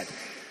say it.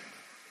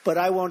 But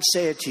I won't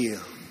say it to you.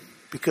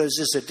 Because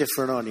this is a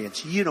different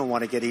audience. You don't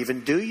want to get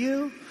even, do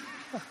you?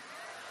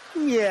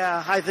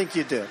 Yeah, I think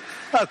you do.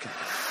 Okay.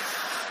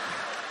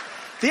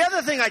 The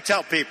other thing I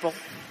tell people,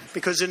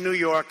 because in New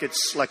York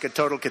it's like a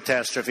total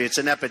catastrophe, it's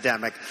an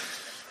epidemic.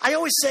 I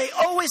always say,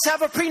 always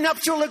have a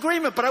prenuptial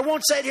agreement, but I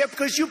won't say it here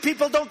because you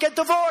people don't get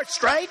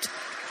divorced, right?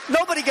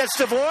 Nobody gets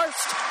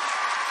divorced.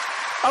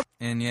 Okay.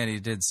 And yet he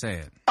did say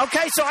it.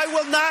 Okay, so I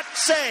will not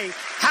say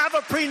have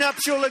a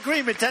prenuptial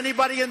agreement to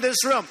anybody in this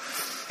room.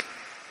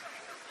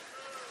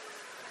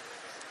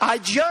 I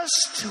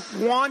just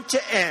want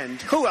to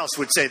end. Who else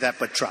would say that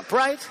but Trump,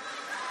 right?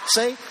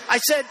 See? I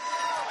said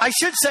I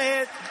should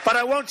say it, but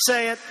I won't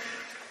say it.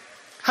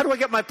 How do I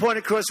get my point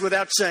across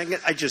without saying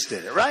it? I just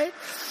did it, right?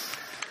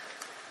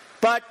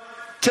 But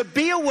to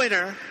be a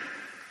winner,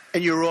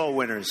 and you're all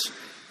winners,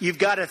 you've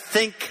got to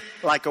think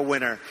like a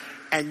winner.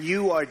 And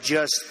you are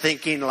just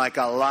thinking like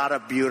a lot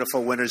of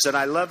beautiful winners. And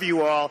I love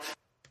you all.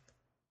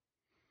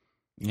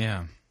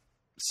 Yeah.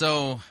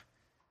 So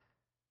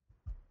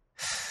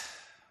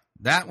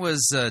that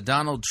was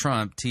Donald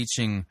Trump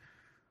teaching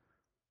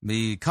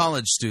the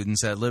college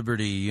students at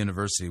Liberty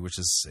University, which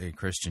is a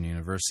Christian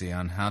university,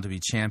 on how to be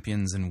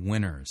champions and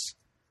winners.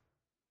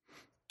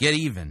 Get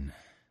even.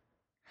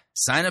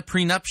 Sign a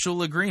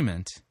prenuptial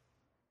agreement.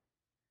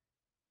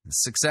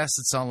 Success,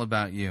 it's all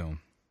about you.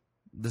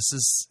 This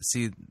is,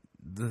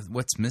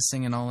 what's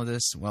missing in all of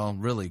this? Well,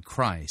 really,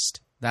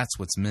 Christ. That's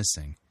what's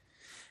missing.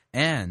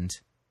 And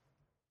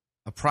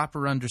a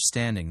proper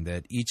understanding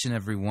that each and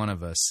every one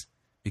of us,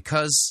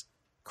 because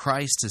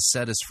Christ has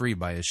set us free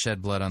by his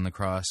shed blood on the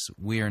cross,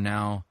 we are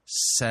now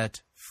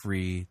set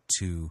free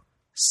to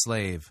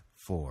slave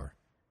for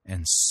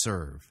and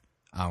serve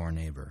our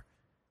neighbor.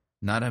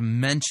 Not a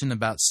mention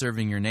about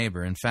serving your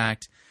neighbor. In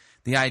fact,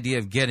 the idea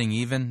of getting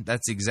even,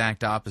 that's the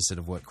exact opposite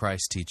of what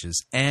Christ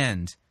teaches.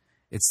 And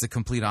it's the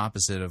complete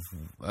opposite of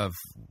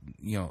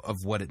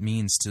what it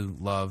means to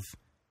love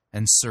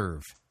and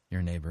serve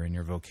your neighbor in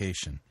your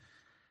vocation.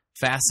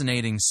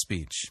 Fascinating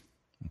speech.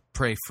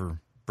 Pray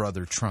for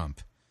Brother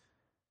Trump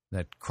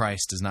that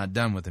Christ is not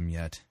done with him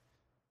yet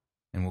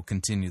and will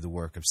continue the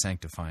work of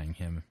sanctifying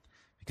him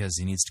because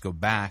he needs to go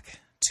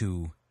back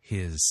to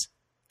his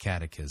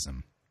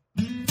catechism.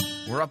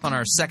 We're up on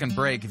our second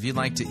break. If you'd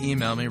like to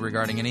email me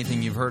regarding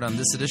anything you've heard on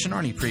this edition or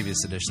any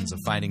previous editions of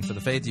Fighting for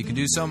the Faith, you can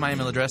do so. My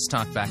email address,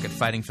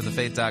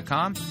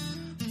 talkback@fightingforthefaith.com.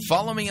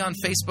 Follow me on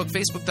Facebook,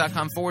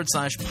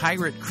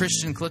 facebook.com/Pirate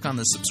Christian. Click on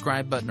the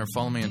subscribe button or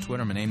follow me on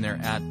Twitter. My name there,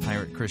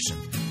 @Pirate Christian.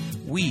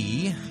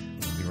 We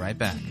will be right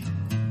back.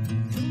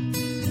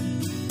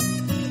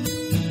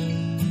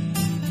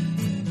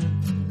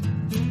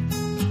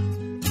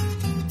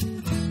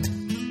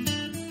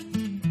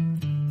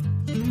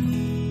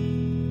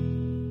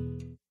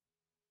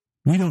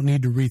 We don't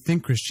need to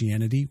rethink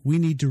Christianity. We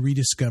need to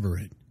rediscover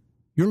it.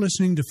 You're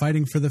listening to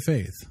Fighting for the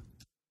Faith.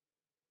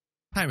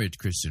 Pirate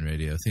Christian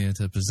Radio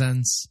Theater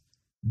presents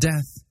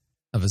Death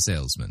of a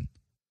Salesman.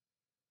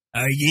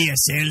 Are ye a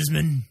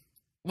salesman?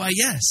 Why,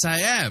 yes, I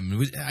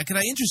am. Can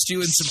I interest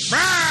you in some...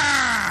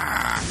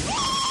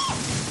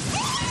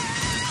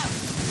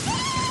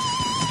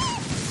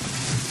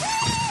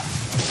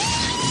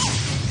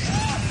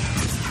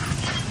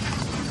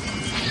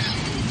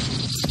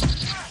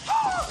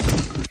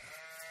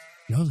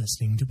 You're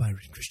listening to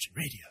Pirate Christian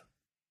Radio.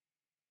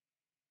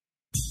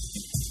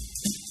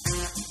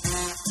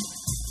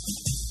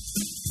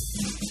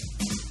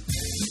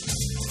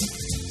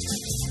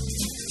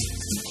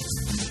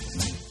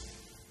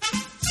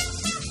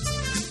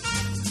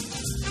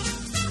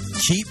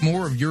 Keep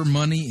more of your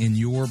money in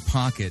your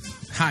pocket.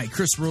 Hi,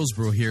 Chris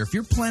Roseborough here. If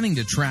you're planning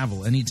to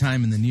travel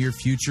anytime in the near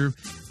future,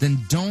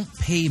 then don't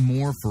pay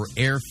more for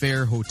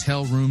airfare,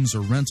 hotel rooms,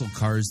 or rental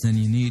cars than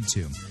you need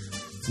to.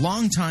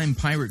 Longtime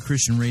Pirate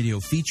Christian Radio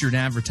featured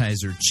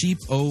advertiser Cheap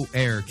O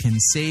Air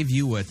can save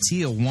you a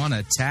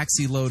Tijuana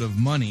taxi load of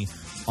money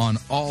on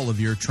all of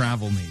your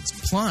travel needs.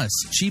 Plus,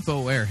 Cheap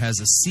O Air has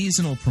a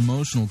seasonal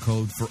promotional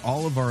code for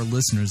all of our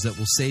listeners that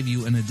will save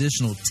you an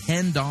additional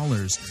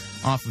 $10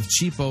 off of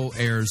Cheap O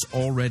Air's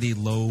already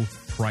low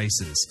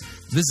prices.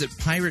 Visit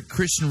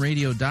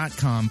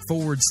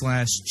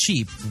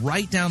piratechristianradio.com/cheap.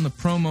 Write down the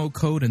promo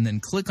code and then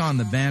click on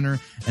the banner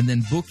and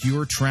then book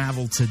your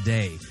travel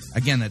today.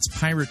 Again, that's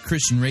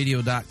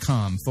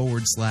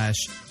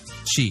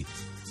piratechristianradio.com/cheap.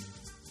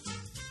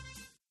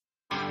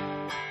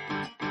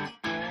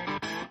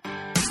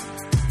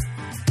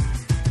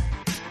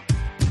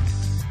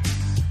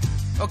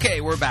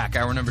 Okay, we're back.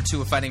 Hour number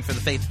 2 of Fighting for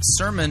the Faith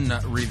sermon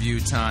review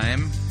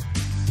time.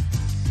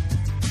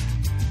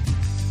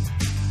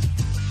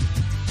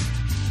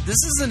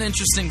 This is an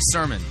interesting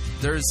sermon.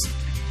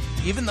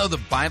 Even though the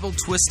Bible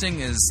twisting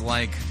is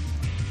like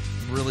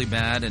really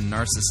bad and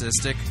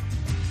narcissistic,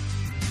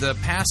 the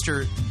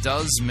pastor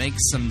does make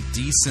some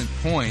decent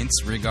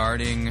points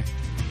regarding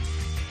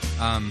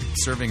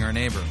serving our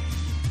neighbor.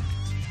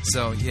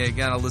 So, yeah, you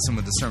gotta listen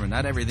with the sermon.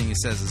 Not everything he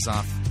says is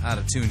out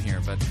of tune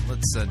here, but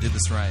let's do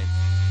this right.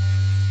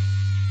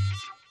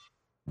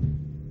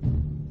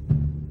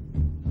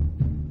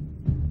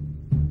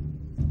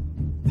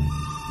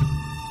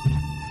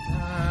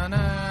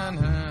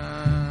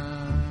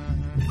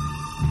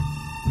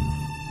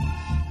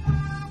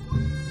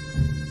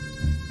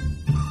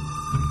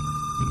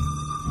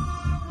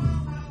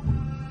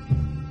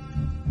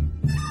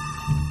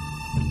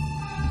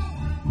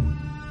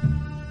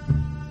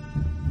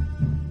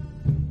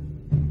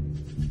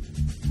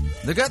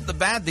 The good, the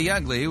bad, the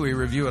ugly, we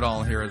review it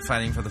all here at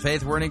Fighting for the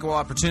Faith. We're an equal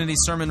opportunity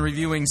sermon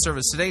reviewing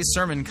service. Today's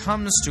sermon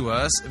comes to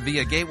us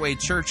via Gateway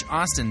Church,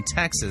 Austin,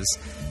 Texas.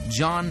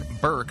 John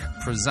Burke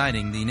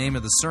presiding. The name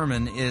of the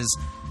sermon is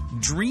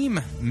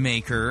Dream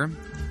Maker,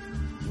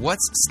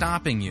 What's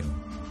Stopping You?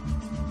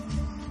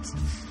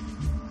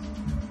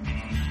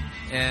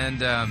 And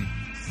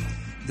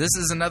this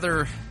is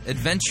another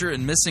adventure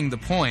in missing the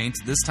point,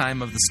 this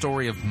time of the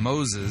story of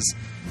Moses.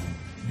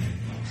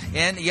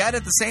 And yet,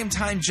 at the same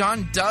time,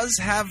 John does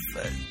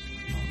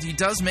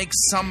make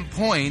some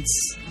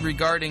points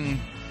regarding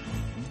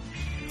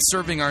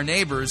serving our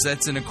neighbors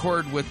that's in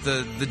accord with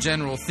the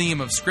general theme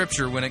of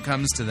Scripture when it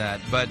comes to that.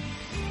 But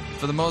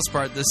for the most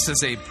part, this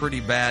is a pretty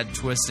bad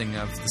twisting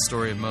of the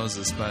story of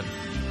Moses. But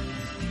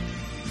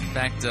in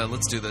fact,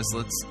 let's do this.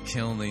 Let's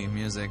kill the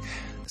music.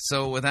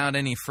 So without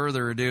any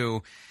further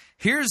ado,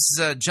 here's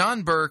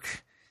John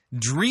Burke,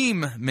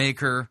 Dream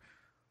Maker,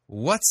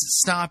 What's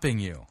Stopping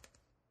You?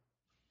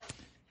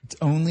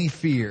 It's only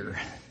fear.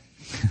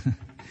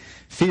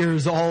 Fear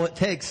is all it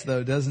takes,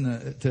 though, doesn't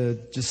it, to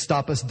just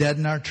stop us dead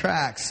in our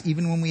tracks,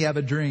 even when we have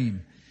a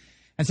dream.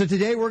 And so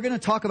today we're going to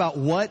talk about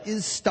what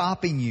is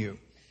stopping you.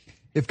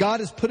 If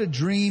God has put a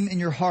dream in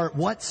your heart,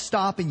 what's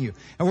stopping you?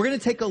 And we're going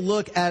to take a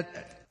look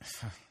at...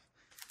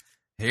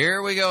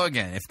 Here we go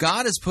again. If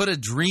God has put a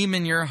dream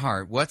in your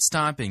heart, what's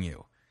stopping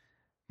you?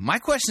 My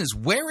question is,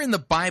 where in the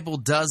Bible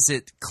does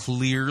it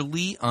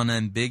clearly,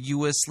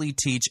 unambiguously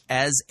teach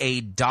as a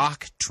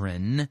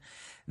doctrine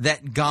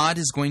that God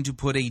is going to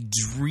put a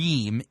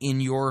dream in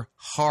your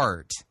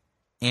heart?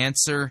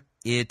 Answer,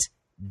 it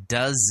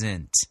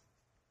doesn't.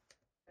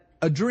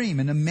 A dream,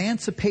 an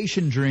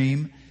emancipation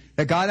dream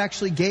that God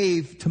actually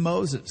gave to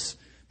Moses.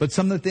 But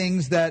some of the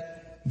things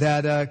that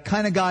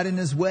kind of got in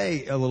his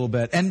way a little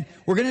bit. And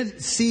we're going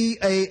to see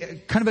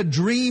a kind of a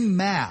dream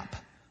map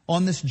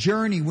on this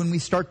journey when we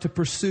start to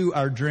pursue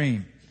our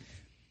dream.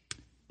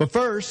 But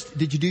first,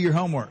 did you do your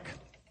homework?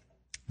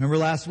 Remember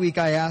last week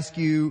I asked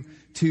you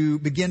to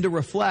begin to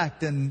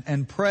reflect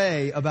and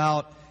pray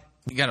about...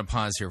 You got to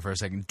pause here for a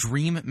second.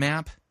 Dream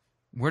map?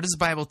 Where does the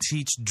Bible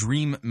teach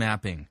dream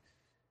mapping?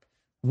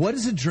 What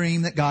is a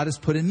dream that God has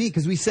put in me?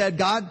 Because we said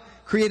God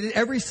created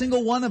every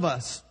single one of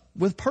us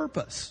with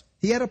purpose.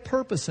 He had a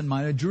purpose in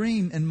mind, a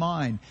dream in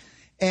mind.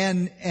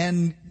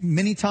 And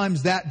many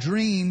times that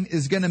dream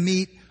is going to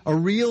meet a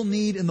real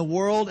need in the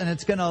world, and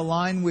it's going to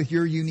align with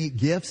your unique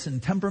gifts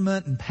and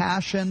temperament and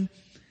passion.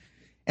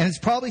 And it's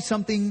probably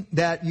something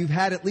that you've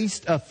had at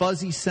least a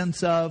fuzzy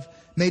sense of,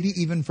 maybe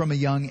even from a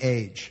young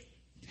age.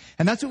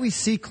 And that's what we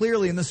see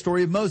clearly in the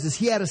story of Moses.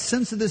 He had a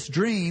sense of this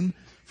dream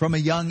from a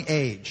young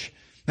age.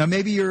 Now,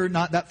 maybe you're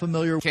not that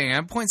familiar. Okay,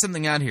 I'll point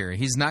something out here.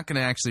 He's not going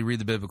to actually read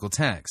the biblical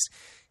text.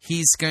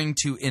 He's going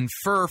to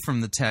infer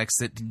from the text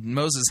that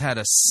Moses had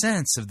a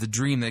sense of the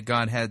dream that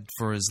God had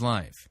for his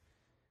life.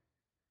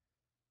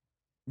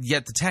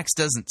 Yet the text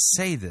doesn't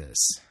say this.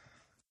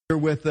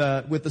 With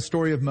the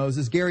story of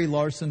Moses, Gary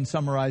Larson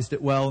summarized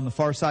it well in the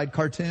Far Side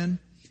cartoon.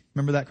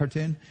 Remember that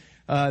cartoon?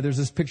 There's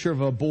this picture of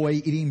a boy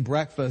eating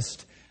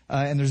breakfast,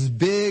 and there's this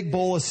big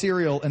bowl of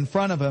cereal in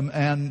front of him,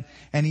 and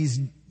he's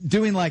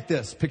doing like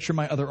this. Picture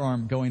my other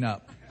arm going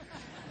up.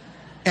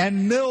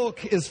 And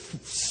milk is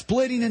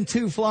splitting in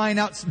two, flying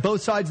out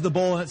both sides of the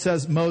bowl, and it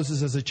says,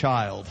 Moses as a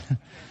child.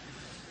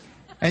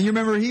 And you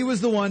remember, he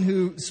was the one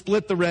who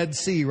split the Red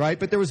Sea, right?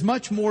 But there was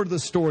much more to the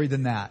story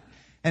than that.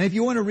 And if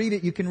you want to read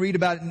it, you can read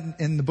about it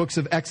in the books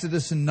of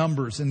Exodus and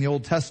Numbers in the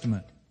Old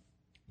Testament.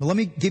 But let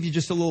me give you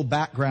just a little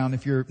background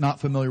if you're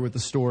not familiar with the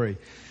story.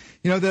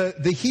 You know,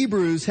 the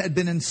Hebrews had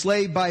been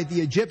enslaved by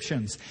the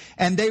Egyptians,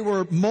 and they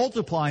were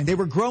multiplying. They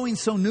were growing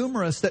so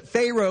numerous that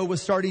Pharaoh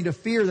was starting to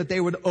fear that they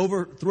would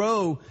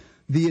overthrow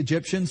the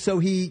Egyptians. So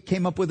he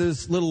came up with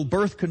his little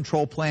birth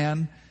control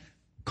plan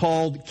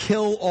called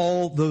Kill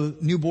All the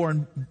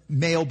Newborn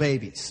Male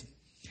Babies.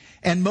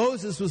 And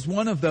Moses was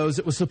one of those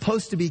that was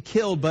supposed to be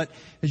killed, but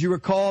as you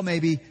recall,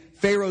 maybe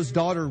Pharaoh's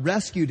daughter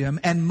rescued him,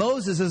 and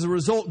Moses, as a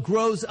result,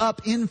 grows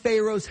up in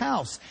Pharaoh's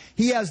house.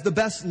 He has the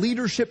best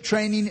leadership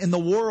training in the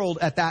world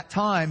at that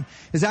time,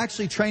 is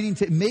actually training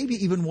to maybe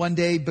even one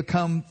day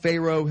become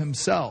Pharaoh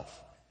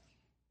himself.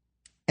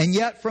 And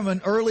yet, from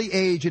an early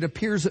age, it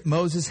appears that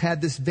Moses had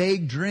this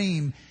vague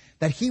dream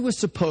that he was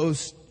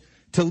supposed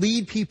to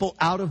lead people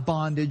out of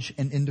bondage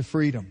and into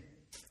freedom.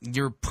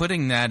 You're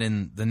putting that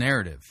in the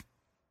narrative.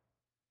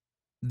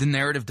 The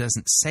narrative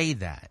doesn't say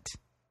that.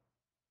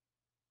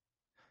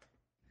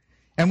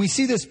 And we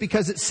see this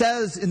because it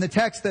says in the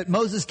text that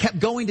Moses kept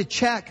going to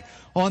check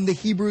on the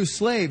Hebrew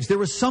slaves. There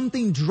was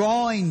something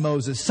drawing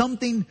Moses,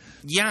 something...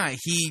 Yeah,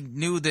 he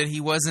knew that he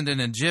wasn't an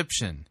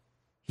Egyptian.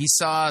 He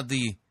saw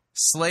the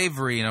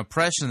slavery and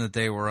oppression that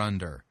they were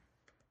under.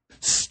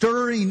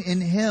 Stirring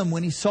in him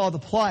when he saw the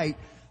plight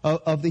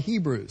of the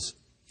Hebrews.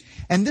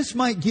 And this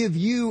might give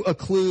you a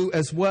clue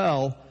as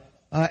well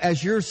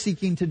as you're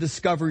seeking to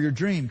discover your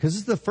dream. Because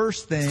this is the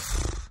first thing...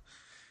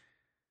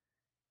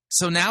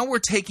 So now we're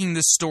taking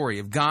this story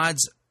of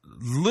God's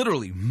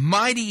literally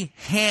mighty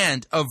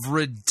hand of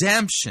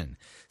redemption,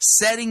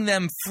 setting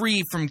them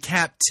free from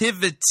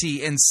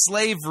captivity and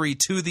slavery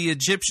to the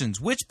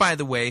Egyptians, which, by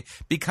the way,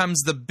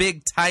 becomes the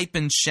big type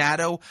and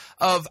shadow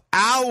of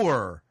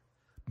our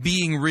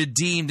being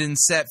redeemed and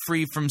set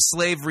free from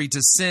slavery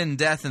to sin,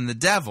 death, and the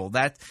devil.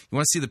 That you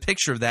want to see the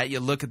picture of that, you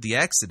look at the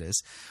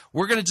Exodus.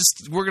 We're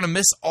gonna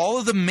miss all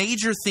of the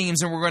major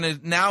themes, and we're gonna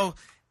now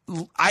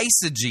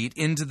eisegete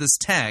into this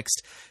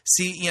text.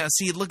 See,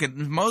 look at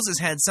Moses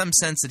had some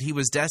sense that he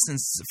was destined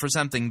for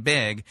something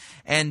big,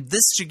 and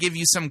this should give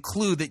you some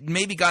clue that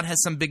maybe God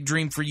has some big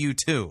dream for you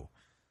too.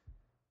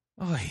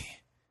 Oy,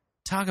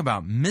 talk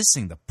about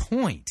missing the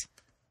point.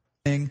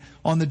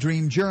 On the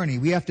dream journey,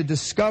 we have to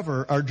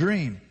discover our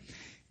dream.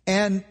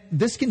 And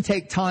this can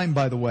take time,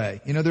 by the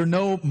way. You know, there are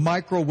no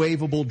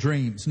microwavable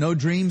dreams, no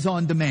dreams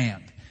on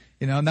demand.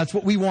 You know, and that's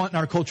what we want in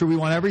our culture. We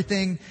want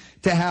everything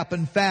to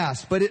happen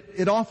fast. But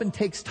it often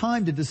takes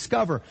time to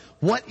discover,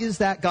 what is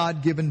that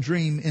God-given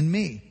dream in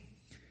me?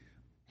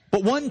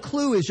 But one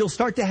clue is you'll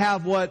start to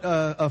have what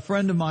a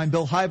friend of mine,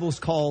 Bill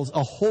Hybels, calls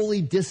a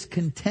holy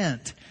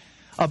discontent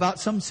about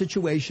some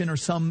situation or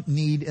some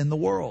need in the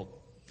world.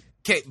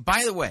 Okay,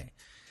 by the way,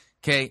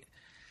 okay,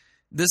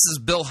 this is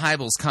Bill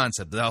Hybels'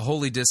 concept, the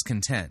holy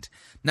discontent.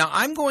 Now,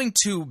 I'm going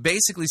to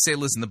basically say,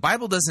 listen, the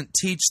Bible doesn't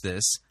teach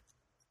this,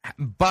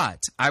 but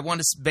I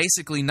want to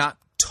basically not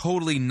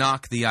totally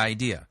knock the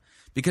idea.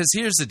 Because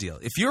here's the deal.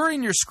 If you're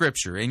in your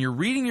scripture and you're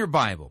reading your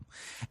Bible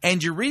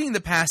and you're reading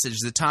the passage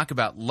that talk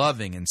about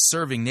loving and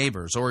serving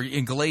neighbors, or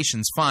in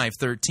Galatians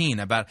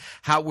 5:13 about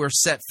how we're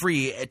set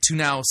free to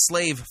now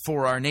slave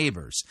for our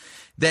neighbors,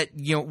 that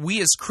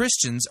we as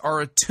Christians are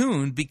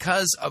attuned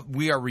because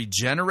we are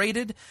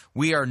regenerated,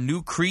 we are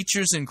new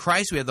creatures in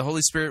Christ, we have the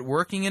Holy Spirit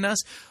working in us.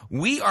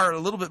 We are a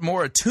little bit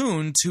more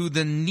attuned to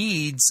the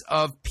needs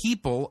of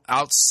people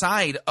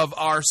outside of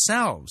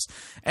ourselves.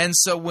 And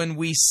so when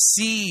we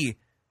see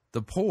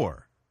the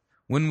poor,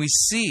 when we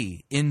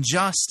see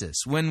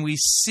injustice, when we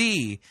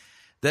see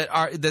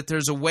that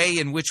there's a way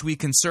in which we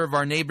can serve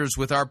our neighbors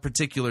with our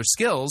particular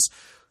skills,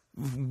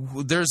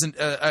 there's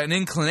an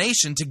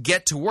inclination to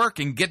get to work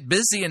and get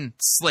busy and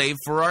slave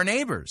for our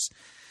neighbors.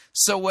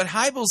 So what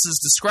Hybels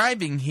is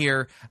describing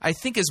here, I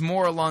think, is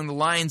more along the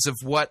lines of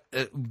what,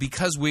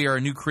 because we are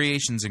new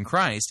creations in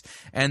Christ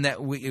and that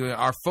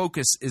our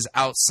focus is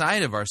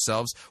outside of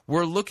ourselves,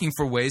 we're looking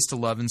for ways to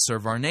love and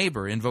serve our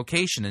neighbor in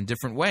vocation in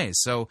different ways.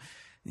 So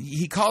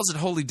he calls it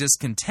holy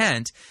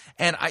discontent,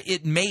 and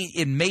it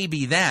may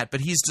be that,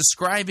 but he's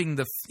describing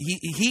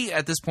he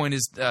at this point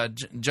is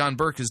John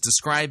Burke is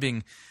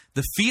describing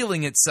the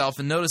feeling itself,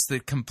 and notice the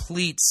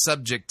complete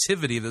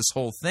subjectivity of this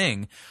whole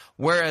thing.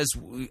 Whereas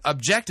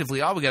objectively,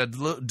 all we got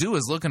to do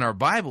is look in our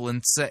Bible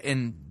and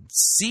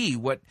see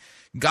what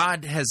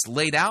God has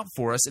laid out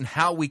for us and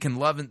how we can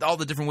love and all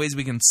the different ways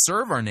we can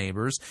serve our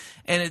neighbors.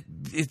 And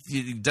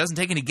it doesn't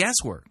take any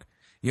guesswork.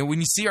 When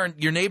you see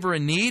your neighbor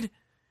in need,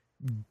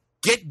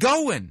 get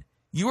going.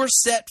 You are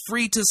set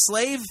free to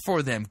slave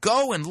for them.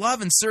 Go and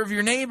love and serve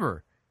your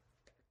neighbor.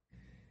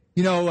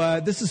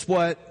 This is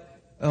what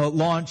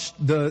launched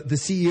the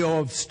CEO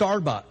of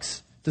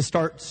Starbucks to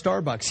start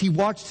Starbucks. He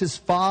watched his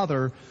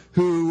father,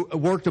 who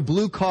worked a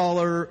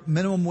blue-collar,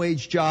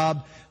 minimum-wage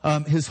job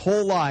his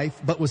whole life,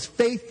 but was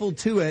faithful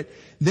to it,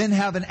 then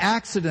have an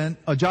accident,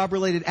 a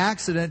job-related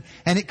accident,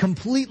 and it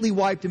completely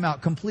wiped him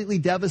out, completely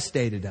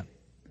devastated him.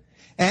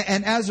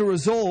 And as a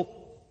result,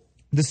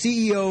 the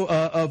CEO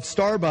of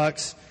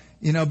Starbucks,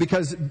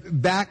 because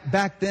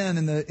back then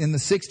in the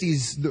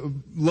 60s, the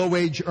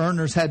low-wage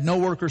earners had no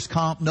workers'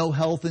 comp, no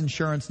health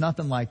insurance,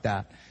 nothing like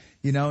that.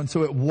 And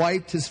so it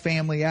wiped his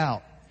family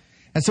out.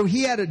 And so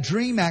he had a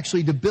dream,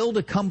 actually, to build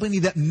a company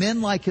that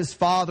men like his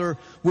father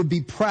would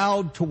be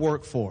proud to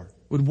work for,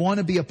 would want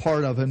to be a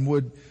part of, and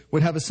would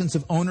have a sense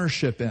of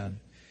ownership in.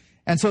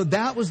 And so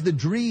that was the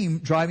dream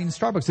driving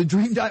Starbucks. The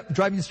dream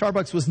driving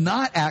Starbucks was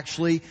not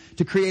actually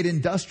to create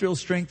industrial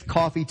strength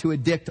coffee to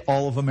addict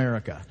all of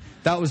America.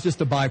 That was just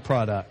a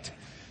byproduct.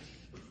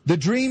 The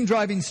dream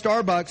driving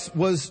Starbucks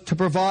was to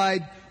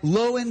provide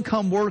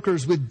low-income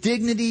workers with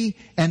dignity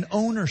and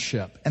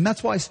ownership. And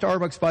that's why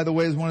Starbucks, by the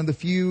way, is one of the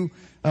few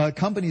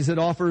companies that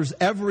offers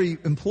every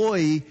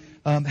employee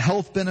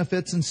health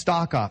benefits and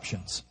stock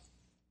options.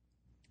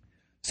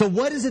 So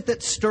what is it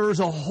that stirs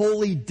a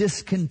holy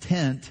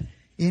discontent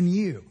in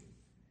you?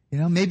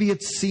 Maybe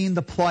it's seeing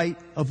the plight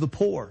of the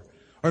poor.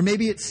 Or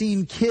maybe it's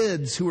seeing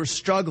kids who are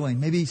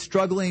struggling, maybe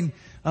struggling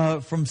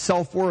from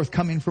self-worth,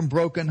 coming from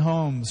broken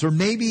homes. Or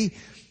maybe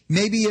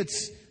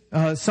it's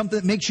something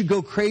that makes you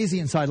go crazy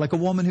inside, like a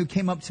woman who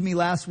came up to me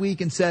last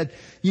week and said,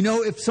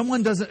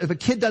 if a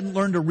kid doesn't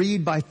learn to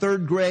read by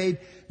third grade,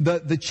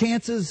 the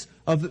chances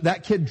of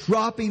that kid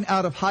dropping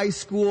out of high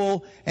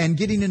school and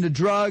getting into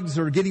drugs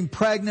or getting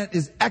pregnant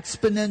is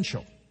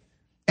exponential.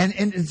 And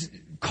it's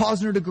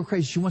causing her to go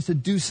crazy. She wants to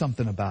do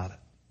something about it.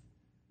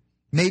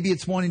 Maybe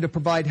it's wanting to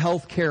provide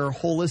health care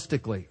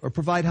holistically, or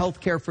provide health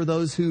care for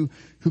those who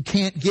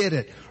can't get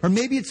it. Or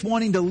maybe it's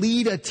wanting to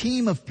lead a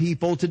team of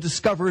people to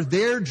discover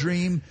their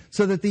dream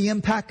so that the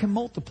impact can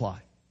multiply.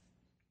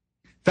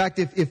 In fact,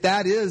 if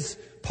that is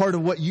part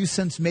of what you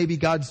sense maybe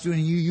God's doing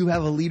in you, you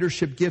have a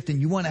leadership gift and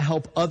you want to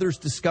help others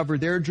discover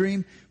their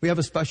dream, we have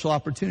a special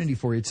opportunity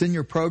for you. It's in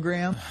your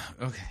program.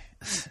 Okay.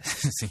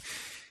 See,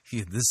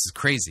 this is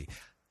crazy.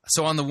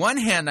 So on the one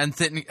hand,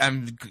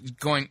 I'm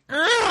going,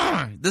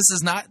 this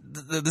is not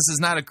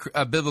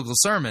a biblical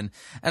sermon,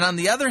 and on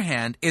the other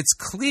hand, it's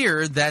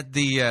clear that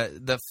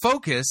the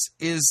focus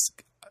is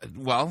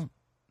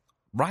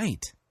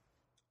right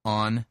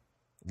on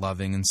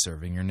loving and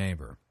serving your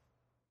neighbor.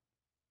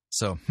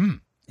 So,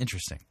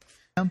 interesting.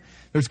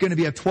 There's going to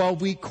be a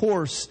 12-week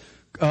course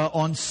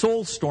on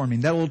soul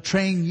storming that will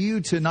train you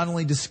to not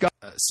only discover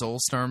soul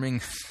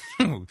storming.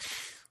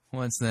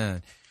 What's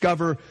that?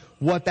 Discover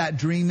what that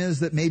dream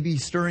is that may be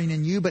stirring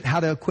in you, but how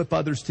to equip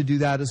others to do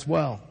that as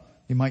well.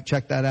 You might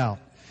check that out.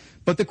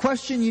 But the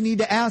question you need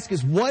to ask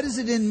is, what is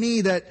it in me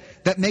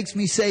that makes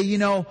me say,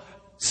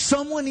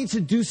 someone needs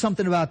to do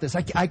something about this.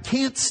 I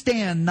can't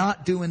stand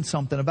not doing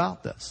something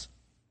about this.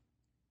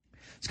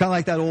 It's kind of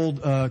like that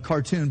old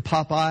cartoon,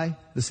 Popeye,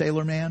 the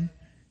Sailor Man.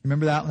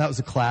 Remember that one? That was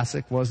a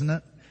classic, wasn't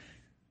it?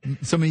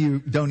 Some of you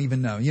don't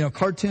even know. You know,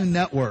 Cartoon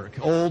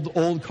Network,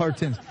 old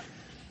cartoons.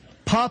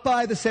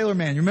 Popeye, the Sailor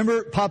Man. You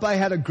remember Popeye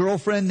had a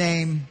girlfriend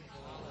named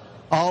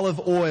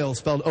Olive Oil,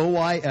 spelled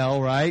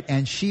O-Y-L, right?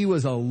 And she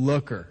was a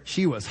looker.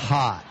 She was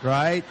hot,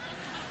 right?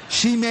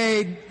 She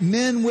made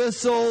men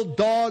whistle,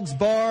 dogs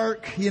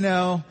bark, you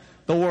know,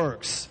 the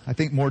works. I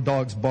think more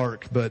dogs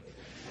bark, but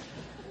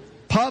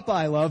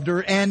Popeye loved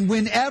her. And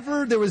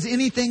whenever there was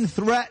anything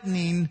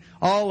threatening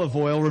Olive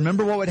Oil,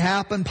 remember what would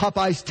happen?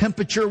 Popeye's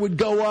temperature would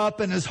go up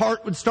and his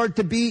heart would start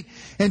to beat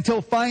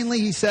until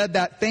finally he said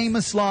that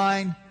famous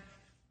line,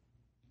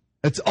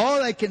 "It's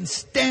all I can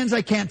stands,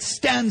 I can't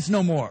stands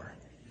no more."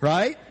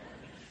 Right?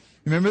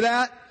 Remember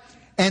that?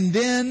 And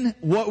then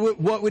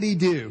what would he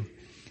do?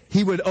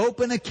 He would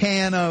open a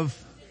can of,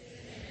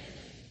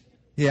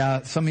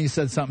 yeah, some of you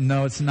said something.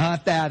 No, it's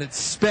not that. It's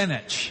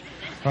spinach.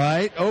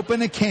 Right?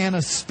 Open a can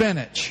of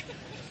spinach.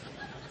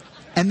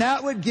 And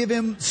that would give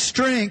him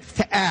strength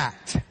to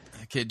act.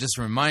 Okay, just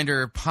a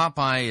reminder,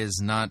 Popeye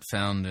is not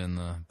found in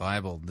the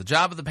Bible. The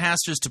job of the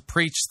pastor is to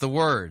preach the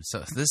word.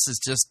 So this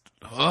is just,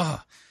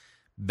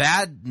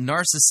 bad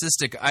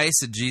narcissistic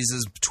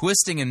eisegesis,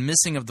 twisting and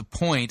missing of the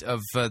point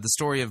of the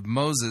story of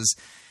Moses,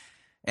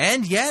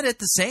 and yet at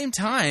the same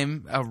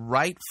time, a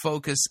right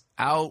focus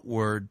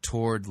outward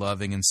toward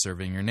loving and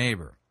serving your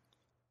neighbor.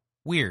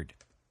 Weird.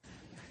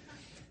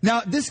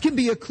 Now, this can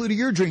be a clue to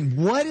your dream.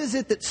 What is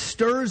it that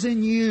stirs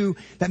in you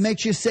that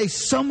makes you say,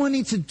 someone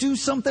needs to do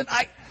something?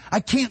 I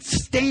can't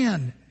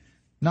stand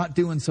not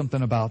doing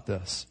something about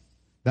this.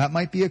 That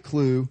might be a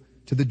clue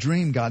to the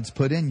dream God's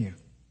put in you.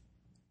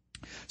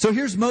 So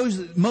here's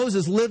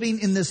Moses living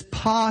in this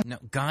pod. No,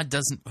 God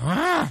doesn't.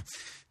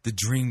 The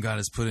dream God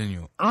has put in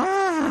you.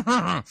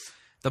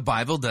 The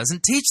Bible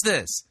doesn't teach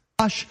this.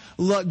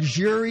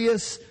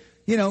 Luxurious,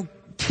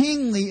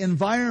 kingly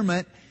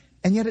environment.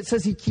 And yet it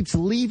says he keeps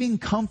leaving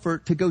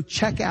comfort to go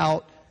check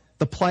out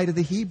the plight of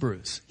the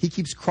Hebrews. He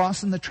keeps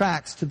crossing the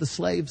tracks to the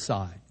slave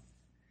side.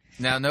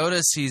 Now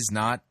notice he's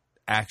not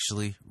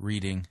actually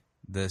reading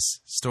this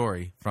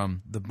story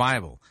from the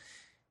Bible.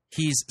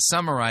 He's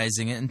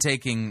summarizing it and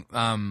taking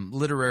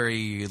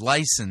literary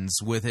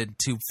license with it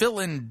to fill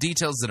in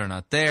details that are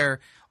not there,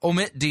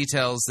 omit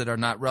details that are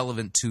not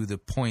relevant to the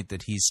point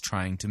that he's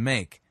trying to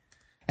make.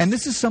 And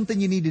this is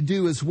something you need to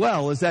do as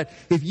well, is that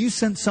if you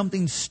sense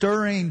something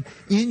stirring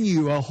in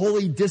you, a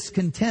holy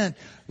discontent,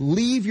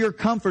 leave your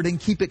comfort and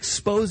keep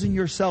exposing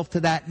yourself to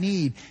that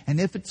need. And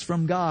if it's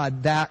from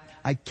God, that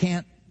I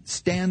can't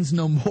stands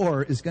no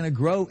more is going to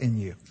grow in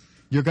you.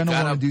 You're going to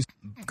want to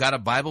Got a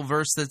Bible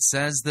verse that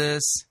says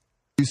this?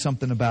 Do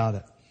something about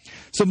it.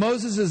 So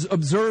Moses is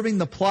observing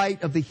the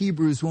plight of the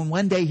Hebrews when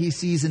one day he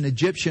sees an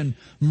Egyptian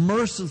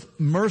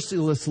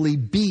mercilessly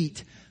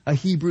beat a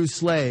Hebrew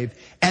slave,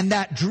 and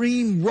that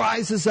dream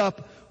rises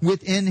up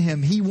within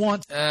him. He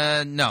wants...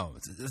 No.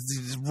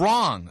 It's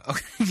wrong.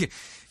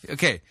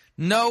 Okay.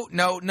 No.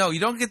 You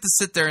don't get to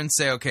sit there and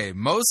say, okay,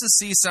 Moses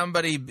sees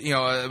somebody,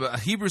 a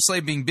Hebrew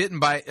slave being beaten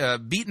by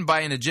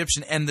an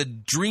Egyptian, and the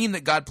dream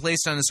that God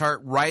placed on his heart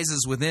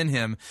rises within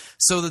him,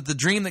 so that the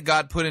dream that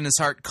God put in his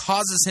heart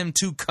causes him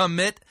to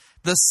commit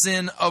the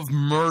sin of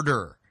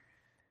murder.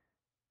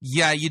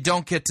 Yeah, you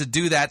don't get to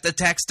do that. The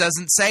text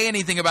doesn't say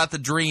anything about the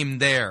dream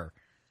there.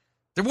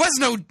 There was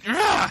no... He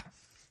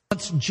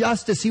wants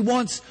justice. He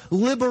wants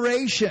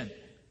liberation.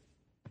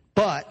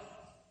 But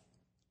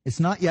it's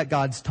not yet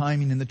God's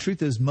timing. And the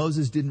truth is,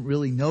 Moses didn't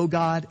really know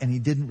God, and he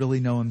didn't really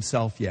know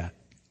himself yet.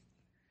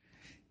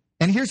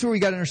 And here's where we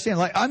got to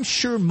understand. I'm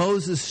sure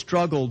Moses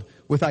struggled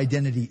with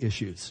identity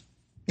issues.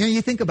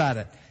 You think about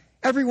it.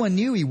 Everyone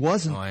knew he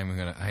wasn't.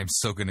 I'm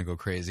so going to go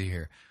crazy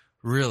here.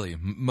 Really,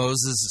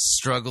 Moses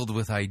struggled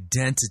with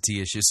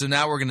identity issues. So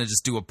now we're going to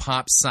just do a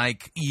pop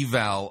psych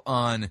eval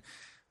on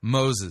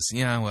Moses.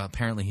 Yeah, well,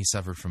 apparently he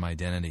suffered from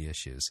identity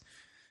issues.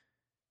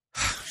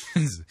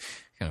 Kind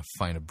of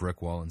find a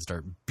brick wall and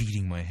start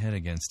beating my head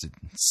against it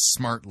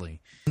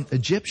smartly.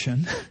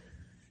 Egyptian.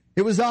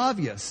 It was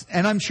obvious.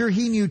 And I'm sure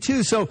he knew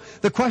too. So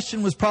the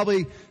question was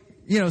probably,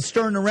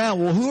 stirring around.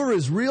 Well, who are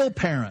his real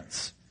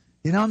parents?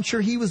 I'm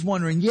sure he was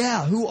wondering,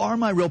 who are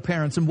my real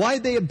parents? And why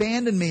did they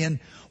abandon me? And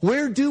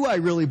where do I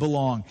really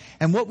belong?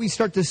 And what we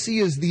start to see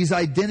is these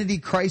identity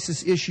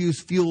crisis issues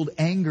fueled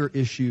anger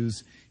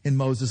issues in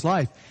Moses'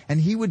 life.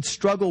 And he would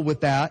struggle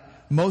with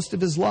that most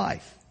of his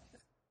life.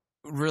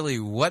 Really,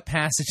 what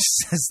passage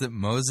says that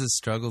Moses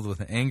struggled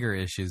with anger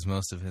issues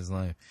most of his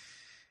life?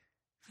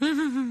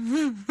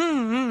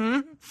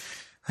 I'm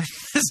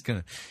just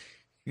gonna...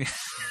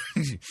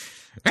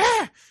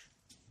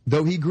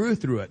 Though he grew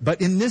through it.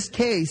 But in this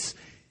case,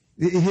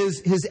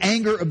 his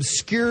anger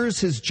obscures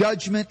his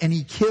judgment and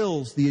he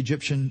kills the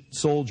Egyptian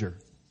soldier.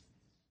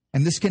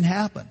 And this can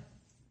happen.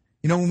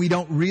 When we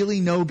don't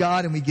really know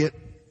God and we get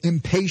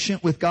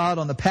impatient with God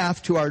on the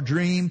path to our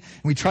dream,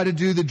 and we try to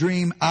do the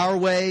dream our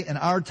way and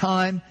our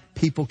time,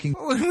 people can...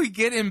 When we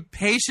get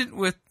impatient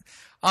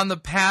on the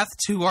path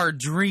to our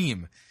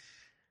dream.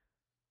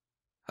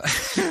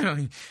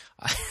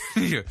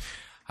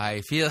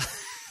 I feel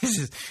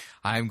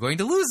I'm going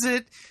to lose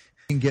it.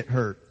 And get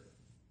hurt.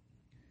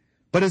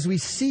 But as we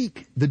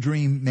seek the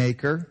dream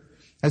maker,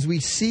 as we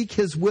seek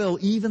his will,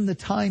 even the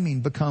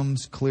timing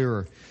becomes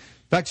clearer.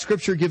 In fact,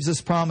 Scripture gives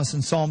us promise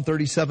in Psalm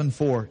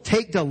 37:4.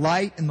 Take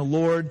delight in the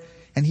Lord,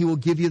 and he will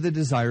give you the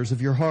desires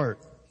of your heart.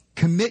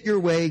 Commit your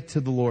way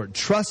to the Lord.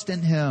 Trust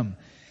in him,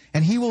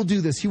 and he will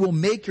do this. He will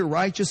make your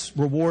righteous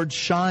reward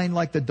shine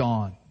like the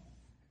dawn.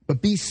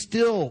 But be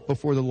still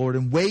before the Lord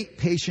and wait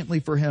patiently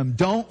for him.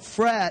 Don't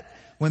fret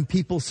when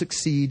people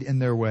succeed in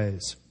their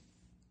ways.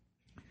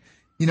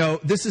 You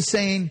know, this is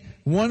saying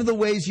one of the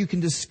ways you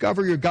can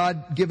discover your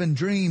God-given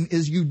dream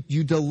is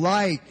you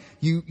delight.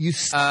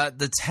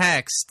 The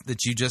text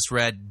that you just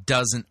read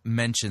doesn't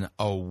mention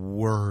a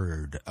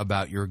word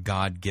about your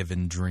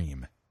God-given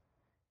dream.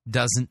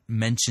 Doesn't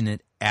mention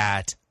it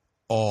at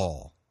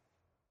all.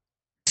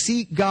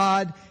 Seek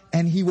God,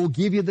 and he will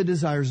give you the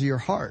desires of your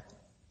heart.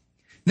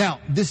 Now,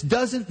 this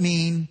doesn't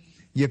mean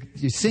you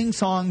sing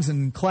songs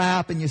and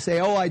clap and you say,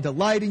 oh, I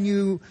delight in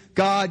you,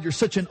 God, you're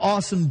such an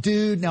awesome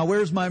dude. Now,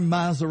 where's my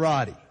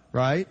Maserati,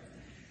 right?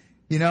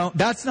 You know,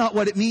 that's not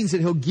what it means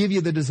that he'll give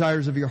you the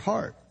desires of your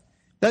heart.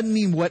 Doesn't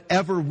mean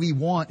whatever we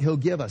want, he'll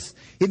give us.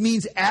 It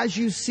means as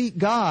you seek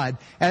God,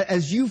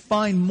 as you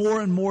find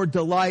more and more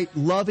delight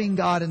loving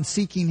God and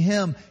seeking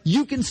him,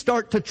 you can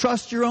start to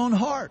trust your own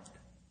heart.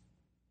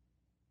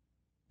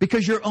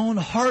 Because your own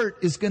heart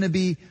is going to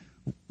be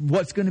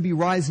what's going to be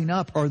rising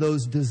up are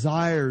those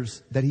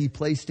desires that he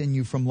placed in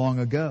you from long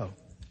ago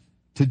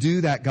to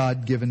do that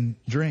God-given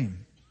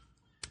dream.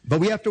 But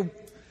we have to.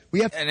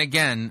 And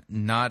again,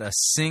 not a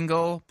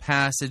single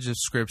passage of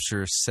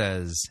Scripture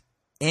says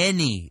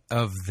any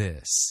of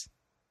this.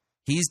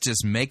 He's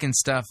just making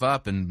stuff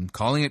up and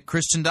calling it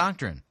Christian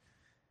doctrine.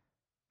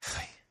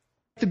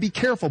 To be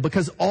careful,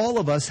 because all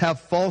of us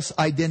have false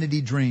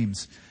identity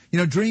dreams. You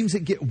know, dreams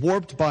that get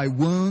warped by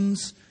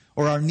wounds,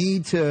 or our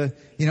need to,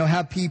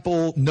 have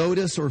people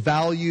notice or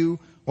value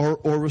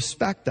or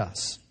respect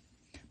us.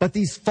 But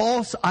these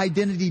false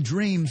identity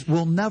dreams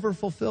will never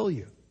fulfill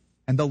you.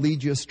 And they'll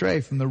lead you astray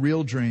from the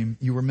real dream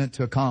you were meant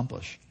to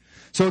accomplish.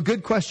 So a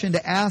good question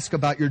to ask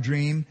about your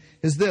dream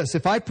is this.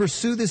 If I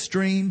pursue this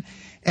dream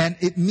and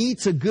it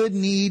meets a good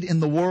need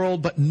in the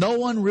world, but no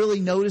one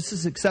really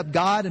notices except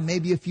God and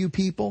maybe a few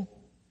people.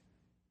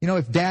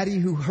 If daddy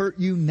who hurt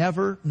you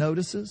never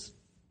notices.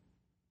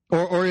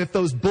 Or if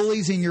those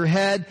bullies in your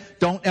head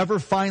don't ever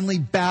finally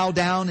bow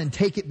down and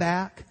take it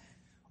back.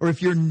 Or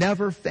if you're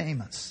never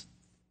famous,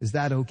 is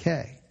that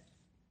okay?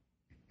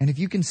 And if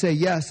you can say,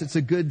 yes, it's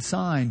a good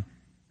sign.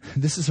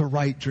 This is a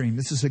right dream.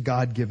 This is a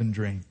God-given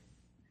dream.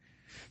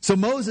 So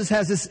Moses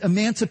has this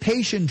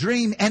emancipation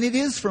dream, and it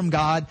is from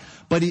God,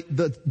 but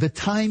the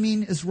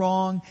timing is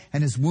wrong,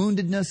 and his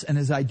woundedness and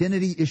his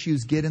identity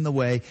issues get in the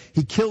way.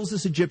 He kills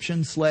this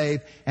Egyptian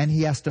slave, and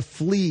he has to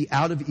flee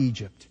out of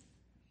Egypt.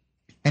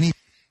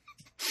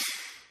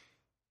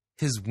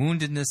 His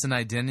woundedness and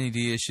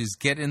identity issues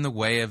get in the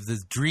way of the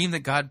dream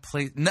that God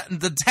placed.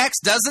 The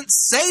text doesn't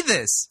say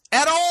this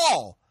at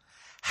all.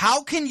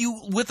 How can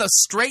you, with a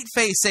straight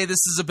face, say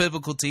this is a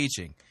biblical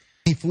teaching?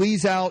 He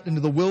flees out into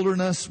the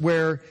wilderness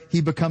where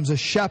he becomes a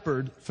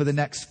shepherd for the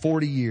next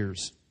 40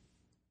 years.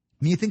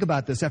 I mean, you think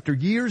about this. After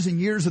years and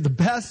years of the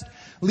best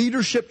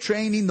leadership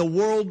training the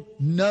world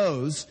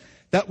knows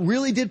that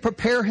really did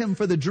prepare him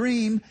for the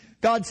dream,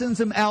 God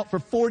sends him out for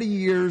 40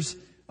 years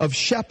of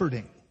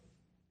shepherding.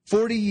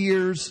 40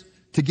 years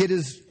to get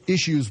his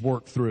issues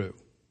worked through.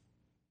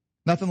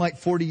 Nothing like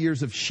 40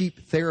 years of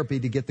sheep therapy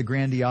to get the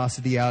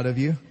grandiosity out of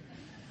you.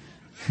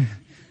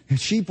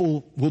 Sheep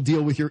will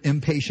deal with your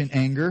impatient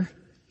anger.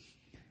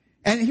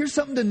 And here's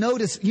something to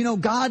notice.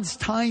 God's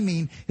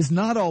timing is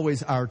not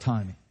always our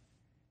timing.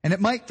 And it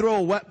might throw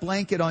a wet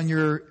blanket on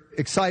your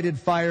excited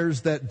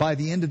fires that by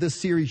the end of this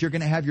series, you're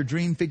going to have your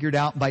dream figured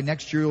out. By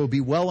next year, you'll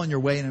be well on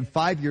your way. And in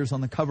 5 years on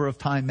the cover of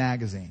Time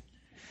magazine.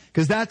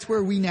 Because that's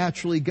where we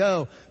naturally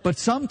go. But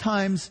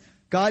sometimes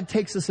God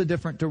takes us a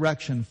different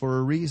direction for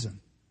a reason.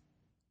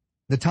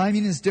 The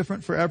timing is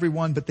different for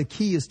everyone, but the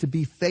key is to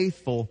be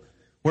faithful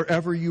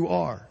wherever you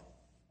are.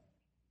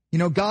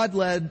 God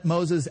led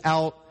Moses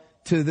out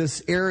to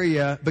this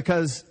area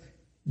because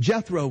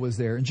Jethro was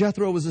there. And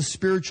Jethro was a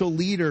spiritual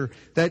leader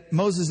that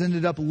Moses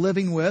ended up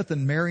living with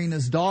and marrying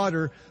his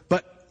daughter.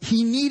 But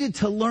he needed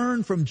to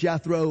learn from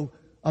Jethro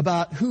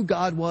about who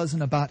God was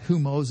and about who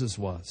Moses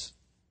was.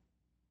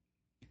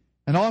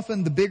 And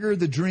often the bigger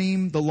the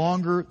dream, the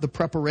longer the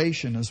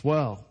preparation as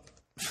well.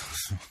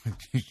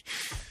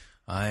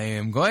 I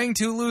am going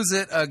to lose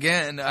it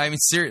again. I mean,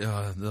 seriously,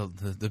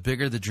 the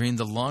bigger the dream,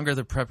 the longer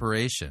the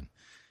preparation.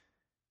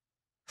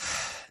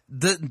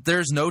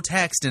 There's no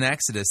text in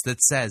Exodus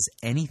that says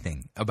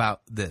anything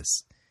about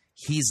this.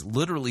 He's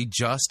literally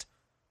just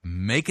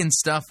making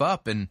stuff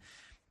up and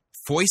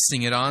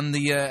foisting it on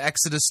the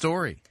Exodus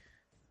story.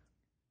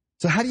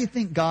 So how do you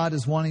think God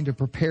is wanting to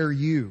prepare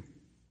you?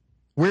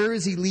 Where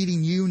is he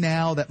leading you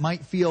now that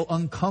might feel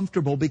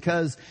uncomfortable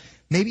because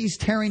maybe he's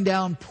tearing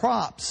down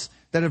props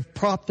that have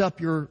propped up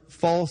your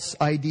false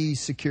ID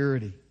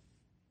security?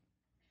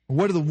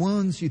 What are the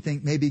wounds you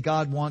think maybe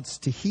God wants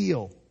to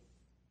heal?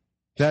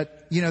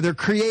 That, they're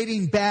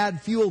creating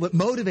bad fuel that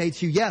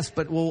motivates you, yes,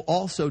 but will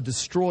also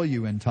destroy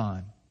you in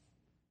time.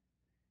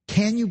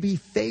 Can you be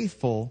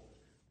faithful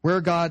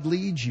where God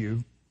leads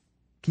you?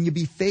 Can you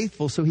be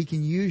faithful so He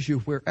can use you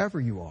wherever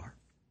you are?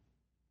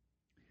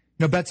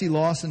 Betsy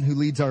Lawson, who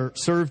leads our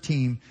serve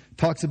team,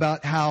 talks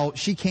about how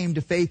she came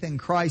to faith in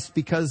Christ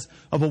because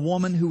of a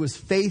woman who was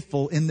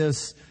faithful in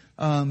this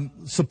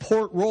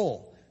support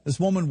role. This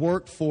woman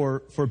worked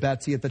for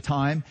Betsy at the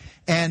time,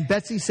 and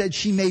Betsy said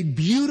she made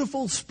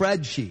beautiful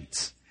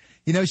spreadsheets.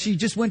 She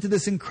just went to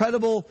this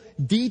incredible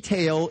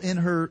detail in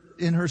her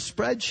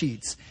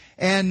spreadsheets.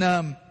 And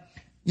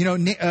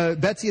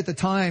Betsy at the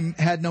time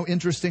had no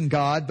interest in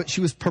God, but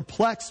she was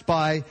perplexed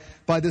by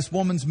this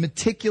woman's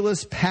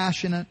meticulous,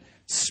 passionate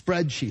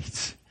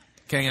spreadsheets.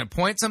 Okay, I'm going to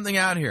point something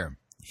out here.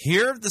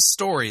 Hear the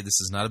story. This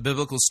is not a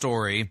biblical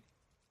story.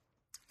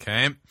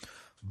 Okay?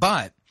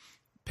 But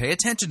pay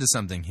attention to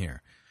something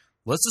here.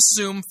 Let's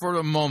assume for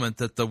a moment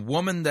that the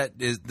woman that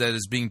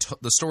is being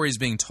the story is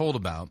being told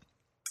about,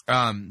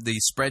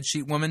 the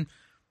spreadsheet woman,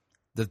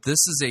 that this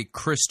is a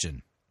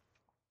Christian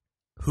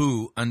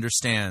who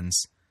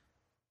understands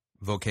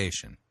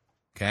vocation.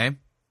 Okay?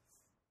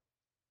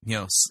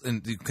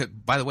 And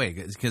by the way,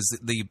 because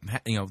the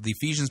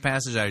Ephesians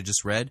passage I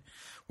just read,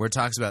 where it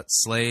talks about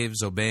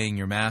slaves obeying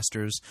your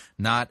masters,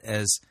 not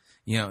as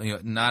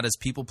not as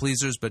people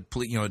pleasers, but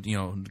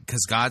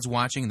because God's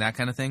watching, that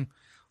kind of thing.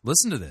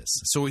 Listen to this.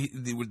 So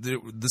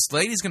this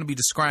lady's going to be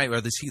described,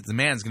 or the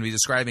man's going to be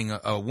describing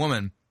a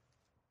woman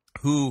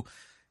who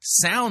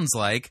sounds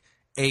like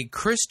a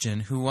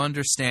Christian who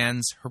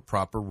understands her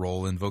proper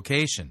role in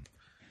vocation.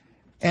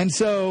 And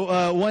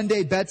so one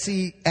day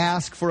Betsy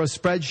asked for a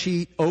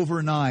spreadsheet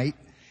overnight,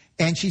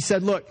 and she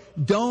said, look,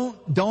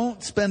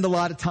 don't spend a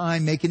lot of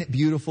time making it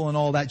beautiful and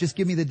all that. Just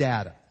give me the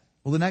data.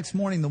 Well, the next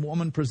morning the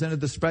woman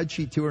presented the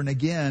spreadsheet to her, and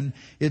again,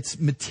 it's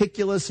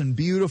meticulous and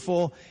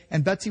beautiful.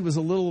 And Betsy was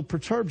a little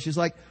perturbed. She's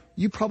like,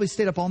 you probably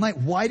stayed up all night.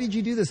 Why did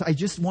you do this? I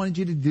just wanted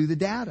you to do the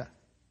data.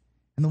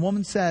 And the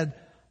woman said,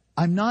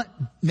 I'm not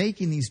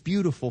making these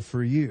beautiful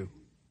for you.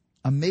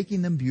 I'm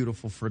making them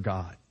beautiful for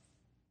God.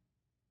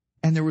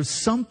 And there was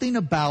something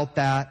about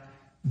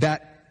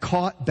that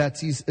caught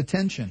Betsy's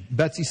attention.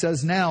 Betsy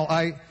says, now,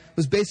 I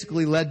was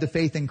basically led to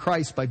faith in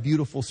Christ by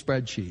beautiful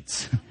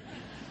spreadsheets.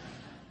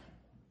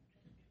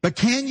 But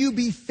can you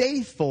be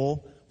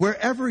faithful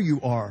wherever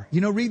you are?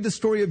 Read the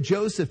story of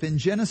Joseph in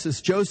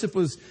Genesis.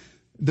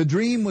 The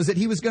dream was that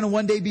he was going to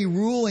one day be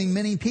ruling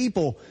many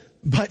people,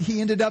 but he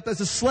ended up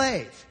as a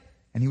slave.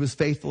 And he was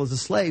faithful as a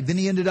slave. Then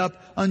he ended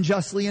up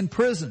unjustly in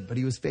prison, but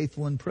he was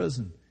faithful in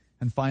prison.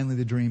 And finally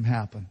the dream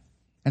happened.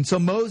 And so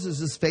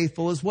Moses is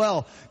faithful as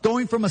well,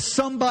 going from a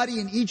somebody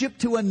in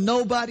Egypt to a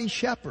nobody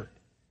shepherd.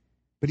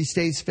 But he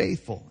stays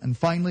faithful. And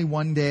finally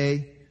one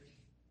day,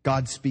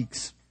 God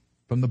speaks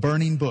from the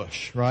burning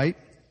bush, right?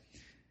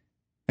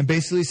 And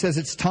basically says,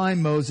 it's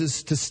time,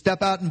 Moses, to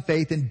step out in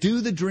faith and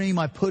do the dream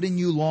I put in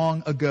you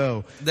long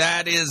ago.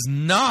 That is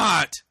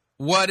not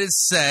what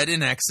is said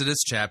in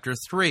Exodus chapter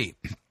 3.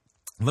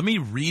 Let me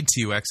read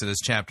to you Exodus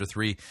chapter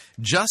 3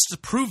 just to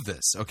prove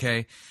this,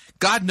 okay?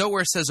 God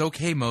nowhere says,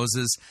 okay,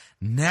 Moses,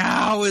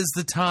 now is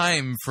the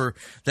time for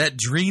that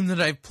dream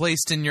that I've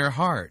placed in your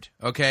heart,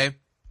 okay?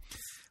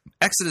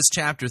 Exodus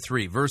chapter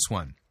 3, verse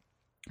 1.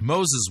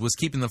 Moses was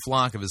keeping the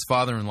flock of his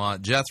father-in-law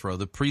Jethro,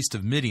 the priest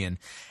of Midian,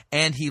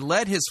 and he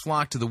led his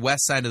flock to the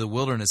west side of the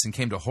wilderness and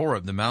came to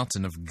Horeb, the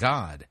mountain of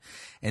God.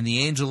 And the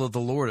angel of the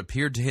Lord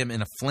appeared to him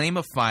in a flame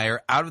of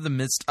fire out of the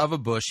midst of a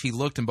bush. He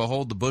looked, and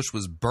behold, the bush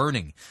was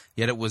burning,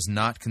 yet it was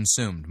not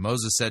consumed.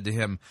 Moses said to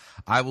him,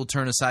 I will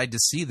turn aside to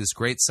see this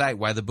great sight,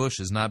 why the bush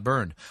is not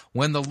burned.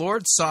 When the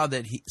Lord saw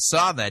that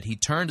he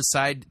turned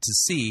aside to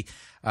see,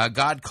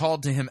 God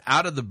called to him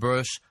out of the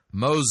bush,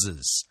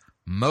 Moses,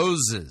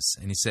 Moses.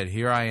 And he said,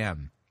 here I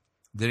am.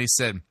 Then he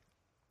said,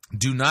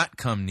 do not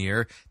come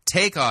near.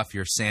 Take off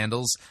your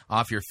sandals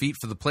off your feet,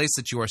 for the place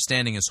that you are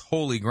standing is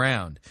holy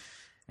ground.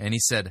 And he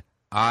said,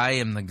 I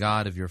am the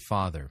God of your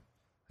father,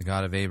 the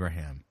God of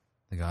Abraham,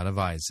 the God of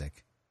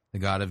Isaac, the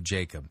God of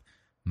Jacob.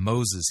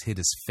 Moses hid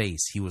his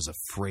face. He was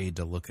afraid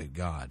to look at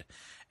God.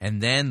 And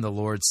then the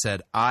Lord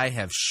said, I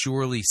have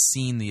surely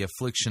seen the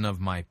affliction of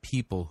my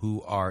people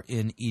who are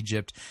in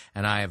Egypt,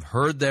 and I have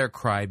heard their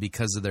cry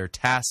because of their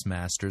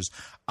taskmasters.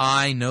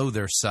 I know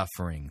their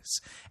sufferings,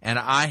 and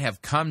I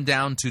have come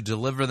down to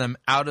deliver them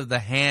out of the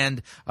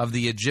hand of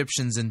the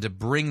Egyptians and to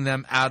bring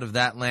them out of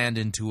that land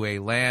into a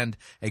land,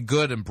 a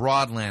good and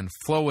broad land,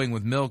 flowing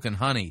with milk and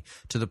honey,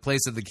 to the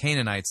place of the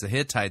Canaanites, the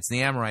Hittites,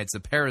 the Amorites, the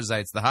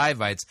Perizzites, the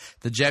Hivites,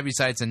 the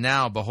Jebusites, and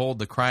now, behold,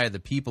 the cry of the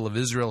people of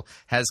Israel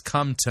has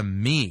come to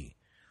me.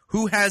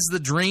 Who has the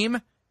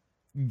dream?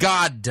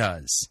 God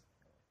does,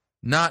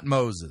 not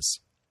Moses.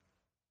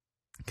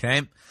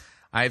 Okay?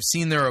 I have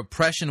seen their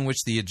oppression in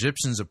which the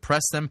Egyptians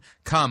oppress them.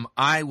 Come,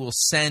 I will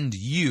send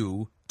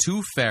you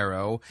to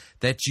Pharaoh,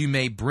 that you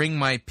may bring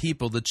my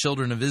people, the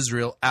children of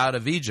Israel, out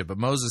of Egypt. But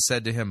Moses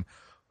said to him,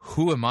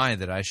 who am I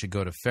that I should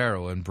go to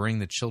Pharaoh and bring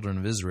the children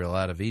of Israel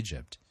out of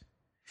Egypt?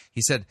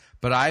 He said,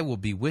 "But I will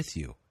be with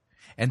you,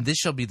 and this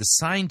shall be the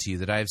sign to you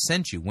that I have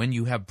sent you. When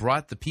you have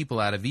brought the people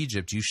out of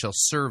Egypt, you shall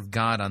serve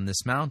God on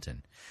this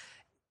mountain."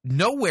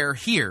 Nowhere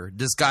here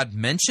does God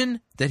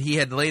mention that he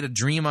had laid a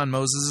dream on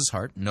Moses'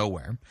 heart.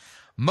 Nowhere.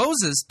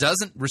 Moses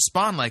doesn't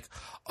respond like,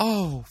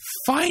 "Oh,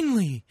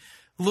 finally,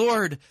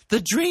 Lord, the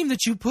dream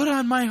that you put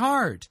on my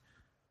heart."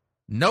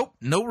 Nope,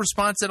 no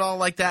response at all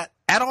like that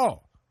at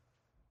all.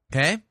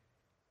 Okay?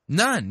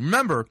 None.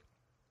 Remember,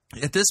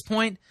 at this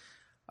point,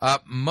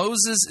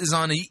 Moses is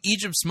on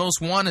Egypt's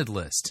most wanted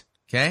list.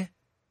 Okay?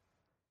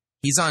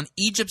 He's on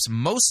Egypt's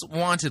most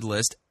wanted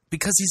list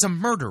because he's a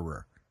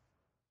murderer.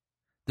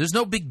 There's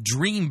no big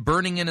dream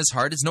burning in his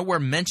heart. It's nowhere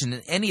mentioned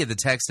in any of the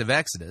text of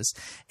Exodus.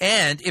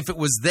 And if it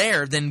was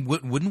there, then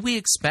wouldn't we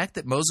expect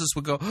that Moses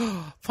would go,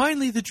 "Oh,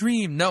 finally the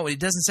dream"? No, he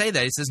doesn't say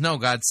that. He says, "No,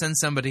 God, send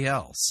somebody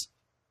else."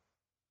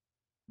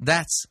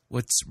 That's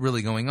what's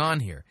really going on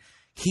here.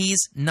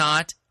 He's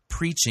not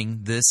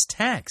preaching this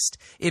text.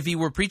 If he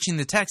were preaching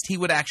the text, he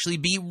would actually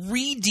be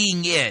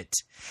reading it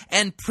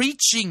and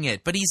preaching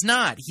it, but he's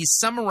not. He's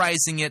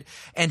summarizing it,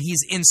 and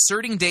he's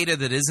inserting data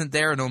that isn't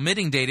there and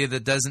omitting data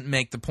that doesn't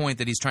make the point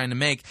that he's trying to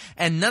make,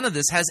 and none of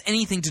this has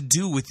anything to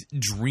do with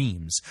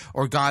dreams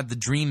or God the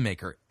dream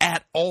maker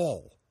at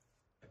all.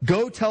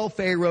 Go tell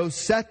Pharaoh,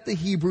 set the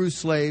Hebrew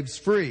slaves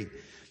free.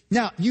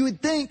 Now, you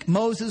would think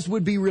Moses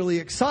would be really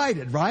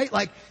excited, right?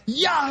 Like,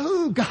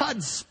 Yahoo,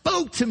 God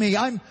spoke to me.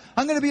 I'm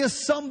going to be a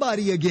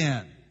somebody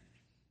again.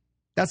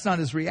 That's not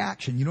his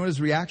reaction. You know what his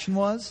reaction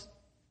was?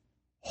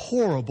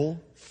 Horrible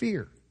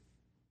fear.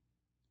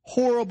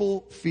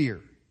 Horrible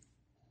fear.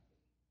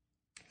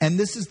 And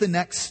this is the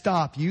next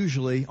stop,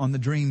 usually, on the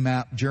dream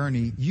map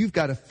journey. You've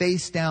got to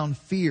face down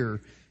fear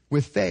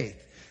with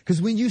faith. Because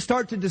when you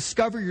start to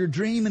discover your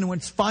dream and when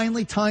it's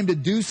finally time to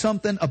do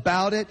something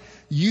about it,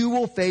 you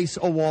will face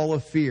a wall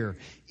of fear.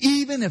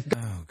 Even if...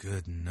 Oh,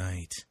 good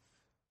night.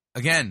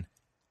 Again,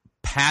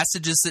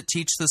 passages that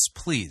teach this,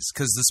 please,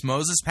 because this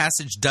Moses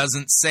passage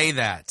doesn't say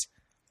that.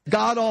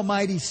 God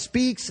Almighty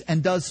speaks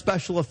and does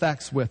special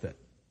effects with it.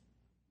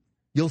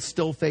 You'll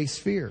still face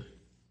fear.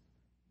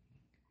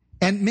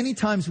 And many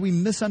times we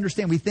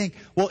misunderstand. We think,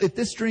 well, if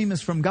this dream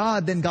is from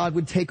God, then God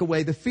would take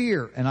away the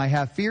fear. And I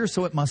have fear,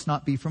 so it must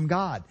not be from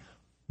God.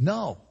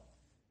 No.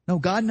 No,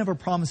 God never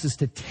promises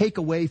to take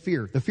away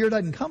fear. The fear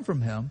doesn't come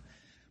from him.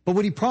 But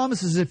what he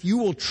promises is if you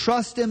will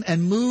trust him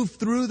and move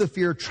through the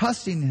fear,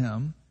 trusting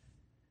him,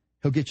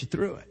 he'll get you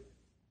through it.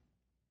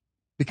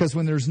 Because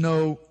when there's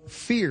no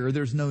fear,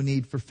 there's no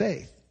need for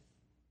faith.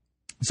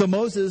 So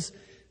Moses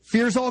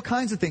fears all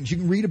kinds of things. You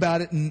can read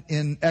about it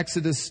in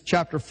Exodus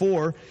chapter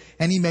 4,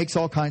 and he makes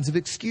all kinds of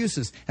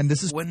excuses. And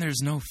this is when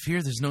there's no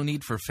fear, there's no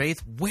need for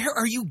faith. Where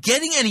are you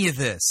getting any of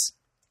this?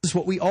 This is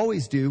what we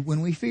always do when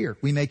we fear.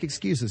 We make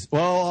excuses.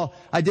 Well,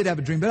 I did have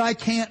a dream, but I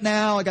can't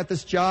now. I got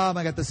this job,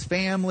 I got this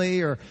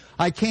family, or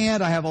I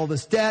can't. I have all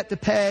this debt to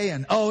pay,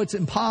 and oh, it's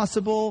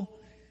impossible.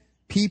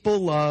 People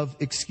love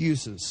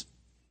excuses.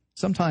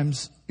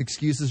 Sometimes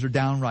excuses are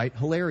downright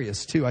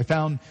hilarious, too. I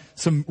found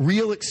some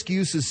real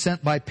excuses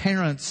sent by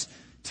parents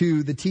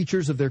to the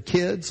teachers of their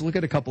kids. Look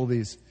at a couple of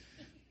these.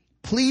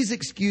 Please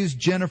excuse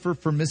Jennifer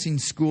for missing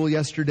school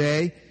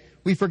yesterday.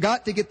 We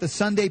forgot to get the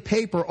Sunday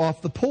paper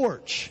off the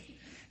porch.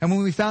 And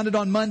when we found it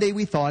on Monday,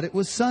 we thought it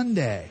was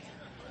Sunday.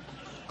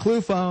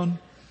 Clue phone.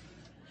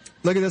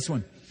 Look at this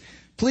one.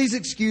 Please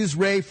excuse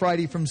Ray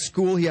Friday from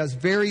school. He has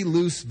very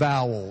loose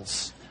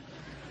vowels.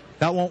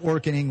 That won't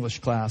work in English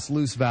class,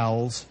 loose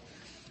vowels.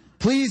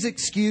 Please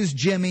excuse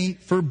Jimmy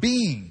for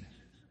being.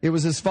 It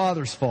was his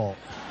father's fault.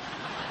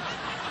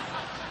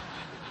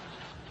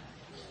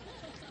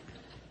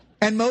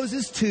 And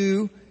Moses,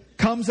 too,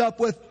 comes up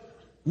with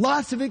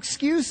lots of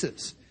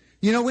excuses.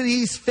 You know, when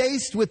he's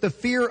faced with the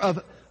fear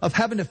of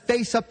having to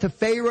face up to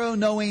Pharaoh,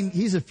 knowing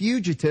he's a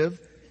fugitive,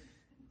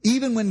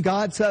 even when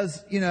God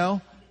says, you know,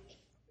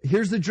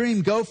 here's the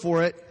dream, go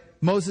for it,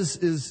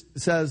 Moses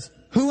says,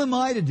 who am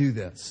I to do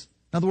this?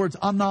 In other words,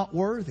 I'm not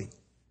worthy.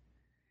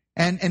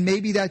 And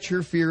maybe that's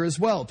your fear as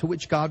well, to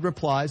which God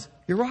replies,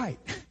 you're right.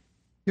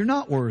 You're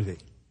not worthy.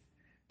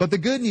 But the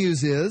good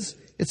news is,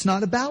 it's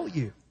not about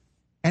you.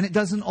 And it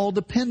doesn't all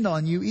depend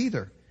on you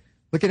either.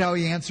 Look at how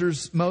he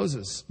answers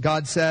Moses.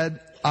 God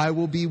said, I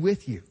will be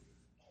with you.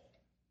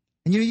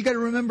 And you got to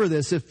remember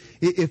this.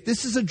 If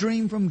this is a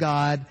dream from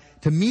God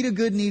to meet a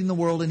good need in the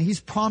world and he's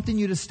prompting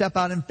you to step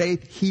out in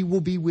faith, he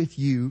will be with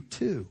you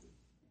too.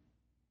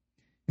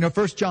 You know,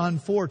 1 John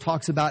 4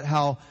 talks about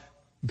how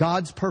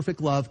God's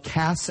perfect love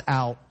casts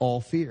out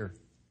all fear.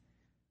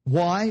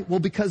 Why?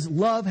 Well, because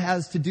love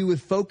has to do with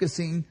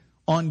focusing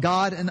on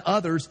God and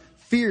others.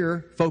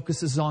 Fear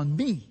focuses on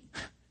me.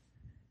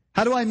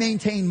 How do I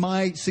maintain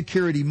my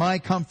security, my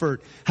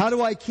comfort? How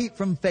do I keep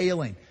from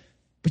failing?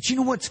 But you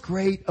know what's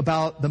great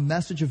about the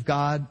message of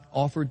God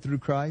offered through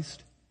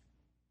Christ?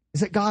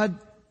 Is that God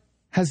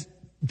has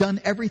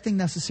done everything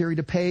necessary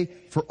to pay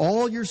for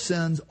all your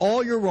sins,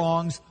 all your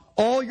wrongs,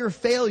 all your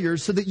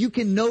failures, so that you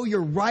can know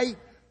you're right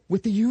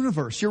with the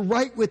universe. You're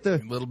right with the...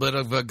 A little bit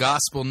of a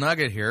gospel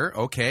nugget here.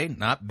 Okay,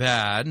 not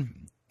bad.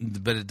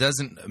 but it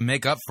doesn't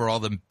make up for all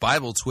the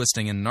Bible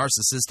twisting and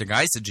narcissistic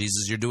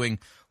eisegesis you're doing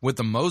with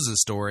the Moses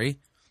story.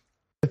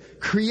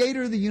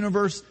 Creator of the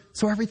universe,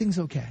 so everything's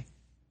okay.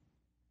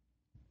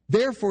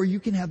 Therefore, you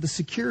can have the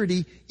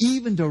security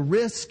even to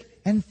risk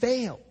and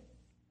fail,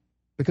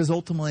 because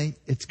ultimately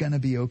it's going to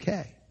be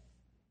okay.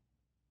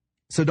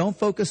 So don't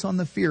focus on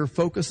the fear.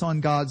 Focus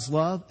on God's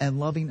love and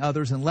loving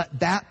others, and let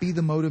that be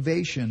the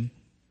motivation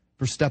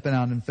for stepping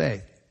out in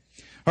faith.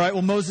 All right,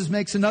 well, Moses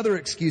makes another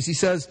excuse. He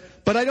says,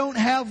 but I don't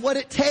have what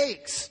it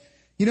takes.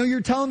 You know,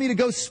 you're telling me to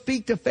go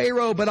speak to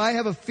Pharaoh, but I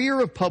have a fear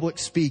of public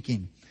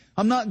speaking.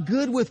 I'm not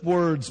good with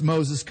words,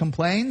 Moses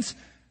complains.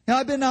 Now,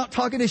 I've been out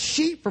talking to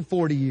sheep for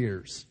 40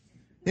 years.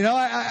 You know,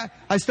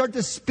 I start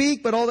to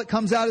speak, but all that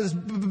comes out is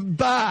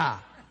bah.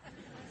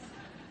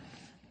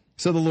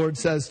 So the Lord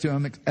says to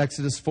him,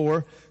 Exodus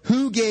 4,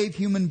 who gave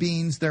human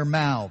beings their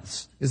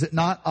mouths? Is it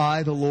not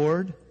I, the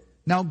Lord?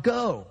 Now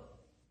go,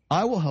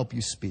 I will help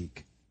you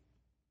speak.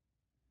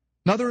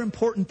 Another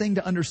important thing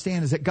to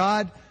understand is that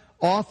God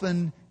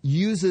often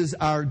uses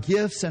our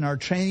gifts and our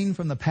training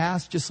from the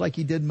past, just like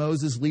he did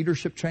Moses'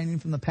 leadership training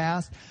from the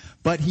past,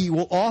 but he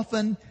will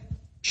often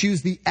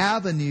choose the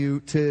avenue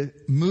to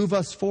move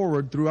us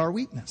forward through our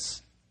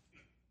weakness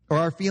or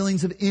our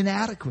feelings of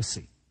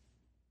inadequacy.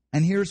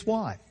 And here's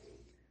why.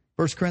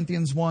 1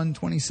 Corinthians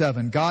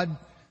 1:27, God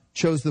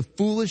chose the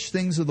foolish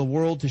things of the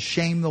world to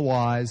shame the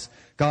wise.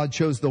 God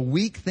chose the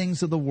weak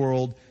things of the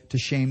world to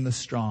shame the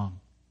strong.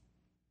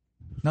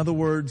 In other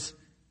words,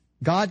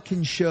 God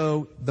can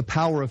show the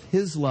power of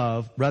his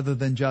love rather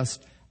than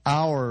just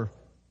our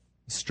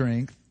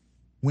strength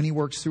when he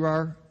works through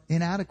our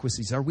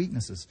inadequacies, our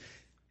weaknesses.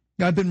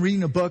 Now, I've been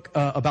reading a book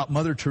about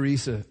Mother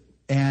Teresa,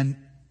 and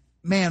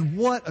man,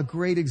 what a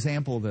great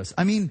example of this.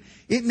 I mean,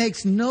 it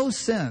makes no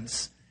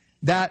sense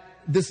that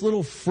this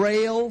little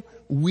frail,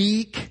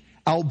 weak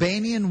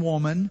Albanian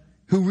woman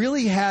who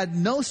really had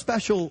no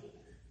special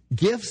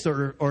gifts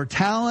or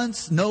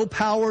talents, no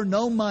power,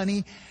 no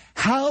money,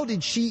 how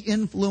did she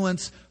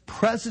influence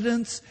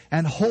presidents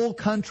and whole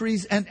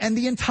countries and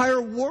the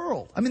entire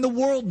world? I mean, the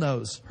world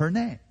knows her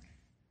name.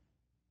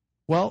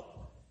 Well,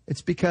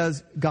 it's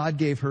because God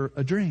gave her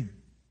a dream.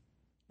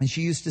 And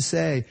she used to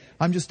say,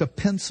 I'm just a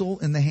pencil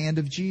in the hand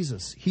of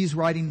Jesus. He's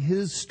writing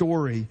his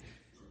story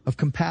of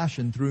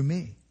compassion through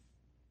me.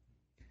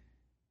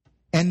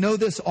 And know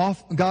this,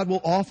 God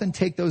will often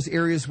take those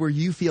areas where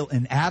you feel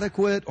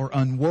inadequate or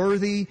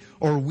unworthy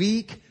or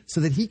weak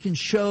so that he can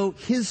show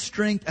his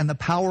strength and the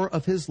power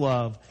of his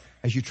love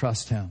as you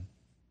trust him.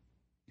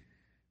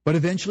 But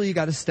eventually you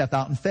got to step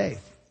out in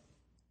faith.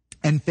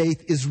 And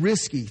faith is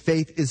risky.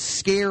 Faith is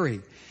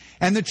scary.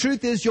 And the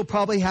truth is you'll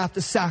probably have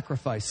to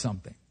sacrifice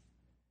something.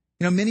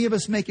 You know, many of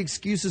us make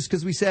excuses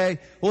because we say,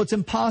 well, it's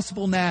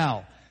impossible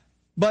now.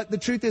 But the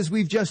truth is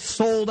we've just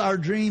sold our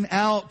dream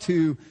out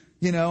to,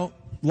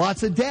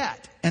 lots of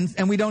debt.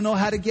 And we don't know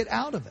how to get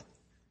out of it.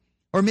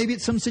 Or maybe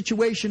it's some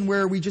situation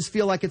where we just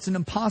feel like it's an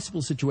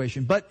impossible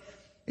situation. But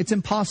it's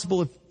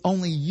impossible if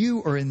only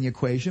you are in the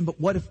equation. But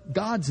what if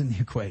God's in the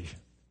equation?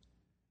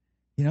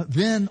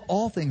 Then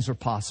all things are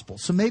possible.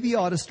 So maybe you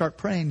ought to start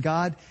praying,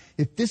 God,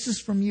 if this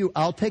is from you,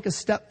 I'll take a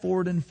step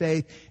forward in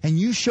faith, and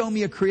you show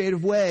me a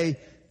creative way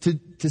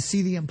to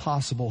see the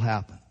impossible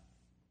happen.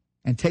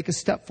 And take a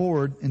step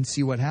forward and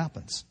see what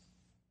happens.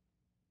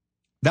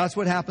 That's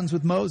what happens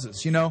with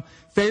Moses.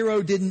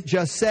 Pharaoh didn't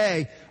just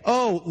say,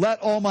 oh,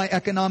 let all my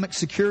economic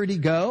security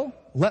go.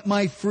 Let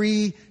my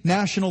free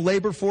national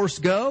labor force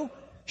go.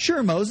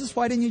 Sure, Moses,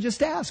 why didn't you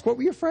just ask? What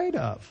were you afraid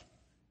of?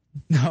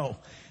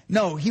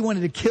 No, he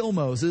wanted to kill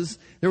Moses.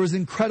 There was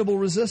incredible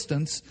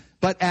resistance.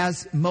 But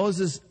as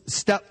Moses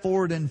stepped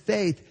forward in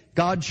faith,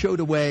 God showed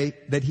a way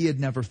that he had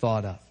never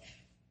thought of.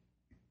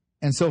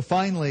 And so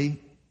finally,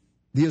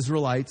 the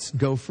Israelites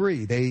go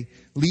free. They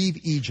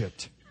leave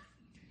Egypt.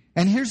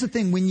 And here's the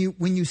thing, when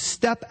you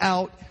step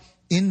out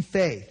in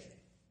faith,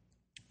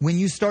 when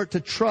you start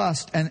to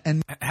trust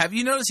and have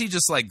you noticed he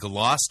just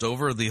glossed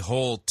over the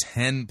whole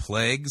 10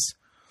 plagues?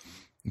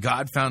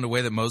 God found a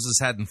way that Moses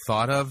hadn't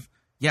thought of.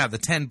 Yeah, the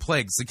 10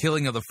 plagues, the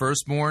killing of the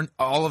firstborn,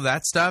 all of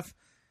that stuff.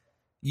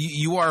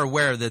 You are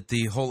aware that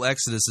the whole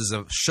Exodus is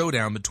a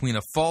showdown between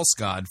a false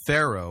god,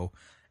 Pharaoh,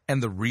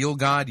 and the real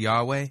God,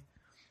 Yahweh.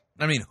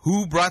 I mean,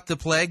 who brought the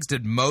plagues?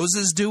 Did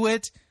Moses do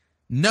it?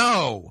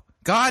 No,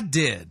 God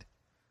did.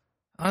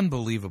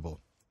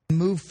 Unbelievable.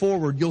 Move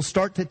forward. You'll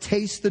start to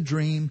taste the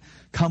dream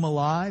come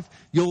alive.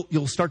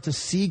 You'll start to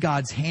see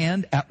God's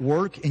hand at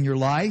work in your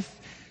life.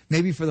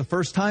 Maybe for the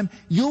first time.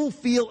 You'll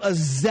feel a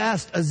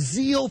zest, a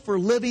zeal for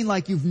living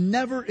like you've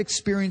never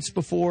experienced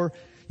before.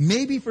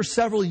 Maybe for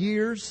several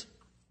years.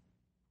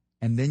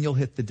 And then you'll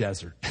hit the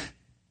desert.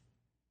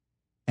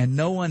 And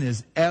no one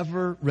is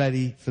ever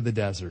ready for the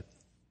desert.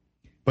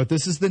 But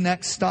this is the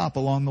next stop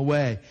along the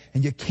way.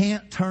 And you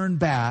can't turn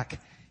back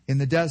in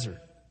the desert.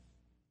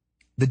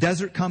 The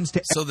desert comes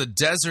to... So the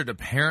desert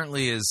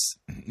apparently is,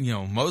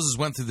 Moses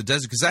went through the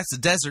desert because that's the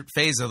desert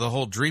phase of the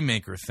whole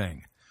Dreammaker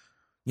thing.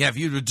 Yeah, if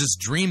you would just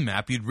dream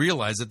map, you'd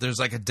realize that there's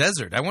like a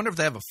desert. I wonder if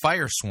they have a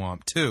fire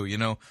swamp too,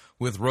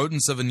 with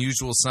rodents of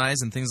unusual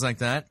size and things like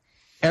that.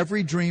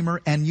 Every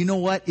dreamer, and you know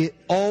what? It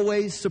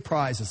always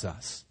surprises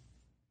us.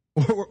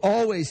 We're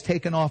always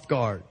taken off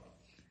guard.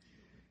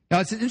 Now,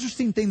 it's an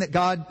interesting thing that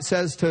God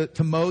says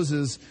to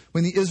Moses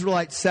when the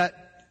Israelites set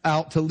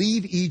out to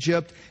leave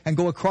Egypt and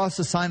go across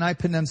the Sinai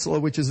Peninsula,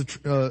 which is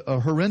a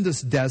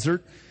horrendous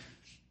desert.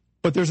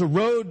 But there's a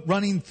road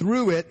running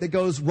through it that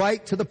goes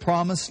right to the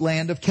promised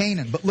land of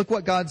Canaan. But look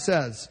what God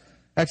says.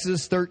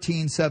 Exodus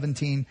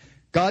 13:17.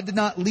 God did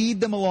not lead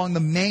them along the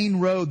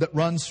main road that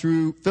runs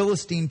through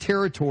Philistine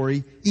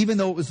territory, even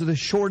though it was the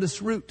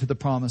shortest route to the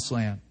promised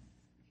land.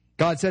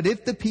 God said,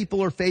 if the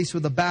people are faced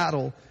with a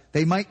battle,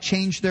 they might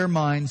change their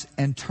minds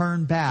and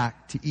turn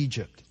back to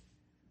Egypt.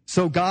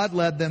 So God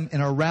led them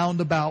in a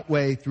roundabout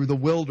way through the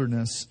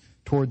wilderness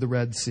toward the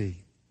Red Sea.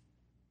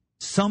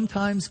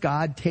 Sometimes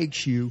God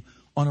takes you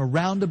on a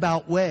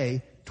roundabout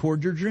way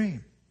toward your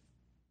dream.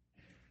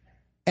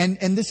 And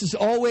this is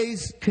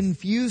always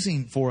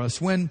confusing for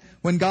us when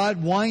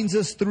God winds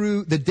us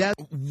through the desert.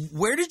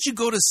 Where did you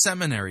go to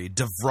seminary?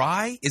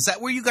 DeVry? Is that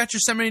where you got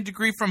your seminary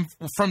degree from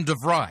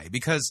DeVry?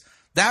 Because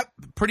that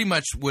pretty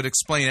much would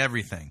explain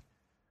everything.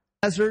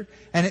 Desert,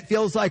 and it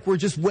feels like we're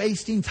just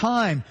wasting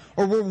time,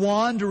 or we're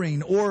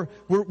wandering, or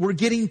we're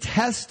getting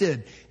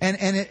tested, and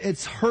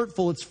it's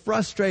hurtful, it's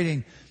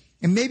frustrating.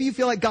 And maybe you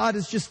feel like God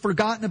has just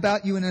forgotten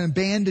about you and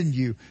abandoned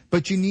you,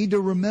 but you need to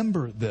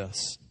remember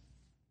this.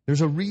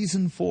 There's a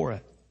reason for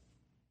it.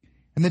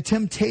 And the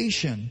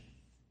temptation,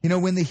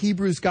 when the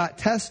Hebrews got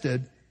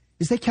tested,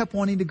 is they kept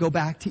wanting to go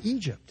back to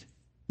Egypt.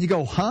 You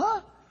go,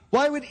 huh?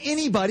 Why would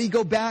anybody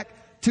go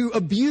back to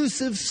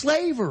abusive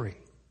slavery?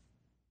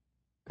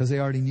 Because they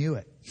already knew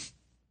it.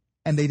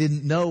 And they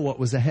didn't know what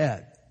was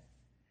ahead.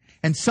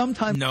 And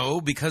sometimes...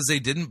 No, because they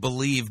didn't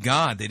believe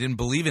God. They didn't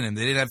believe in Him.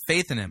 They didn't have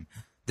faith in Him.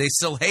 They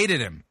still hated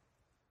Him.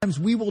 Sometimes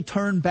we will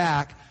turn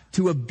back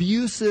to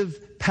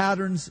abusive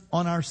patterns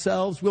on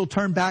ourselves. We'll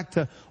turn back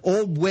to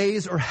old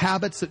ways or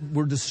habits that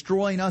were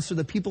destroying us or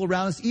the people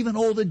around us, even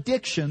old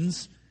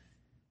addictions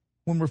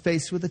when we're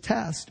faced with a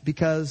test,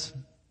 because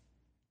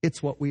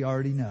it's what we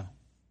already know.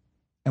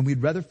 And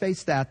we'd rather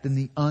face that than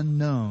the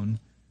unknown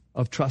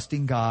of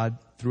trusting God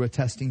through a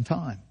testing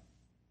time.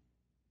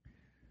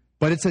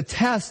 But it's a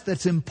test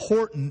that's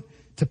important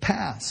to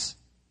pass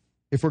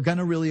if we're going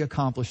to really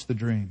accomplish the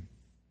dream.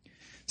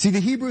 See, the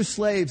Hebrew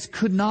slaves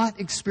could not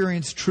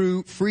experience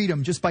true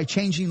freedom just by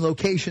changing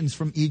locations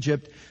from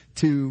Egypt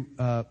to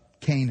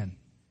Canaan.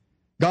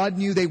 God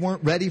knew they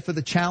weren't ready for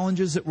the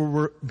challenges that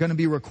were going to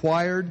be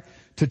required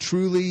to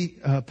truly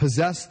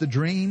possess the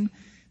dream.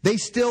 They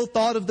still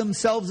thought of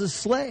themselves as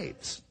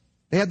slaves.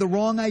 They had the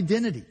wrong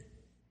identity.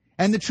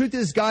 And the truth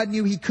is, God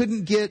knew He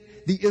couldn't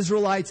get the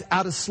Israelites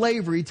out of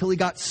slavery till He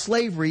got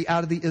slavery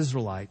out of the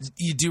Israelites.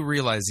 You do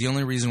realize the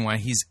only reason why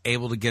He's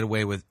able to get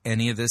away with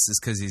any of this is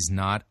because He's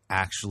not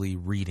actually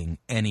reading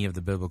any of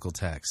the biblical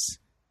texts.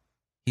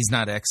 He's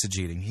not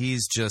exegeting.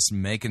 He's just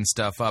making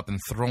stuff up and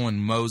throwing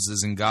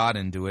Moses and God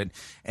into it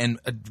and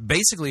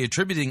basically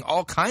attributing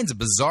all kinds of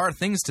bizarre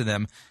things to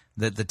them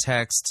that the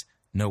text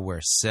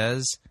nowhere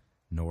says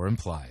nor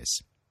implies.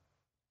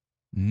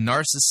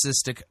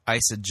 Narcissistic,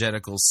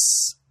 eisegetical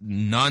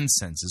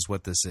nonsense is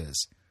what this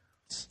is.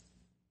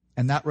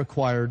 And that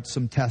required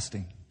some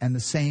testing. And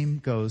the same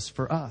goes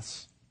for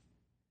us.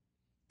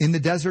 In the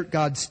desert,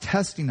 God's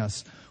testing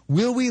us.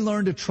 Will we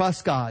learn to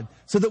trust God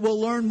so that we'll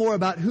learn more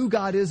about who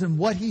God is and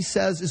what He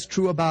says is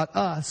true about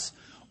us?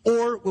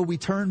 Or will we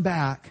turn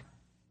back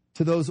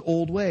to those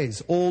old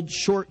ways, old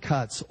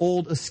shortcuts,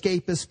 old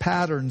escapist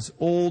patterns,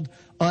 old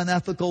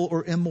unethical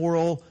or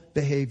immoral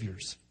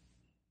behaviors?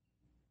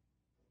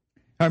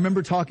 I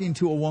remember talking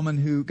to a woman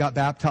who got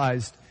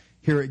baptized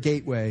here at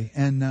Gateway.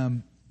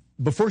 And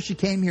before she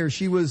came here,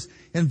 she was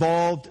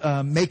involved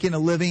making a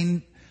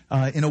living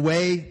in a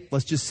way,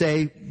 let's just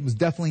say, was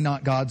definitely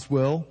not God's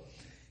will.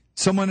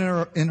 Someone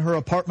in her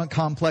apartment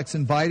complex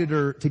invited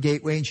her to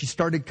Gateway, and she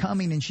started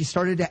coming, and she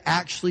started to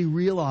actually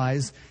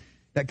realize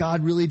that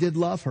God really did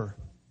love her,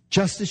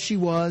 just as she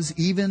was,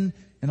 even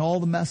in all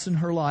the mess in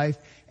her life.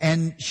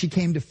 And she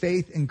came to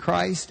faith in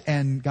Christ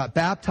and got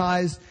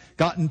baptized,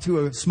 got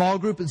into a small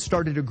group and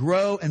started to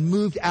grow and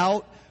moved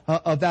out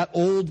of that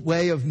old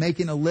way of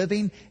making a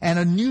living. And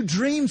a new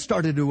dream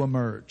started to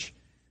emerge.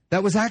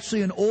 That was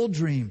actually an old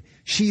dream.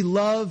 She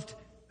loved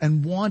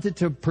and wanted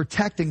to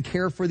protect and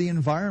care for the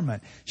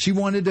environment. She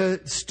wanted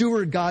to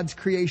steward God's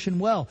creation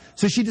well.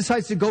 So she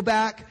decides to go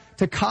back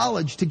to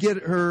college to get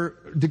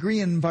her degree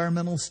in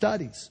environmental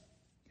studies.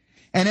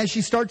 And as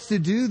she starts to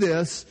do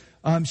this,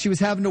 she was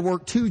having to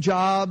work 2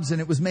 jobs,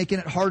 and it was making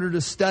it harder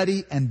to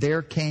study, and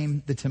there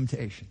came the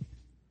temptation.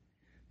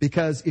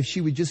 Because if she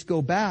would just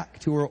go back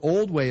to her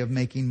old way of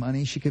making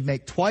money, she could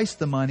make twice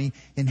the money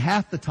in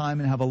half the time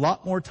and have a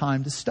lot more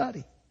time to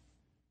study.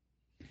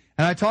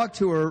 And I talked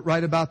to her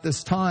right about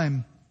this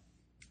time,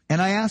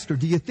 and I asked her,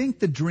 do you think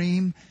the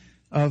dream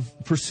of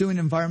pursuing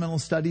environmental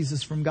studies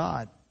is from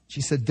God?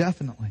 She said,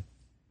 definitely.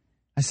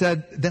 I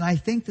said, then I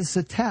think this is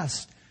a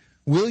test.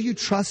 Will you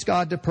trust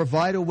God to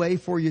provide a way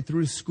for you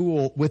through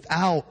school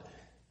without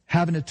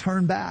having to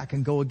turn back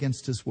and go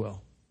against His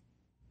will?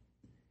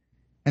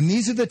 And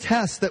these are the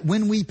tests that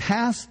when we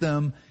pass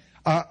them,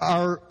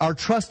 our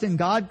trust in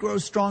God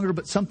grows stronger,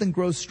 but something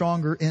grows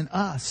stronger in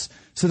us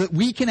so that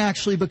we can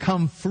actually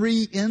become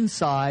free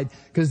inside,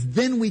 because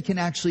then we can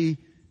actually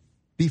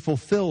be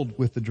fulfilled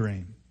with the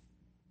dream.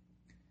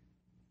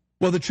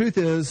 Well, the truth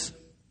is,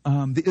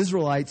 the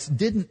Israelites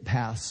didn't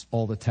pass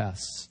all the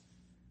tests.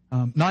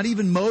 Not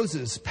even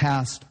Moses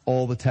passed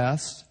all the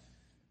tests.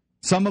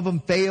 Some of them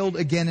failed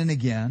again and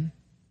again.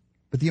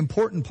 But the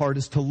important part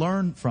is to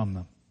learn from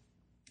them.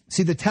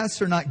 See, the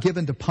tests are not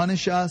given to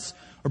punish us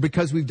or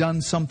because we've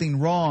done something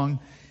wrong.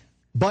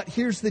 But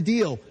here's the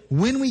deal.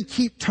 When we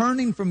keep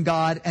turning from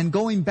God and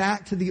going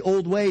back to the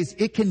old ways,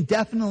 it can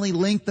definitely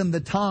lengthen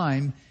the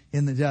time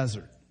in the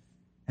desert.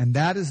 And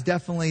that is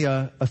definitely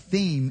a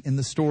theme in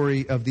the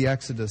story of the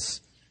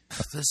Exodus.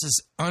 This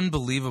is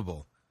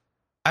unbelievable.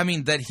 I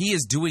mean, that he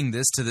is doing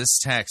this to this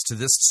text, to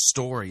this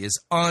story, is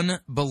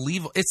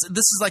unbelievable. This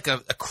is like a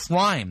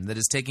crime that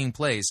is taking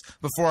place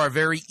before our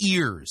very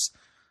ears.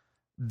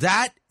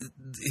 The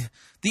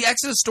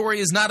Exodus story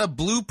is not a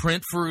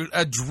blueprint for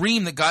a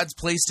dream that God's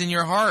placed in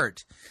your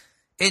heart.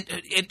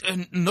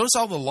 And notice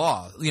all the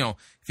law. You know,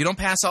 if you don't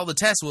pass all the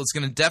tests, well, it's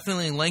going to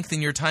definitely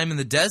lengthen your time in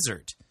the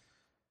desert.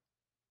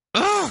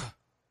 Ugh!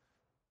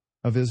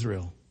 Of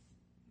Israel.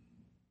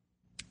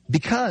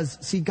 Because,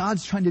 see,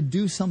 God's trying to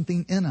do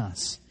something in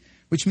us,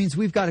 which means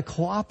we've got to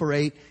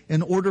cooperate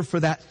in order for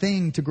that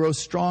thing to grow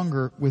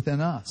stronger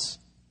within us.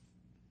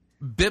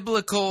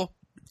 Biblical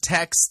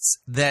texts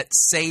that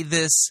say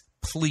this,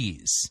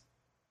 please.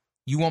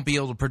 You won't be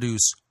able to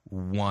produce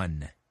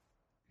one.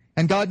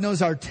 And God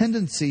knows our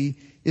tendency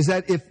is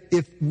that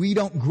if we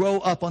don't grow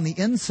up on the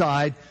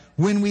inside,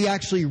 when we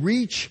actually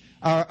reach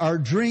our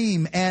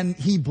dream and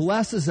He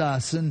blesses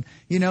us and,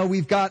 you know,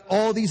 we've got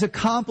all these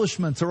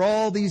accomplishments or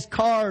all these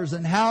cars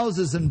and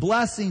houses and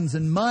blessings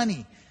and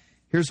money.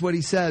 Here's what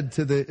He said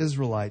to the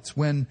Israelites.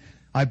 When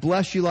I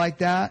bless you like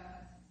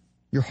that,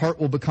 your heart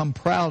will become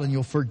proud and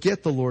you'll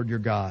forget the Lord your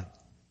God,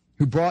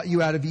 who brought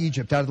you out of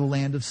Egypt, out of the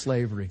land of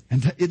slavery.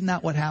 And isn't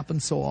that what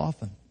happens so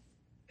often?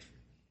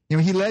 You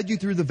know, He led you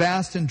through the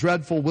vast and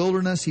dreadful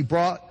wilderness. He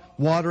brought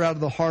water out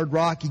of the hard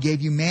rock. He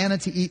gave you manna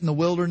to eat in the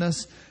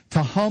wilderness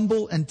to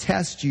humble and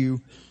test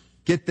you,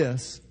 get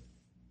this,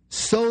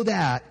 so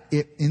that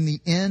in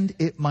the end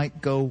it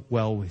might go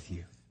well with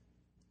you.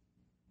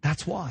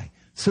 That's why.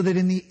 So that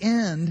in the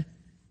end,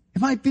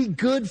 it might be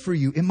good for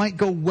you. It might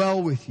go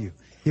well with you.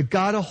 You've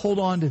got to hold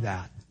on to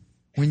that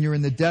when you're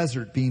in the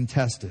desert being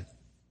tested.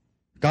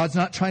 God's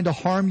not trying to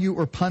harm you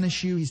or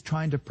punish you. He's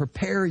trying to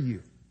prepare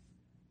you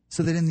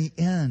so that in the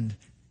end,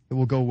 it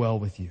will go well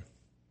with you.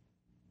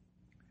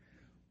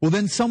 Well,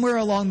 then somewhere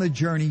along the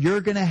journey, you're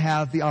going to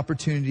have the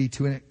opportunity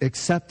to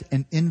accept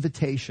an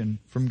invitation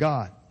from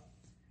God.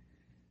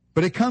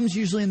 But it comes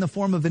usually in the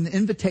form of an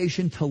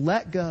invitation to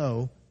let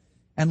go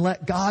and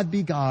let God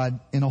be God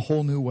in a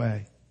whole new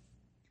way.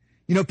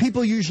 You know,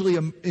 people usually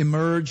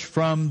emerge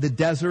from the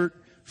desert,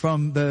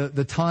 from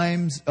the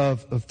times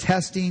of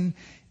testing,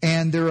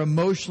 and they're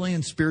emotionally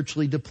and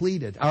spiritually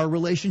depleted. Our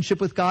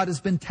relationship with God has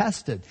been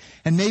tested.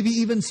 And maybe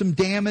even some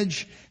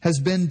damage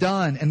has been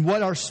done. And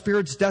what our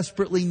spirits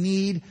desperately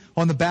need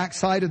on the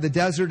backside of the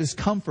desert is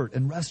comfort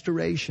and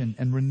restoration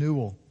and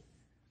renewal.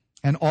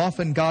 And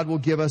often God will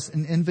give us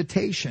an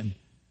invitation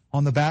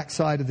on the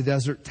backside of the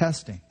desert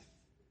testing.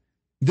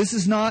 This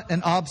is not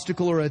an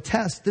obstacle or a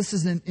test. This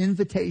is an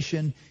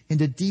invitation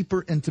into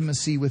deeper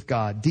intimacy with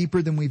God,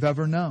 deeper than we've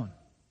ever known.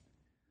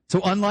 So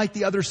unlike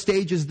the other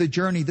stages of the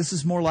journey, this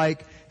is more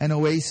like an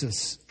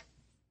oasis.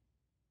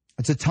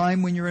 It's a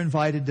time when you're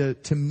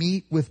invited to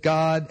meet with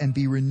God and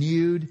be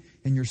renewed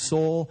in your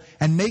soul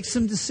and make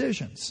some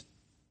decisions.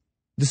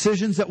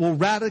 Decisions that will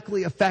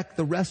radically affect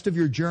the rest of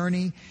your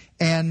journey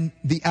and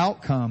the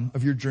outcome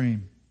of your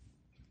dream.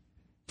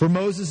 For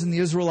Moses and the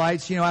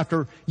Israelites, you know,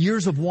 after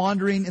years of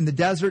wandering in the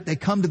desert, they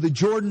come to the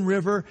Jordan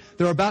River.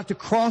 They're about to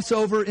cross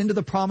over into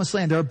the Promised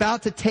Land. They're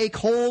about to take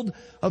hold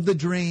of the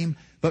dream.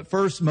 But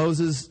first,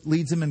 Moses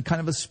leads them in kind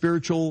of a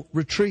spiritual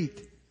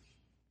retreat.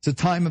 It's a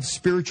time of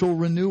spiritual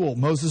renewal.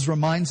 Moses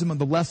reminds them of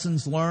the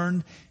lessons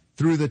learned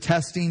through the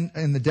testing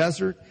in the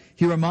desert.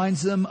 He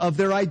reminds them of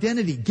their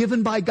identity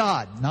given by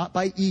God, not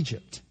by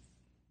Egypt.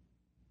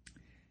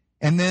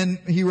 And then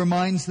he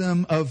reminds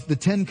them of the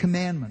 10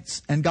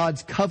 Commandments and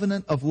God's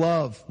covenant of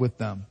love with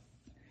them.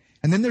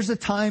 And then there's a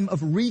time of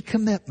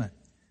recommitment.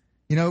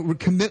 You know,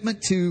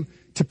 commitment to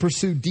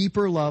pursue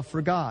deeper love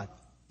for God.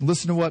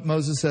 Listen to what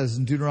Moses says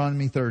in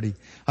Deuteronomy 30.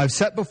 I've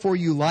set before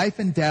you life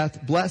and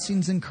death,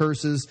 blessings and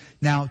curses.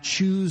 Now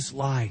choose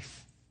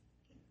life,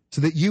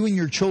 so that you and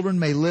your children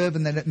may live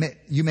and that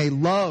you may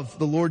love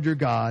the Lord your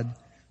God.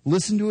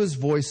 Listen to His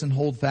voice and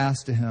hold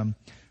fast to Him.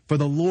 For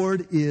the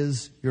Lord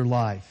is your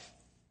life,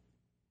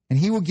 and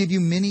He will give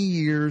you many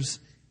years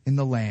in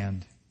the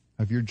land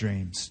of your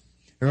dreams.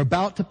 They're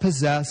about to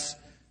possess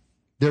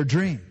their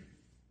dream.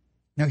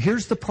 Now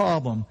here's the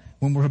problem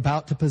when we're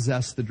about to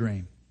possess the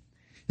dream.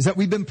 is that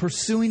we've been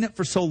pursuing it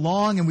for so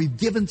long and we've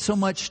given so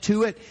much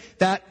to it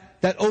that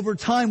over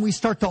time we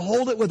start to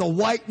hold it with a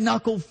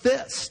white-knuckled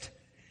fist.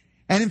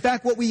 And in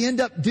fact, what we end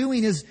up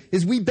doing is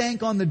we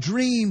bank on the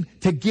dream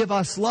to give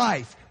us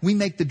life. We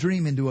make the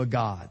dream into a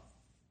god.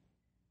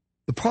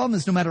 The problem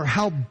is no matter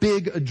how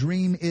big a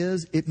dream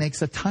is, it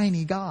makes a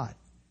tiny god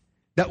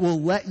that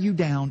will let you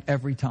down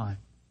every time.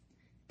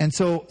 And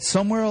so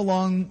somewhere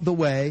along the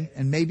way,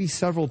 and maybe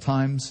several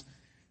times,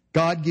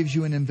 God gives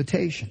you an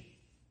invitation.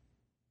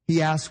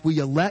 He asks, will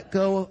you let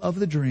go of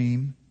the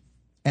dream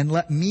and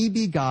let me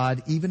be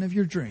God even of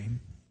your dream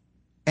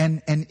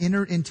and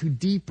enter into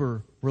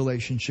deeper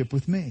relationship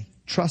with me,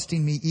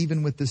 trusting me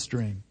even with this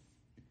dream?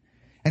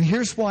 And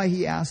here's why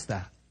he asked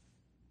that.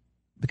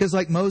 Because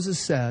like Moses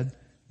said,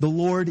 the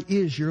Lord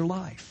is your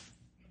life.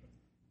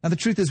 Now the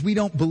truth is we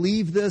don't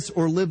believe this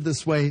or live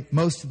this way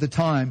most of the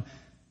time,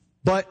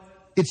 but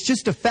it's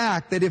just a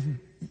fact that if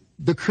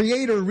the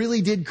Creator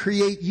really did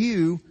create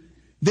you,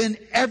 then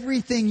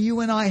everything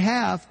you and I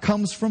have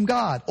comes from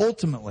God,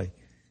 ultimately.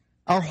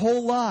 Our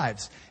whole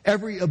lives,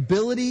 every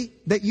ability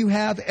that you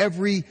have,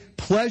 every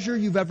pleasure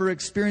you've ever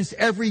experienced,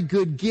 every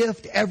good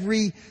gift,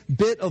 every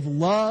bit of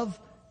love,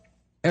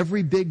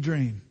 every big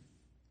dream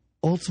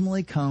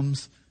ultimately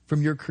comes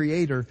from your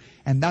Creator.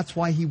 And that's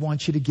why He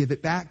wants you to give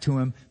it back to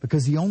Him,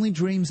 because the only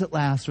dreams that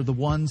last are the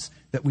ones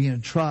that we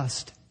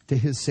entrust to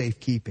His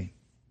safekeeping.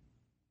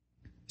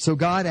 So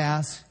God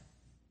asks,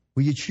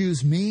 will you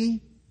choose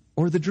me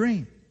or the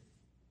dream?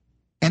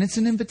 And it's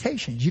an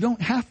invitation. You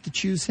don't have to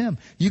choose Him.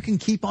 You can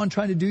keep on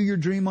trying to do your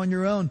dream on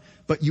your own,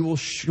 but you will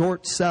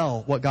short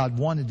sell what God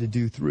wanted to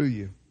do through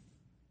you.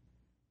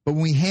 But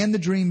when we hand the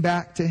dream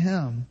back to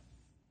Him,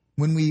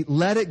 when we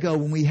let it go,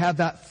 when we have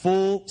that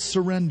full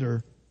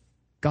surrender,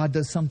 God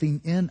does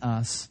something in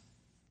us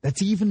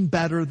that's even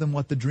better than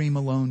what the dream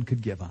alone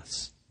could give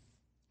us.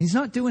 He's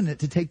not doing it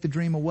to take the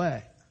dream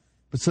away,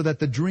 but so that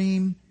the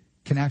dream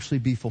can actually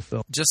be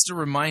fulfilled. Just a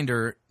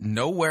reminder,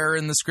 nowhere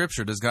in the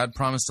Scripture does God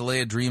promise to lay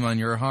a dream on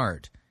your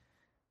heart.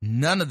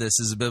 None of this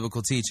is a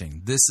biblical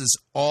teaching. This is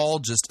all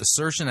just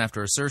assertion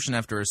after assertion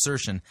after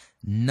assertion,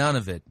 none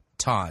of it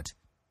taught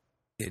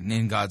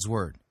in God's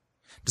Word,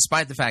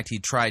 despite the fact He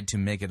tried to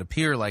make it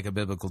appear like a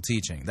biblical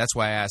teaching. That's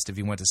why I asked if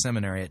he went to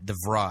seminary at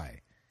DeVry.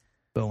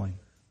 You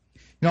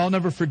know, I'll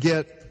never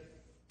forget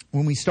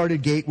when we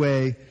started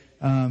Gateway,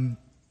 I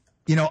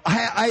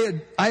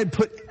had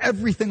put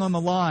everything on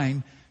the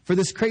line for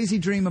this crazy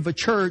dream of a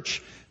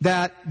church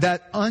that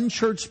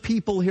unchurched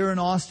people here in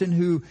Austin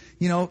who,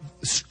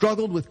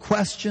 struggled with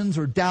questions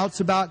or doubts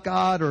about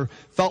God or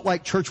felt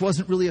like church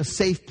wasn't really a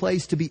safe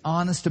place to be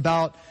honest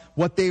about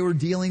what they were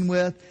dealing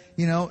with,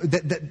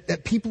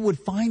 that people would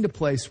find a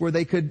place where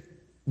they could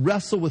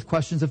wrestle with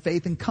questions of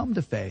faith and come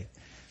to faith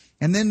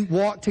and then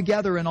walk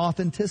together in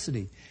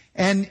authenticity.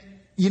 And,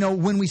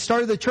 when we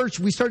started the church,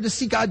 we started to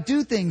see God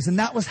do things, and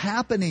that was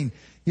happening,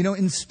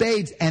 in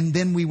spades. And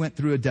then we went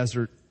through a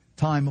desert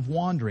time of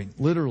wandering,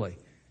 literally.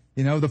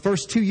 The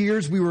first 2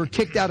 years we were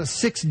kicked out of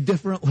 6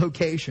 different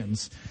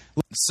locations.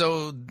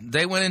 So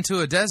they went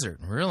into a desert,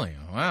 really?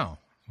 Wow.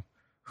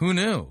 Who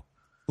knew?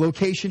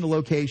 Location to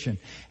location.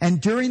 And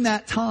during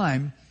that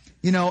time,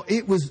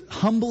 it was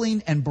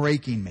humbling and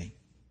breaking me.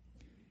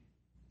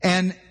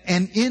 And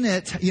in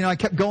it, I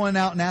kept going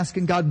out and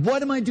asking God,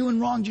 what am I doing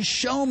wrong? Just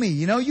show me.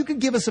 You could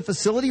give us a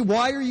facility.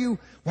 Why are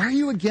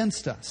you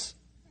against us?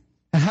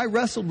 And I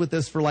wrestled with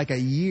this for like a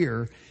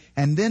year.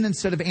 And then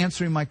instead of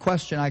answering my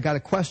question, I got a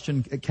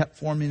question that kept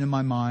forming in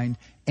my mind.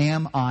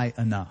 Am I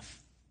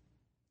enough?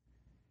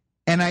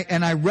 And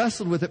I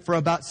wrestled with it for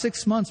about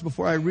 6 months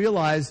before I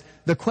realized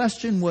the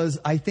question was,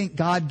 I think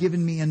God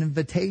given me an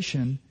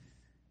invitation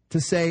to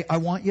say, I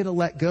want you to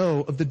let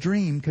go of the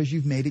dream because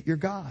you've made it your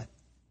God.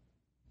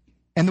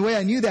 And the way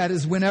I knew that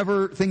is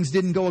whenever things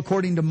didn't go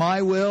according to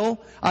my will,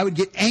 I would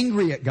get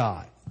angry at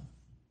God.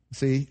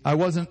 See, I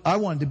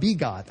wanted to be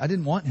God. I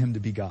didn't want Him to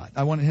be God.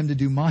 I wanted Him to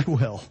do my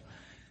will.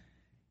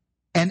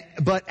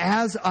 But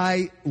as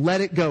I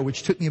let it go,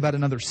 which took me about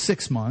another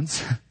 6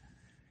 months,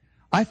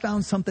 I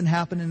found something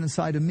happening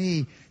inside of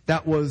me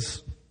that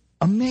was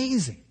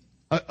amazing.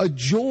 A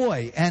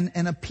joy and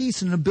a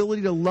peace and an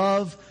ability to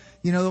love,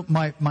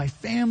 my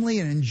family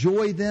and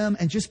enjoy them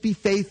and just be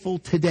faithful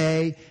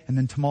today and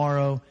then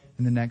tomorrow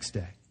and the next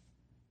day.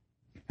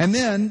 And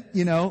then,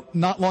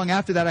 not long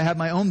after that, I had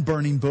my own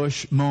burning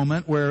bush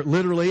moment where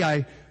literally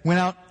I went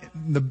out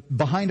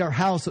behind our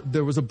house.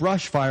 There was a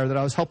brush fire that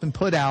I was helping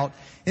put out.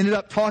 Ended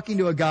up talking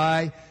to a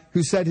guy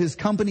who said his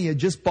company had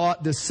just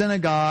bought this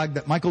synagogue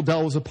that Michael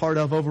Dell was a part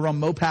of over on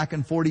Mopac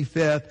and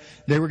 45th.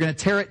 They were going to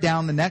tear it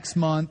down the next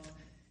month.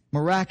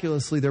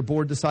 Miraculously, their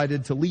board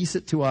decided to lease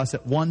it to us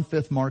at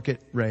 1/5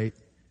 market rate.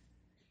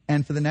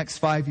 And for the next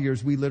 5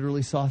 years, we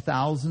literally saw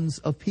thousands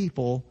of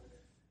people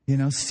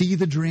see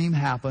the dream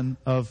happen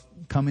of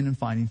coming and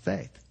finding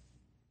faith.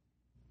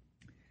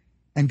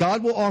 And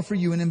God will offer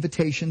you an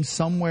invitation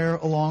somewhere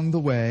along the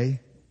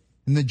way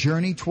in the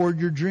journey toward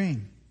your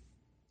dream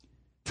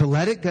to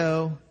let it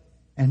go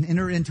and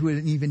enter into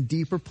an even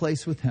deeper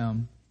place with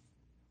Him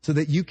so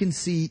that you can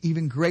see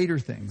even greater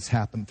things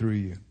happen through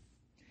you.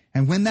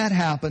 And when that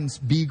happens,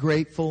 be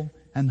grateful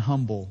and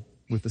humble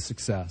with the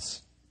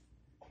success.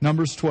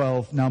 Numbers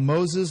 12. Now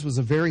Moses was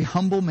a very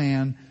humble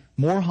man,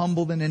 more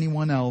humble than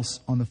anyone else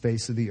on the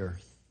face of the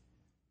earth.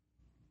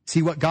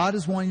 See, what God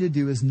is wanting to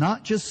do is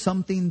not just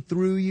something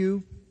through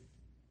you,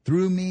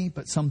 through me,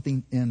 but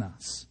something in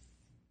us.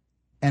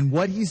 And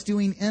what He's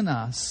doing in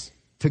us,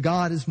 to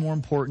God, is more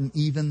important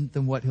even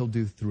than what He'll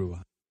do through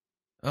us.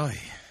 Oh,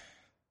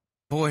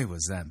 boy,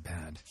 was that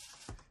bad.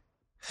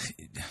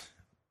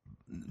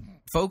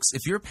 Folks,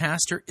 if your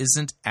pastor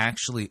isn't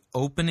actually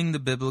opening the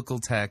biblical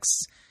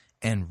texts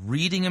and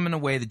reading them in a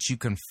way that you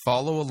can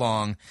follow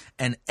along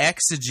and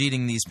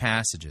exegeting these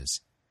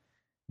passages,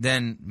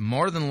 then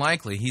more than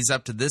likely he's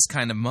up to this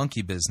kind of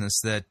monkey business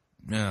that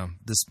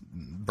this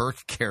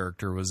Burke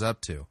character was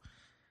up to.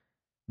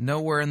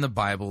 Nowhere in the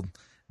Bible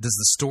does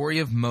the story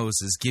of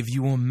Moses give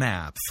you a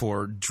map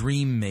for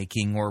dream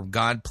making or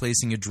God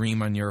placing a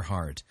dream on your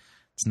heart.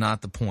 It's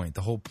not the point.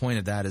 The whole point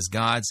of that is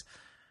God's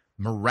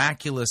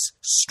miraculous,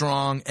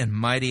 strong, and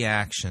mighty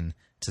action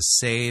to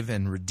save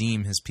and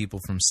redeem His people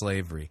from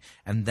slavery.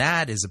 And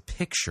that is a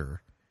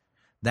picture.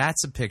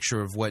 That's a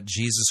picture of what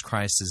Jesus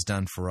Christ has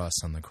done for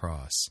us on the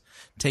cross,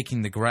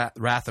 taking the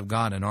wrath of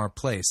God in our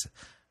place,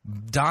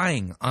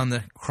 dying on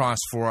the cross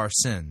for our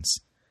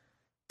sins,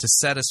 to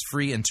set us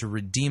free and to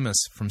redeem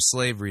us from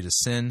slavery to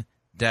sin,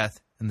 death,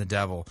 and the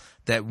devil,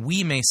 that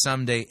we may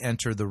someday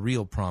enter the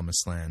real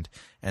promised land,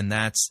 and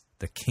that's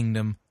the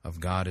kingdom of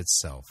God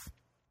itself.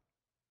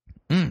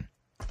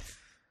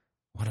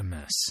 What a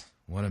mess.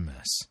 What a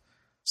mess.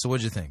 So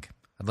what'd you think?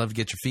 I'd love to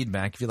get your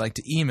feedback. If you'd like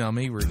to email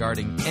me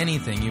regarding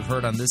anything you've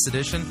heard on this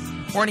edition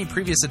or any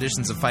previous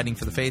editions of Fighting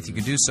for the Faith, you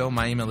can do so.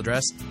 My email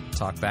address,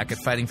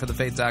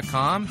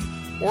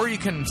 talkback@fightingforthefaith.com. Or you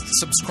can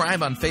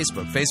subscribe on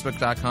Facebook,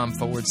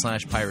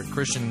 facebook.com/Pirate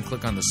Christian.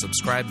 Click on the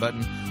subscribe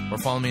button or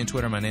follow me on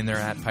Twitter. My name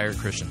there @Pirate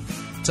Christian.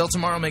 Till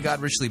tomorrow, may God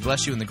richly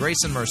bless you in the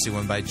grace and mercy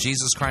won by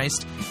Jesus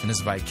Christ and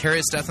His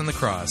vicarious death on the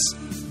cross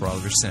for all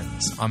of your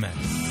sins.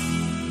 Amen.